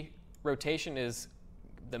 3D rotation is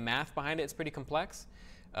the math behind it. It's pretty complex,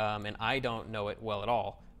 and I don't know it well at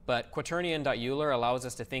all. But quaternion.euler allows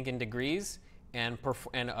us to think in degrees and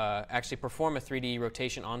actually perform a 3D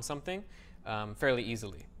rotation on something fairly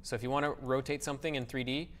easily. So if you want to rotate something in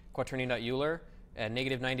 3D, quaternion.euler,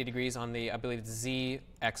 negative 90 degrees on the, I believe it's z,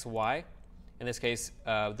 x, y. In this case,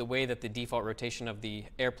 the way that the default rotation of the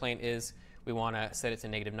airplane is, we want to set it to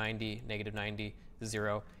negative 90,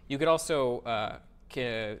 0. You could also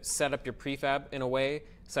set up your prefab in a way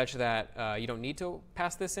such that you don't need to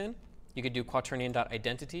pass this in. You could do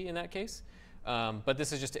quaternion.identity in that case. But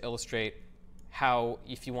this is just to illustrate how,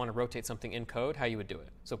 if you want to rotate something in code, how you would do it.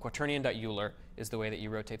 So quaternion.euler is the way that you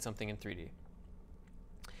rotate something in 3D.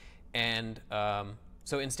 And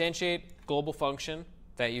so instantiate, global function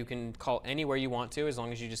that you can call anywhere you want to, as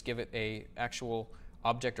long as you just give it a actual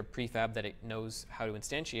object or prefab that it knows how to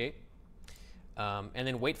instantiate. And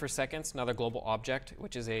then wait for seconds, another global object,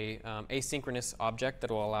 which is a asynchronous object that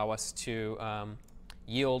will allow us to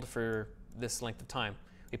yield for this length of time.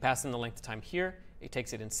 We pass in the length of time here. It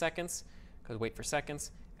takes it in seconds, because wait for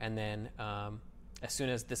seconds. And then as soon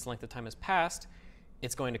as this length of time has passed,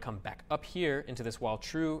 it's going to come back up here into this while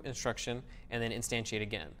true instruction and then instantiate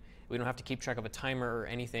again. We don't have to keep track of a timer or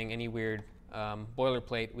anything, any weird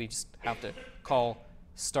boilerplate. We just have to call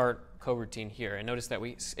start coroutine here. And notice that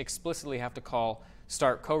we explicitly have to call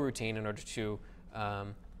start coroutine in order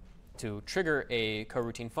to trigger a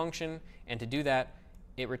coroutine function. And to do that,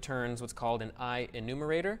 it returns what's called an I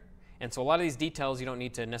enumerator. And so a lot of these details you don't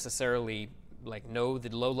need to necessarily know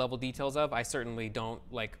the low-level details of. I certainly don't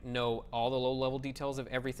know all the low-level details of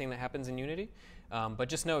everything that happens in Unity. But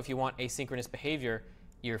just know if you want asynchronous behavior,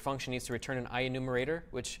 your function needs to return an I enumerator,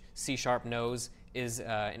 which C# knows is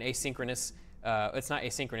an asynchronous. It's not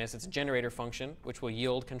asynchronous. It's a generator function, which will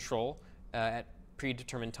yield control at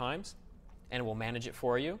predetermined times, and will manage it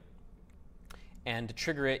for you. And to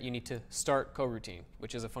trigger it, you need to start coroutine,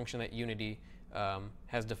 which is a function that Unity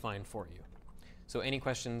has defined for you. So any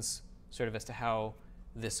questions sort of as to how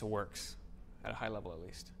this works at a high level at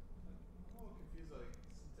least? I'm a little confused,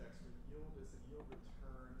 syntax for yield. Is the yield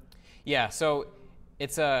return? Yeah, so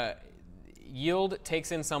it's yield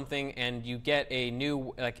takes in something and you get a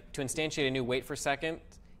new, like to instantiate a new wait for second,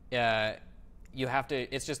 you have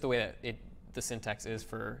to, it's just the way that the syntax is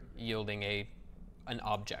for yielding an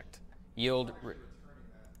object. Yield,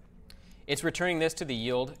 it's returning this to the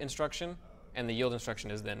yield instruction, and the yield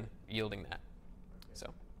instruction is then yielding that.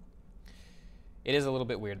 So it is a little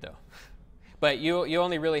bit weird though. But you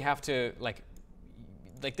only really have to, like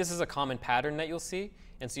this is a common pattern that you'll see,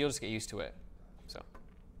 and so you'll just get used to it. So,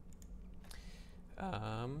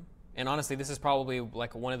 and honestly, this is probably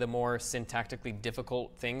like one of the more syntactically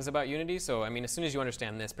difficult things about Unity. So I mean, as soon as you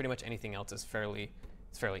understand this, pretty much anything else is fairly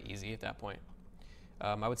easy at that point.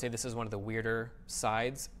 I would say this is one of the weirder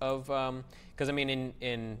sides of, because I mean,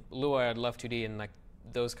 in Lua, I'd love 2D and like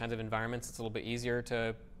those kinds of environments, it's a little bit easier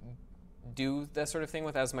to do that sort of thing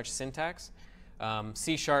with as much syntax.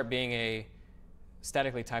 C# being a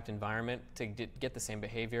statically typed environment, to get the same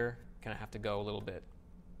behavior, kind of have to go a little bit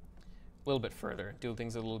further, do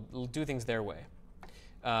things their way.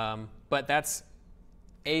 But that's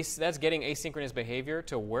getting asynchronous behavior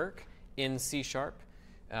to work in C#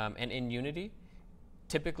 and in Unity.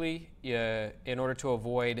 Typically, in order to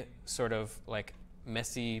avoid sort of like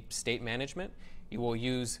messy state management, you will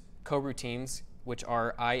use coroutines, which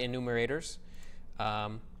are I enumerators,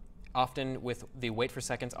 often with the wait for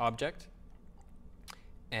seconds object.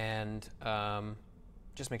 And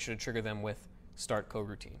just make sure to trigger them with start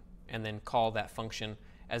coroutine, and then call that function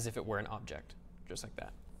as if it were an object, just like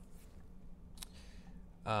that.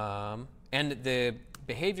 And the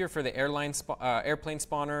behavior for the airplane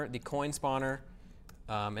spawner, the coin spawner,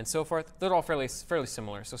 and so forth, they're all fairly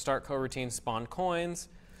similar. So start coroutine, spawn coins,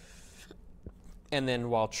 and then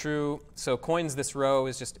while true, so coins, this row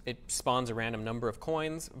is just, it spawns a random number of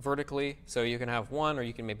coins vertically. So you can have one, or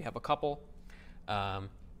you can maybe have a couple.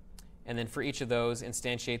 And then for each of those,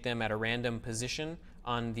 instantiate them at a random position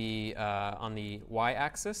on the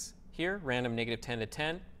y-axis here, random -10 to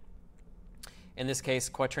 10. In this case,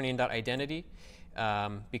 quaternion.identity,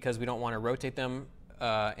 because we don't want to rotate them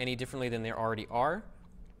any differently than they already are,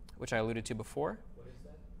 which I alluded to before. What is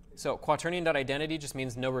that? So quaternion.identity just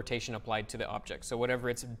means no rotation applied to the object. So whatever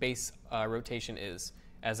its base rotation is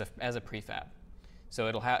as a prefab. So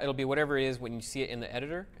it'll be whatever it is when you see it in the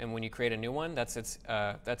editor, and when you create a new one, that's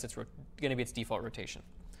going to be its default rotation.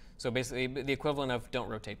 So basically, the equivalent of don't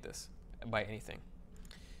rotate this by anything.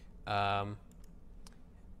 And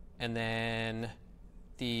then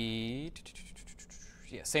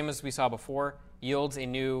same as we saw before, yields a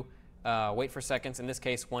new wait for seconds. In this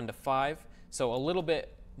case, 1 to 5. So a little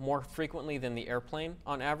bit more frequently than the airplane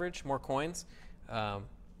on average, more coins.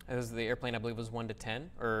 As the airplane, I believe, was 1 to 10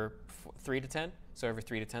 or 3 to 10. So every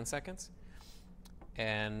 3 to 10 seconds.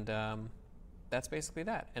 And that's basically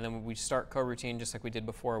that. And then we start coroutine just like we did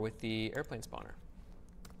before with the airplane spawner.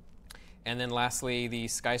 And then lastly, the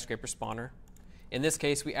skyscraper spawner. In this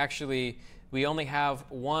case, we only have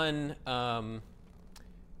one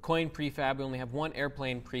coin prefab. We only have one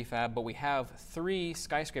airplane prefab, but we have 3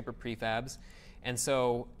 skyscraper prefabs. And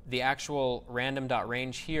so the actual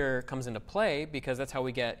random.range here comes into play, because that's how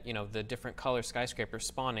we get, the different color skyscrapers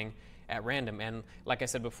spawning at random. And like I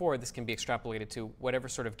said before, this can be extrapolated to whatever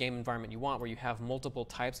sort of game environment you want, where you have multiple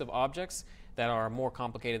types of objects that are more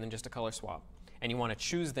complicated than just a color swap. And you want to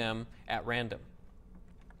choose them at random.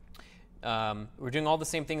 We're doing all the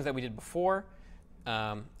same things that we did before.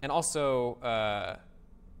 And also,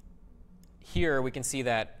 here we can see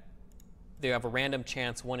that they have a random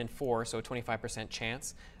chance, 1 in 4, so a 25%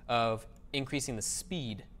 chance of increasing the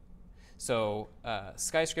speed. So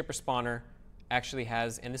skyscraper spawner actually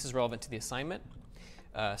has, and this is relevant to the assignment,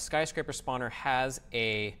 skyscraper spawner has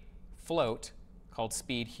a float called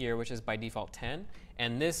speed here, which is by default 10,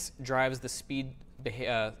 and this drives the speed,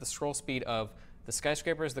 the scroll speed of the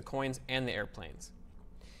skyscrapers, the coins, and the airplanes.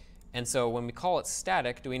 And so when we call it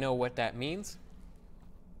static, do we know what that means?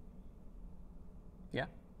 Yeah?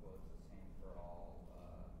 Well, it's the same for all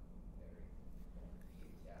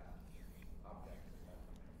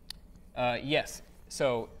objects. Yes.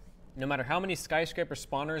 So no matter how many skyscraper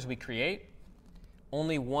spawners we create,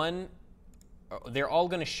 only one, they're all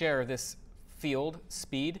going to share this field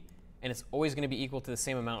speed, and it's always going to be equal to the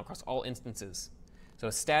same amount across all instances. So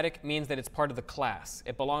static means that it's part of the class.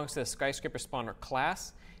 It belongs to the skyscraper spawner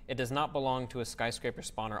class. It does not belong to a skyscraper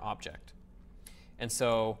spawner object. And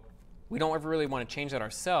so we don't ever really want to change that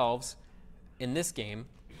ourselves in this game.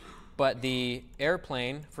 But the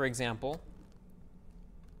airplane, for example,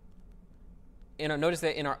 notice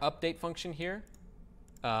that in our update function here,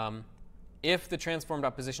 if the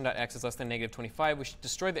transform.position.x is less than -25, we should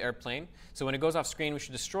destroy the airplane. So when it goes off screen, we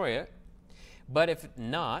should destroy it. But if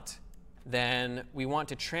not, then we want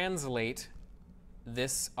to translate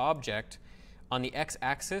this object on the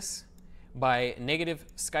x-axis by negative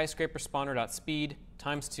skyscraper spawner.speed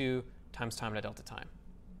times 2 times time.delta time.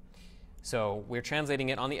 So we're translating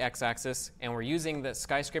it on the x-axis, and we're using the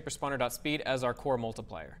skyscraper spawner.speed as our core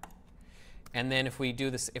multiplier. And then if we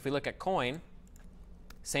do this, if we look at coin,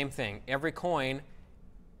 same thing. Every coin,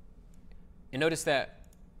 and notice that,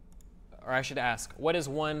 or I should ask, what is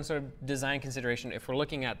one sort of design consideration if we're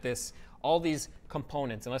looking at this, all these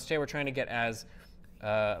components, and let's say we're trying to get as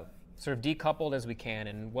sort of decoupled as we can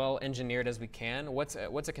and well engineered as we can, what's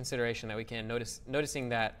a consideration that we can noticing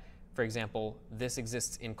that, for example, this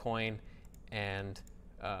exists in coin and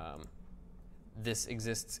this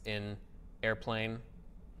exists in airplane.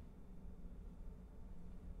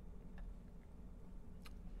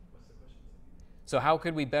 What's the question? So how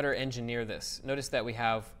could we better engineer this? Notice that we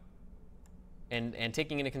have, and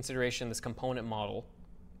taking into consideration this component model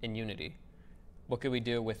in Unity, what could we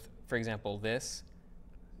do with, for example, this?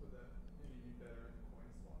 Would that maybe be better in the coin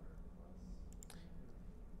spawner class?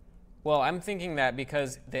 Well, I'm thinking that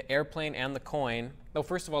because the airplane and the coin, well,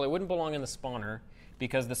 first of all, it wouldn't belong in the spawner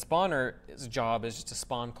because the spawner's job is just to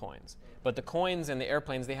spawn coins. But the coins and the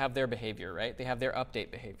airplanes, they have their behavior, right? They have their update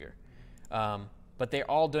behavior. But they're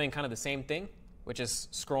all doing kind of the same thing, which is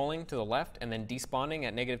scrolling to the left and then despawning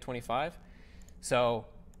at negative 25. So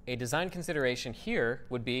a design consideration here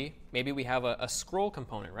would be maybe we have a scroll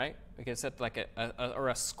component, right? We could set like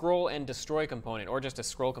a scroll and destroy component, or just a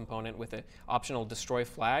scroll component with an optional destroy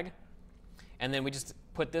flag. And then we just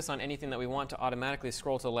put this on anything that we want to automatically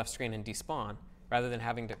scroll to the left screen and despawn, rather than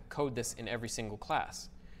having to code this in every single class.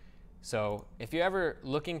 So if you're ever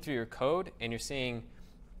looking through your code and you're seeing,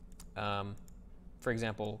 for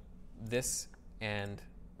example, this and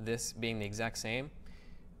this being the exact same,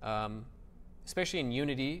 especially in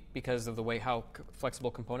Unity, because of the way how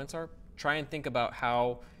flexible components are, try and think about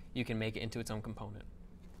how you can make it into its own component.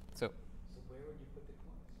 So where would you put the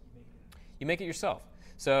coins? you make it yourself.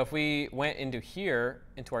 So if we went into here,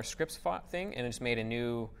 into our scripts thing, and just made a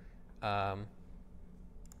new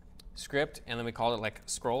script, and then we called it like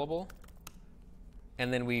scrollable,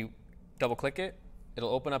 and then we double click it, it'll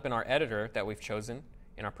open up in our editor that we've chosen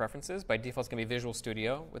in our preferences. By default, it's going to be Visual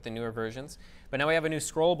Studio with the newer versions. But now we have a new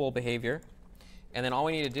scrollable behavior. And then all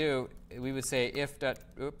we need to do, we would say if dot,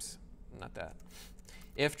 oops, not that.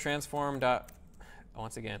 If transform dot,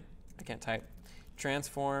 once again, I can't type.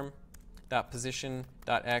 Transform dot position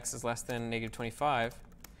dot x is less than negative 25,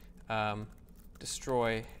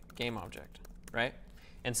 destroy game object, right?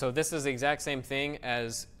 And so this is the exact same thing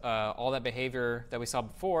as all that behavior that we saw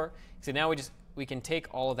before. So now we can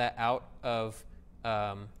take all of that out of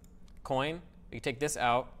coin. We can take this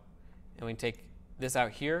out, and we can take this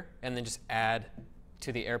out here, and then just add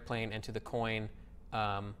to the airplane and to the coin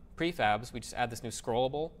prefabs. We just add this new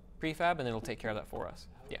scrollable prefab, and then it'll take care of that for us.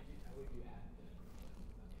 Yeah. How would you add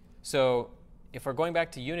So if we're going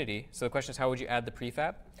back to Unity, so the question is how would you add the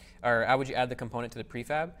prefab? Or how would you add the component to the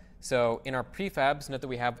prefab? So in our prefabs, note that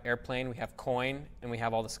we have airplane, we have coin, and we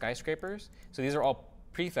have all the skyscrapers. So these are all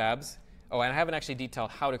prefabs. Oh, and I haven't actually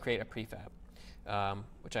detailed how to create a prefab,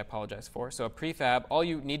 which I apologize for. So a prefab, all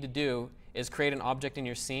you need to do is create an object in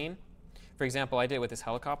your scene. For example, I did it with this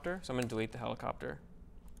helicopter, so I'm going to delete the helicopter.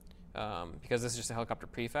 Because this is just a helicopter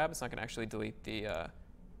prefab, it's not going to actually delete the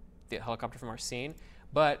helicopter from our scene.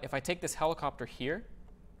 But if I take this helicopter here,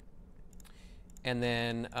 and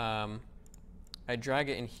then I drag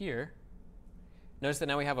it in here, notice that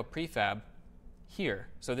now we have a prefab here.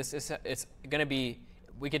 So this is, it's going to be,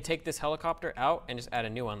 we could take this helicopter out and just add a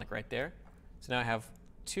new one, like right there. So now I have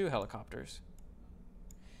two helicopters.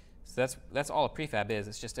 So that's all a prefab is.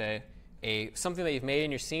 It's just something that you've made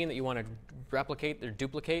in your scene that you want to replicate or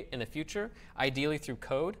duplicate in the future, ideally through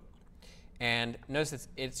code. And notice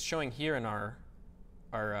it's showing here in our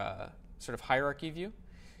sort of hierarchy view.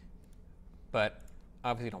 But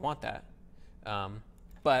obviously you don't want that.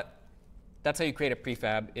 But that's how you create a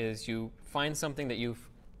prefab, is you find something that you've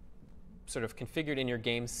sort of configured in your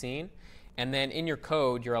game scene, and then in your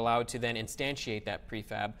code you're allowed to then instantiate that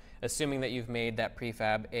prefab, assuming that you've made that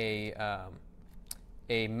prefab a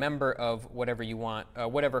member of whatever you want,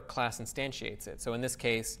 whatever class instantiates it. So in this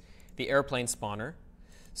case, the airplane spawner.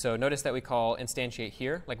 So notice that we call instantiate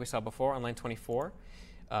here, like we saw before on line 24,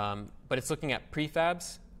 but it's looking at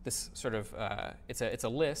prefabs. This sort of it's a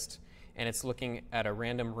list, and it's looking at a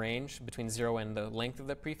random range between 0 and the length of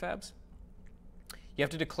the prefabs. You have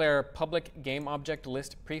to declare public game object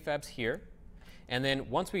list prefabs here. And then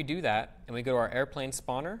once we do that, and we go to our airplane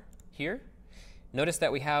spawner here, notice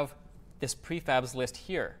that we have this prefabs list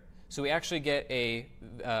here. So we actually get a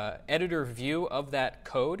editor view of that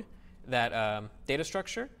code, that data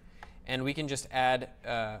structure. and we can just add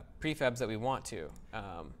prefabs that we want to.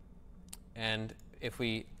 And if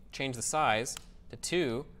we change the size to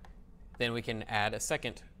 2, then we can add a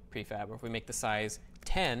second prefab. Or if we make the size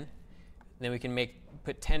 10, then we can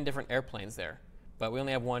put 10 different airplanes there. But we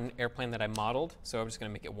only have one airplane that I modeled, so I'm just going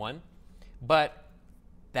to make it 1. But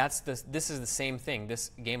this is the same thing.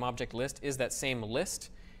 This game object list is that same list,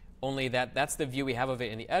 only that's the view we have of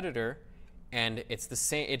it in the editor, and it's the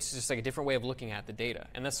same. It's just like a different way of looking at the data.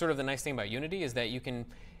 And that's sort of the nice thing about Unity is that you can,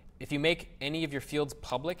 if you make any of your fields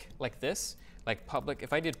public like this, like public,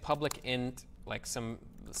 if I did public int like some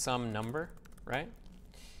number, right?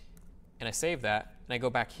 And I save that, and I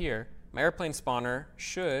go back here, my airplane spawner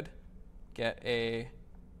should get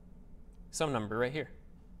some number right here.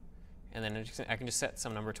 And then I can just set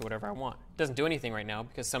some number to whatever I want. It doesn't do anything right now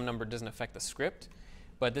because some number doesn't affect the script.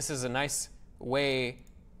 But this is a nice way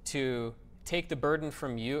to take the burden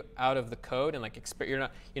from you out of the code and like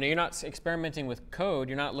you're not experimenting with code.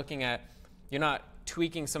 You're not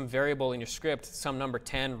tweaking some variable in your script. Some number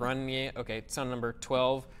 10, run it. Okay, some number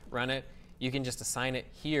 12, run it. You can just assign it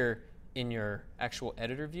here in your actual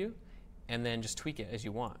editor view, and then just tweak it as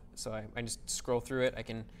you want. So I just scroll through it. I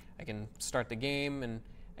can start the game, and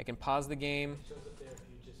I can pause the game. It shows up there if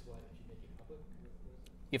you just if you make it public.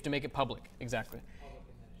 You have to make it public, exactly. Public,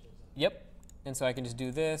 and then it shows up. Yep. And so I can just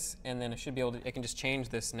do this, and then I should be able to. I can just change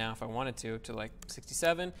this now if I wanted to like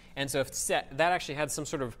 67. And so if it's set, that actually had some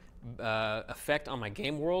sort of effect on my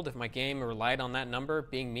game world. If my game relied on that number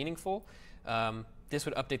being meaningful, this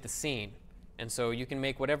would update the scene. And so you can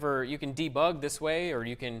make whatever, you can debug this way, or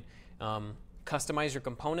you can customize your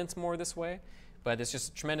components more this way. But it's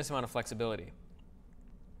just a tremendous amount of flexibility.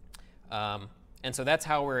 And so that's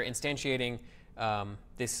how we're instantiating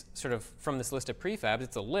this sort of from this list of prefabs.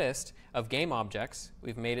 It's a list of game objects.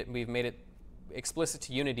 We've made it explicit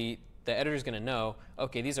to Unity. The editor's going to know,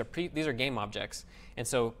 okay, these are game objects. And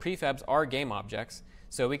so prefabs are game objects.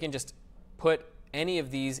 So we can just put any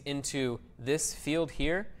of these into this field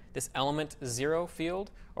here, this element 0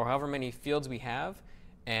 field, or however many fields we have,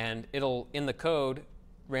 and it'll, in the code,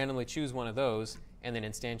 randomly choose one of those and then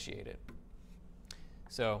instantiate it.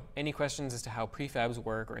 So any questions as to how prefabs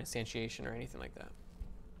work or instantiation or anything like that?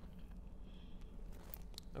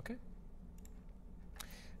 OK.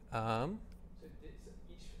 So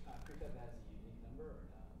each prefab has a unique number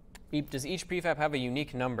or not? Does each prefab have a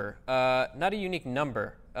unique number? Not a unique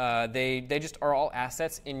number. They just are all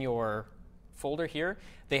assets in your folder here.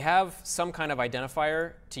 They have some kind of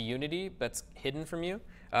identifier to Unity that's hidden from you.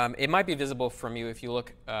 It might be visible from you if you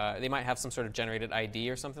look. They might have some sort of generated ID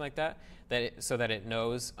or something like that, so that it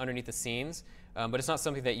knows underneath the scenes. But it's not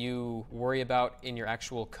something that you worry about in your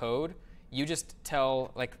actual code. You just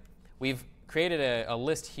tell, like, we've created a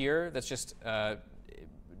list here that's just,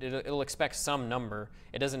 it'll expect some number.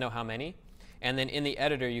 It doesn't know how many. And then in the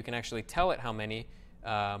editor, you can actually tell it how many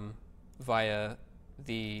via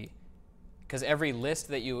the, because every list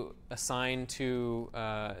that you assign to,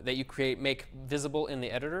 that you make visible in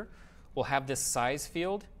the editor will have this size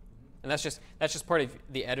field. And that's just part of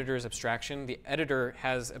the editor's abstraction. The editor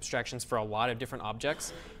has abstractions for a lot of different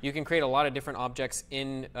objects. You can create a lot of different objects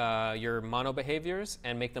in your mono behaviors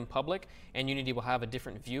and make them public, and Unity will have a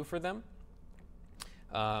different view for them.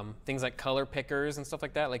 Things like color pickers and stuff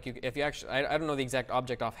like that. Like if you actually, I don't know the exact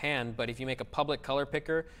object offhand, but if you make a public color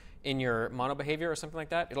picker in your mono behavior or something like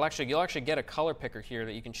that, you'll actually get a color picker here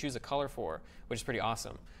that you can choose a color for, which is pretty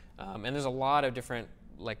awesome. And there's a lot of different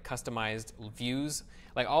like customized views.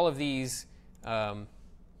 Like all of these,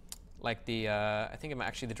 like the I think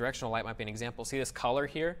actually the directional light might be an example. See this color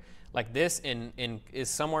here? Like this is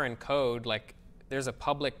somewhere in code. Like there's a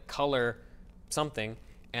public color something.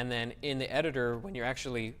 And then in the editor, when you're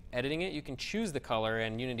actually editing it, you can choose the color,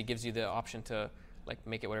 and Unity gives you the option to like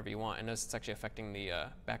make it whatever you want. And notice it's actually affecting the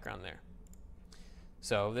background there.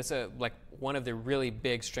 So this is like one of the really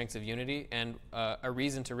big strengths of Unity, and a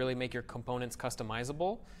reason to really make your components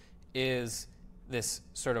customizable is this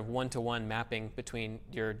sort of one-to-one mapping between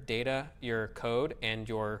your data, your code, and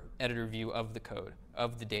your editor view of the code,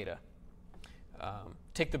 of the data.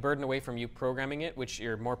 Take the burden away from you programming it, which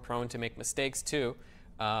you're more prone to make mistakes too.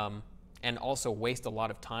 And also waste a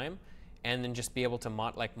lot of time, and then just be able to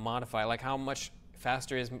modify, like how much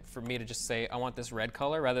faster is for me to just say I want this red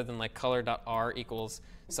color rather than like color.r equals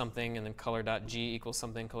something, and then color.g equals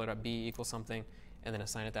something, color.b equals something, and then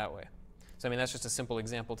assign it that way. So I mean that's just a simple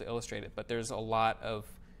example to illustrate it, but there's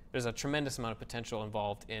a tremendous amount of potential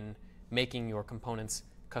involved in making your components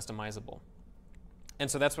customizable. And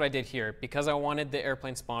so that's what I did here. Because I wanted the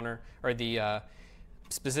airplane spawner, or the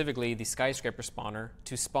specifically the skyscraper spawner,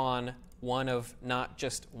 to spawn one of not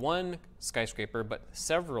just one skyscraper, but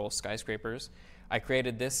several skyscrapers. I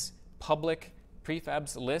created this public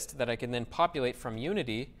prefabs list that I can then populate from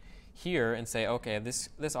Unity here and say, okay, this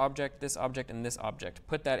object, and this object.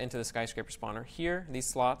 Put that into the skyscraper spawner here, these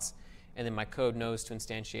slots, and then my code knows to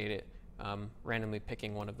instantiate it, randomly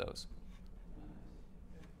picking one of those.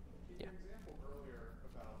 In your example earlier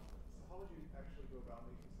about, so how would you actually go about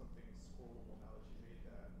making something scrollable now that you made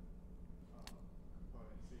that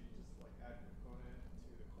component? So you just like add a component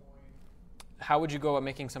to the coin. How would you go about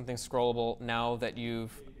making something scrollable now that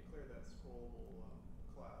you've... So you declare that scrollable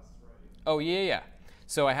class, right? Oh, yeah.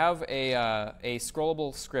 So I have a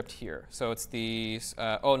scrollable script here. So it's the...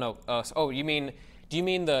 do you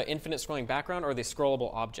mean the infinite scrolling background or the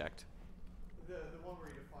scrollable object? The one where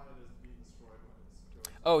you define it as being destroyed when it's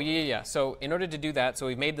going. Oh, yeah. So in order to do that, so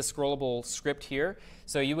we've made the scrollable script here.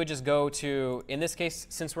 So you would just go to, in this case,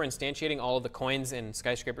 since we're instantiating all of the coins and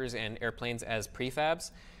skyscrapers and airplanes as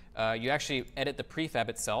prefabs, you actually edit the prefab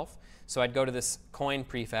itself. So I'd go to this coin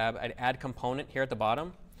prefab, I'd add component here at the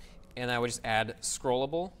bottom, and I would just add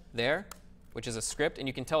scrollable there, which is a script. And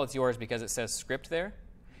you can tell it's yours because it says script there.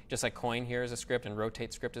 Just like coin here is a script and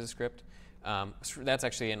rotate script is a script. That's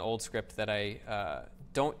actually an old script that I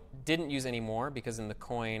didn't use anymore because in the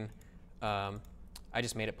coin, I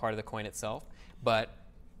just made it part of the coin itself. But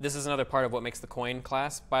this is another part of what makes the coin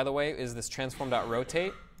class, by the way, is this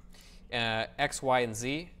transform.rotate, x, y, and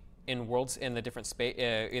z in worlds in the different space,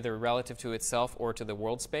 either relative to itself or to the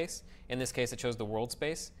world space. In this case, I chose the world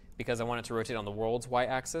space because I want it to rotate on the world's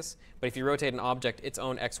y-axis. But if you rotate an object, its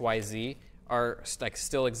own x, y, z are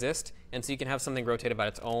still exist, and so you can have something rotate about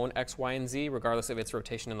its own x, y, and z, regardless of its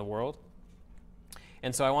rotation in the world.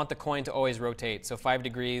 And so I want the coin to always rotate, so 5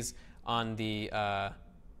 degrees on the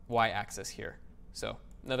y-axis here. So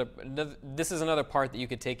this is another part that you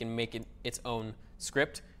could take and make it its own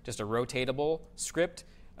script, just a rotatable script,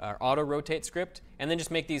 auto-rotate script, and then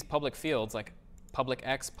just make these public fields like public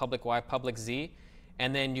x, public y, public z,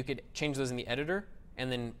 and then you could change those in the editor,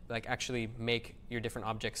 and then actually make your different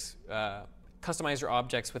objects, customize your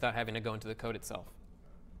objects without having to go into the code itself.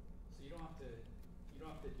 So you don't have to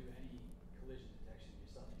do any collision detection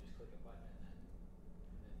yourself. You just click a button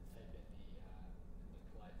and then type in the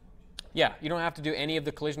collide function. Yeah, you don't have to do any of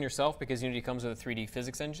the collision yourself because Unity comes with a 3D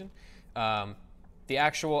physics engine. You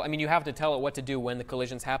have to tell it what to do when the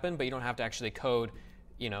collisions happen, but you don't have to actually code,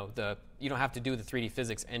 you don't have to do the 3D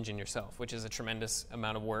physics engine yourself, which is a tremendous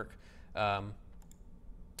amount of work.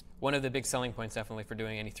 One of the big selling points definitely for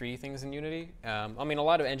doing any 3D things in Unity. A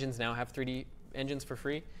lot of engines now have 3D engines for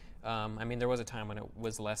free. There was a time when it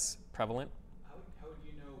was less prevalent. How would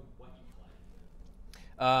you know what you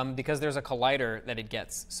collided with? Because there's a collider that it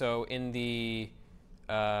gets. So in the,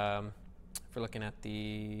 if we're looking at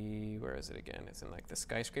the, where is it again? It's in the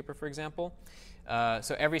skyscraper, for example.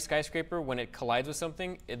 So every skyscraper, when it collides with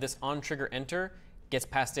something, this on-trigger enter gets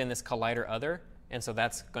passed in this collider other, and so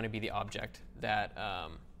that's going to be the object that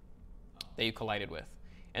that you collided with.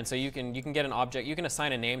 And so you can get an object, you can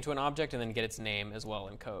assign a name to an object and then get its name as well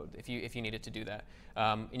in code if you needed to do that.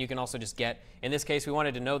 And you can also just get, in this case, we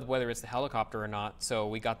wanted to know whether it's the helicopter or not, so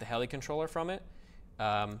we got the heli controller from it.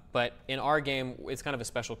 But in our game, it's kind of a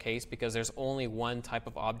special case because there's only one type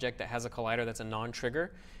of object that has a collider that's a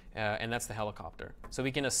non-trigger, and that's the helicopter. So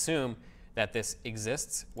we can assume that this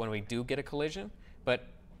exists when we do get a collision, but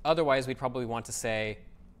otherwise we'd probably want to say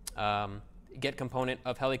get component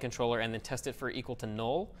of heli controller and then test it for equal to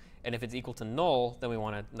null. And if it's equal to null, then we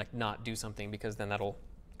want to not do something because then that'll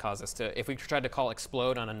cause us to, if we tried to call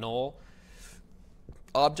explode on a null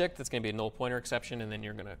object, that's going to be a null pointer exception, and then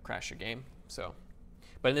you're going to crash your game. So,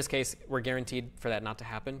 but in this case, we're guaranteed for that not to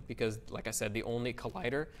happen because, like I said, the only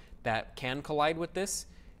collider that can collide with this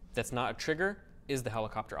that's not a trigger is the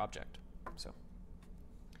helicopter object. So,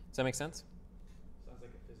 does that make sense? Sounds like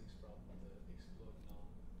a physics problem with the explode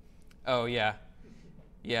null. Oh, yeah.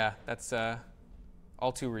 Yeah, that's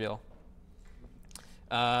all too real.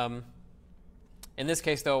 In this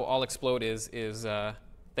case, though, all explode is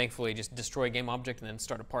thankfully just destroy a game object and then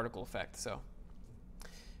start a particle effect. So,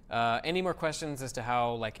 any more questions as to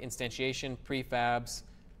how instantiation, prefabs,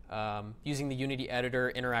 using the Unity editor,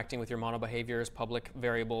 interacting with your mono behaviors, public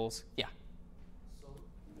variables? Yeah. So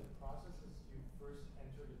the process is you first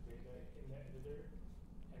enter the data in the editor,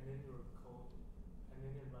 and then your code, and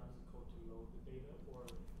then it runs the code to load the data, or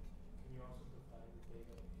can you also define the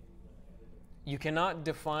data in the editor? You cannot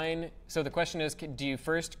define. So the question is, do you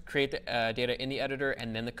first create the data in the editor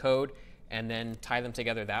and then the code, and then tie them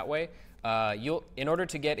together that way? In order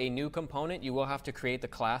to get a new component, you will have to create the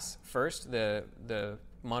class first, the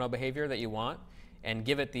mono behavior that you want, and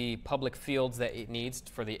give it the public fields that it needs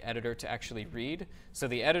for the editor to actually read. So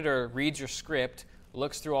the editor reads your script,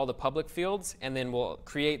 looks through all the public fields, and then will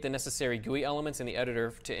create the necessary GUI elements in the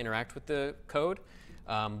editor to interact with the code.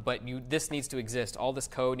 But this needs to exist. All this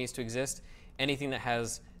code needs to exist. Anything that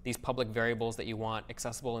has these public variables that you want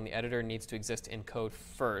accessible in the editor needs to exist in code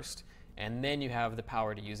first, and then you have the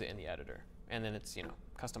power to use it in the editor. And then it's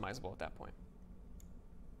customizable at that point.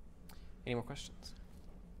 Any more questions?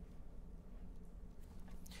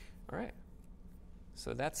 All right.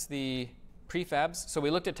 So that's the prefabs. So we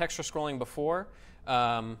looked at texture scrolling before,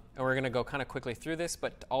 and we're going to go kind of quickly through this.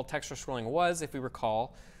 But all texture scrolling was, if we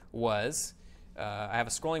recall, was I have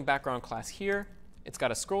a scrolling background class here. It's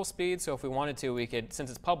got a scroll speed, so if we wanted to, we could,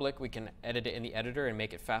 since it's public, we can edit it in the editor and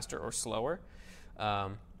make it faster or slower.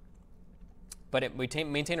 But we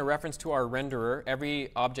maintain a reference to our renderer.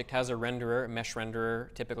 Every object has a renderer, a mesh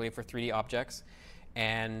renderer, typically for 3D objects.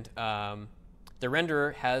 And the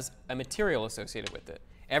renderer has a material associated with it.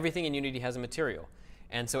 Everything in Unity has a material.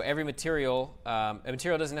 And so every material, a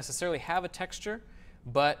material doesn't necessarily have a texture,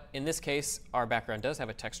 but in this case, our background does have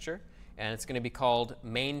a texture. And it's going to be called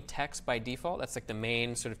main text by default. That's like the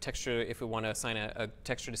main sort of texture if we want to assign a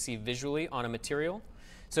texture to see visually on a material.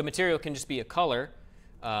 So material can just be a color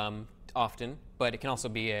often, but it can also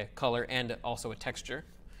be a color and also a texture.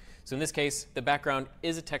 So in this case, the background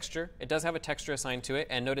is a texture. It does have a texture assigned to it.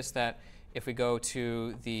 And notice that if we go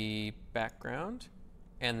to the background,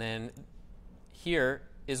 and then here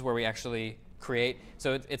is where we actually create.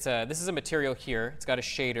 So this is a material here. It's got a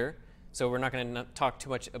shader. So we're not going to talk too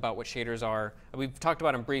much about what shaders are. We've talked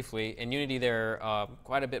about them briefly. In Unity, they're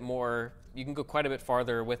quite a bit more. You can go quite a bit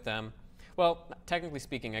farther with them. Well, technically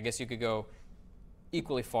speaking, I guess you could go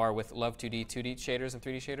equally far with Love 2D, 2D shaders and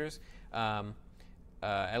 3D shaders,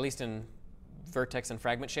 at least in vertex and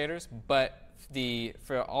fragment shaders. But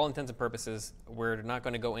for all intents and purposes, we're not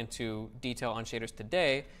going to go into detail on shaders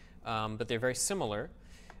today, but they're very similar.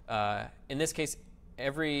 In this case,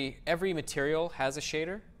 every material has a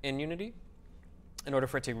shader in Unity in order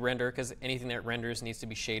for it to render, because anything that renders needs to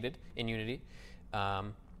be shaded in Unity.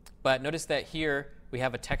 But notice that here we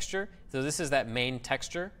have a texture. So this is that main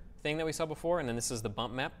texture thing that we saw before, and then this is the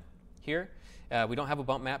bump map here. We don't have a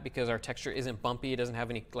bump map because our texture isn't bumpy. It doesn't have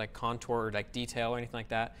any like contour or like detail or anything like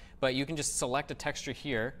that. But you can just select a texture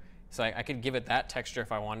here. So I could give it that texture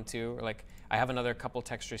if I wanted to. Or like I have another couple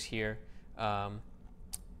textures here.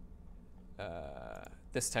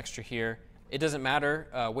 This texture here. It doesn't matter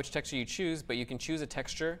which texture you choose, but you can choose a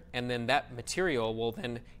texture, and then that material will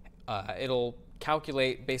then it'll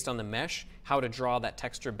calculate based on the mesh how to draw that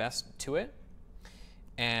texture best to it.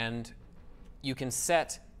 And you can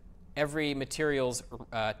set every material's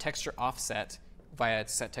texture offset via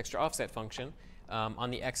set texture offset function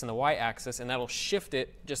on the x and the y axis, and that'll shift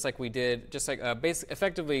it just like we did, just like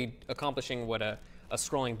effectively accomplishing what a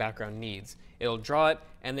scrolling background needs. It'll draw it,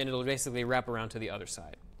 and then it'll basically wrap around to the other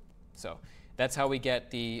side. So that's how we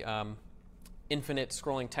get the infinite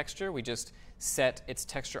scrolling texture. We just set its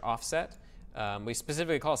texture offset. We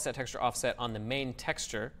specifically call set texture offset on the main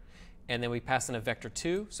texture, and then we pass in a vector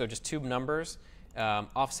 2, so just two numbers,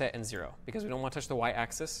 offset and 0, because we don't want to touch the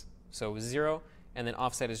y-axis. So 0, and then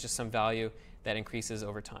offset is just some value that increases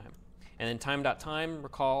over time. And then time.time,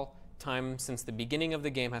 recall, time since the beginning of the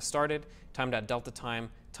game has started, time.delta time,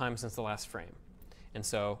 time since the last frame. And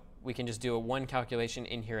so we can just do a one calculation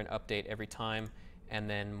in here and update every time, and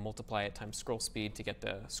then multiply it times scroll speed to get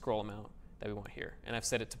the scroll amount that we want here. And I've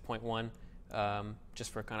set it to 0.1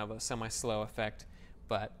 just for kind of a semi-slow effect.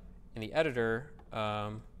 But in the editor,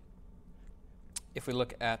 if we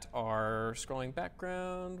look at our scrolling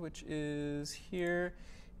background, which is here,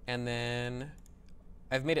 and then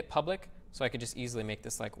I've made it public, so I could just easily make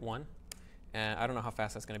this like 1. And I don't know how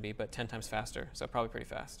fast that's going to be, but 10 times faster, so probably pretty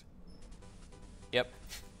fast. Yep.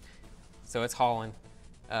 So it's hauling.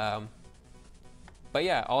 But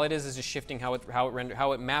yeah, all it is just shifting how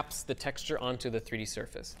it maps the texture onto the 3D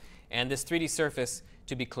surface. And this 3D surface,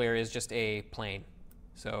 to be clear, is just a plane.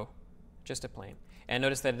 So just a plane. And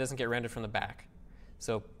notice that it doesn't get rendered from the back.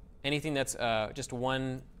 So anything that's just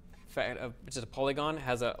just a polygon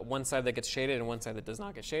has one side that gets shaded and one side that does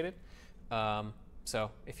not get shaded.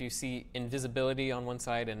 So if you see invisibility on one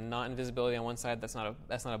side and not invisibility on one side, that's not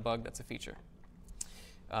a bug. That's a feature.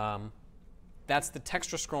 That's the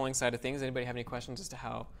texture scrolling side of things. Anybody have any questions as to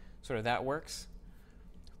how sort of that works?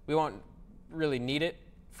 We won't really need it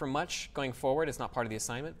for much going forward. It's not part of the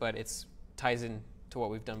assignment, but it ties in to what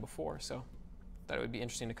we've done before. So thought it would be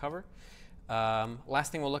interesting to cover.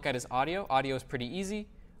 Last thing we'll look at is audio. Audio is pretty easy.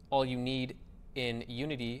 All you need in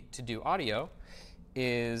Unity to do audio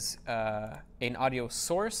is an audio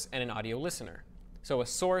source and an audio listener. So a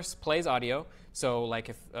source plays audio. So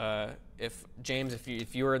like if James,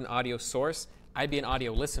 if you were an audio source, I'd be an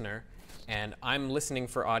audio listener, and I'm listening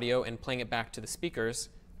for audio and playing it back to the speakers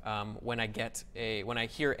when I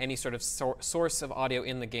hear any sort of source of audio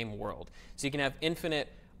in the game world. So you can have infinite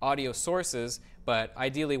audio sources, but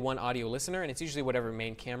ideally one audio listener, and it's usually whatever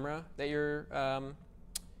main camera that you're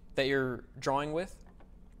drawing with.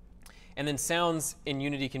 And then sounds in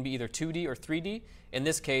Unity can be either 2D or 3D. In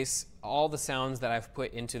this case, all the sounds that I've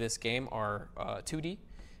put into this game are 2D,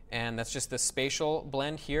 and that's just the spatial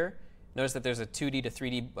blend here. Notice that there's a 2D to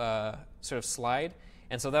 3D sort of slide,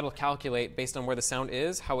 and so that'll calculate based on where the sound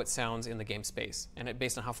is, how it sounds in the game space, and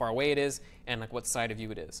based on how far away it is and like what side of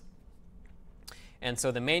you it is. And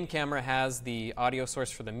so the main camera has the audio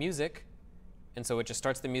source for the music, and so it just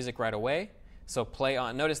starts the music right away. So play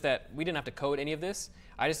on. Notice that we didn't have to code any of this.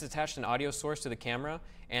 I just attached an audio source to the camera,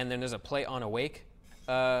 and then there's a play on awake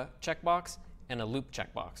checkbox and a loop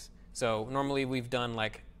checkbox. So normally we've done,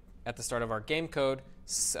 like at the start of our game code,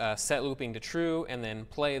 set looping to true and then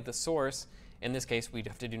play the source. In this case, we'd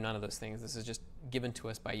have to do none of those things. This is just given to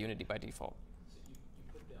us by Unity by default. So you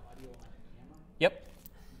put the audio on a camera? Yep.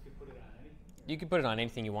 You could put it on anything? You can put it on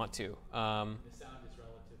anything you want to. The sound is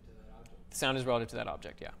relative to that object? The sound is relative to that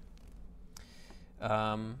object, yeah.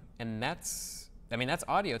 And that's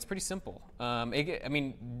audio. It's pretty simple.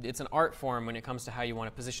 It's an art form when it comes to how you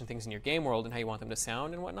want to position things in your game world and how you want them to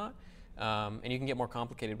sound and whatnot. And you can get more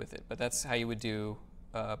complicated with it. But that's how you would do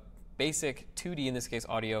basic 2D, in this case,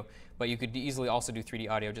 audio. But you could easily also do 3D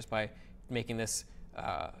audio just by making this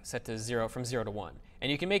set to from 0 to 1.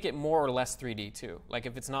 And you can make it more or less 3D too. Like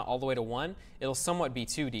if it's not all the way to 1, it'll somewhat be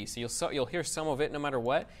 2D. So you'll hear some of it no matter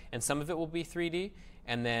what, and some of it will be 3D.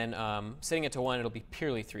 And then setting it to 1, it'll be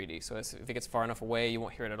purely 3D. So if it gets far enough away, you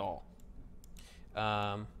won't hear it at all.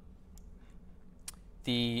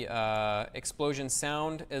 The explosion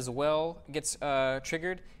sound as well gets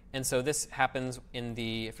triggered. And so this happens in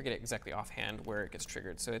the, I forget exactly offhand where it gets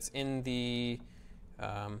triggered. So it's in the,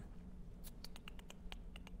 I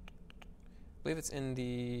believe it's in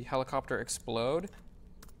the helicopter explode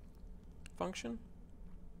function.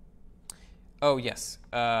 Oh, yes.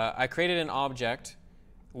 I created an object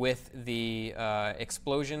with the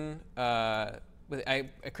explosion. I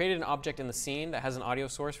created an object in the scene that has an audio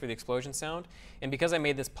source for the explosion sound. And because I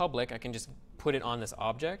made this public, I can just put it on this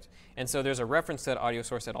object. And so there's a reference to that audio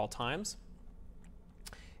source at all times.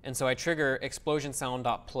 And so I trigger explosion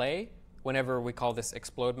sound.play whenever we call this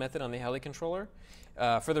explode method on the heli controller.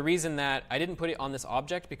 For the reason that I didn't put it on this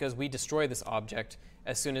object because we destroy this object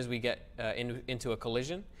as soon as we get into a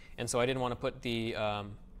collision. And so I didn't want to put the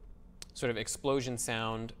sort of explosion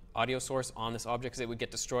sound audio source on this object because it would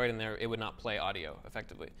get destroyed and it would not play audio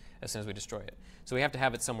effectively as soon as we destroy it. So we have to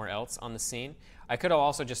have it somewhere else on the scene. I could have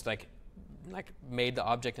also just like made the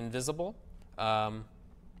object invisible, but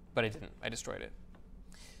I didn't. I destroyed it.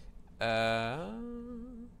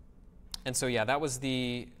 And so yeah,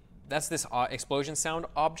 that's this explosion sound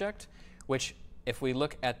object, which if we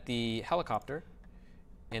look at the helicopter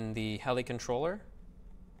in the heli controller,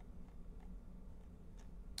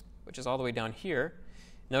 which is all the way down here,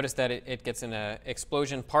 notice that it gets an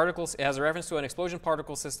explosion particles. It has a reference to an explosion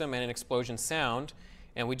particle system and an explosion sound,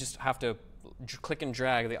 and we just have to click and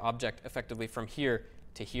drag the object effectively from here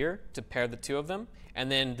to pair the two of them. And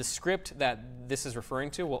then the script that this is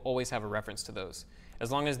referring to will always have a reference to those, as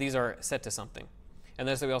long as these are set to something. And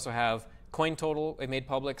notice that we also have coin total we made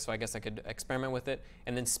public, so I guess I could experiment with it.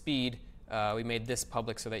 And then speed, we made this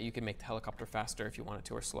public so that you can make the helicopter faster if you wanted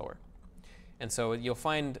to or slower. And so you'll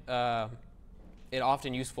find it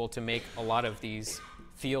often useful to make a lot of these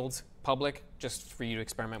fields public just for you to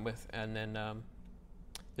experiment with. And then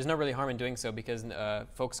there's no really harm in doing so because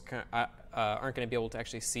folks aren't going to be able to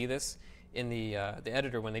actually see this in the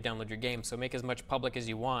editor when they download your game. So make as much public as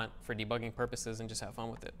you want for debugging purposes and just have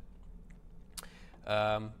fun with it.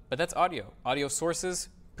 But that's audio. Audio sources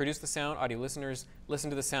produce the sound. Audio listeners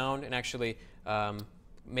listen to the sound and actually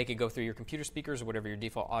make it go through your computer speakers or whatever your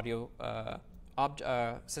default audio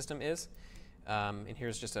system is. And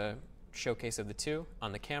here's just a showcase of the two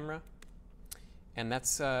on the camera. And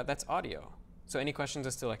that's audio. So any questions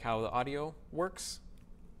as to like how the audio works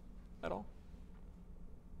at all?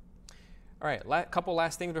 All right, couple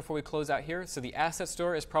last things before we close out here. So the asset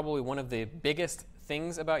store is probably one of the biggest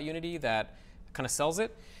things about Unity that kind of sells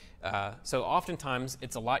it. So oftentimes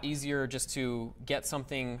it's a lot easier just to get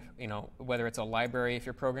something, whether it's a library if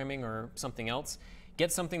you're programming or something else,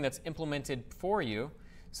 get something that's implemented for you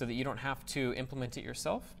so that you don't have to implement it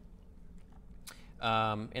yourself.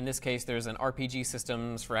 In this case, there's an RPG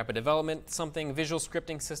systems for rapid development, visual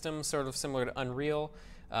scripting system, sort of similar to Unreal.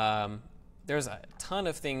 there's a ton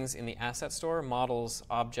of things in the asset store, models,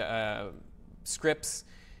 scripts,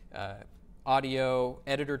 audio,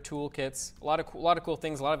 editor toolkits, a lot of cool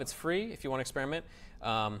things. A lot of it's free if you want to experiment.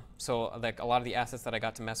 So like a lot of the assets that I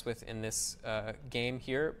got to mess with in this game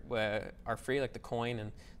here are free, like the coin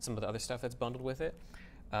and some of the other stuff that's bundled with it.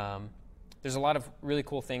 There's a lot of really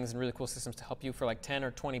cool things and really cool systems to help you. For like 10 or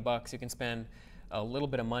 20 bucks, you can spend a little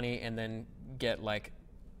bit of money and then get like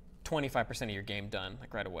 25% of your game done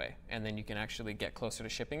like right away, and then you can actually get closer to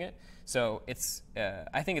shipping it. So it's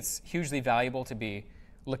I think it's hugely valuable to be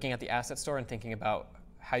looking at the asset store and thinking about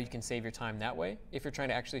how you can save your time that way if you're trying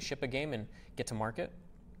to actually ship a game and get to market.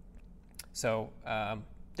 So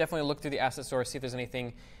definitely look through the asset store, see if there's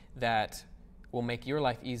anything that will make your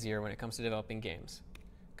life easier when it comes to developing games,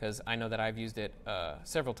 because I know that I've used it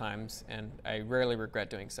several times and I rarely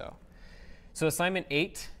regret doing so. So assignment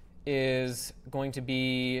 8 is going to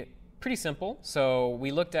be pretty simple. So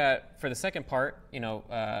we looked at, for the second part,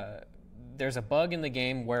 there's a bug in the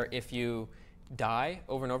game where if you die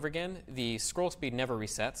over and over again, the scroll speed never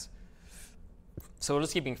resets. So it'll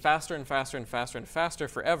just keep being faster and faster and faster and faster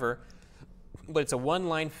forever. But it's a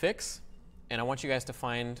one-line fix, and I want you guys to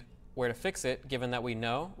find where to fix it, given that we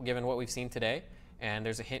know, given what we've seen today. And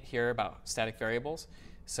there's a hint here about static variables.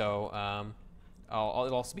 So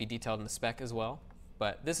it'll also be detailed in the spec as well.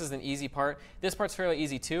 But this is an easy part. This part's fairly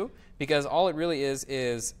easy too, because all it really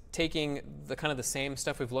is taking the kind of the same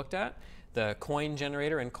stuff we've looked at, the coin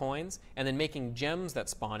generator and coins, and then making gems that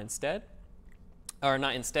spawn instead. Or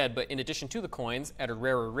not instead, but in addition to the coins at a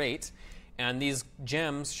rarer rate. And these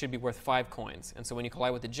gems should be worth 5 coins. And so when you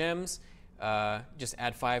collide with the gems, just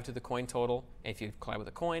add 5 to the coin total. And if you collide with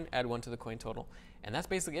a coin, add 1 to the coin total. And that's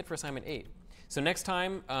basically it for assignment 8. So next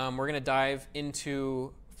time, we're going to dive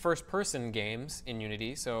into first-person games in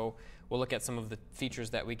Unity. So we'll look at some of the features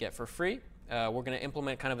that we get for free. We're going to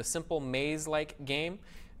implement kind of a simple maze-like game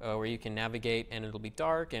where you can navigate and it'll be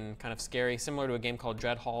dark and kind of scary, similar to a game called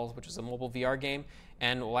Dread Halls, which is a mobile VR game.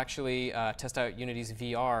 And we'll actually test out Unity's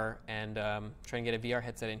VR and try and get a VR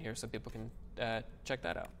headset in here so people can check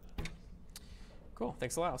that out. Cool.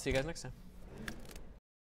 Thanks a lot. I'll see you guys next time.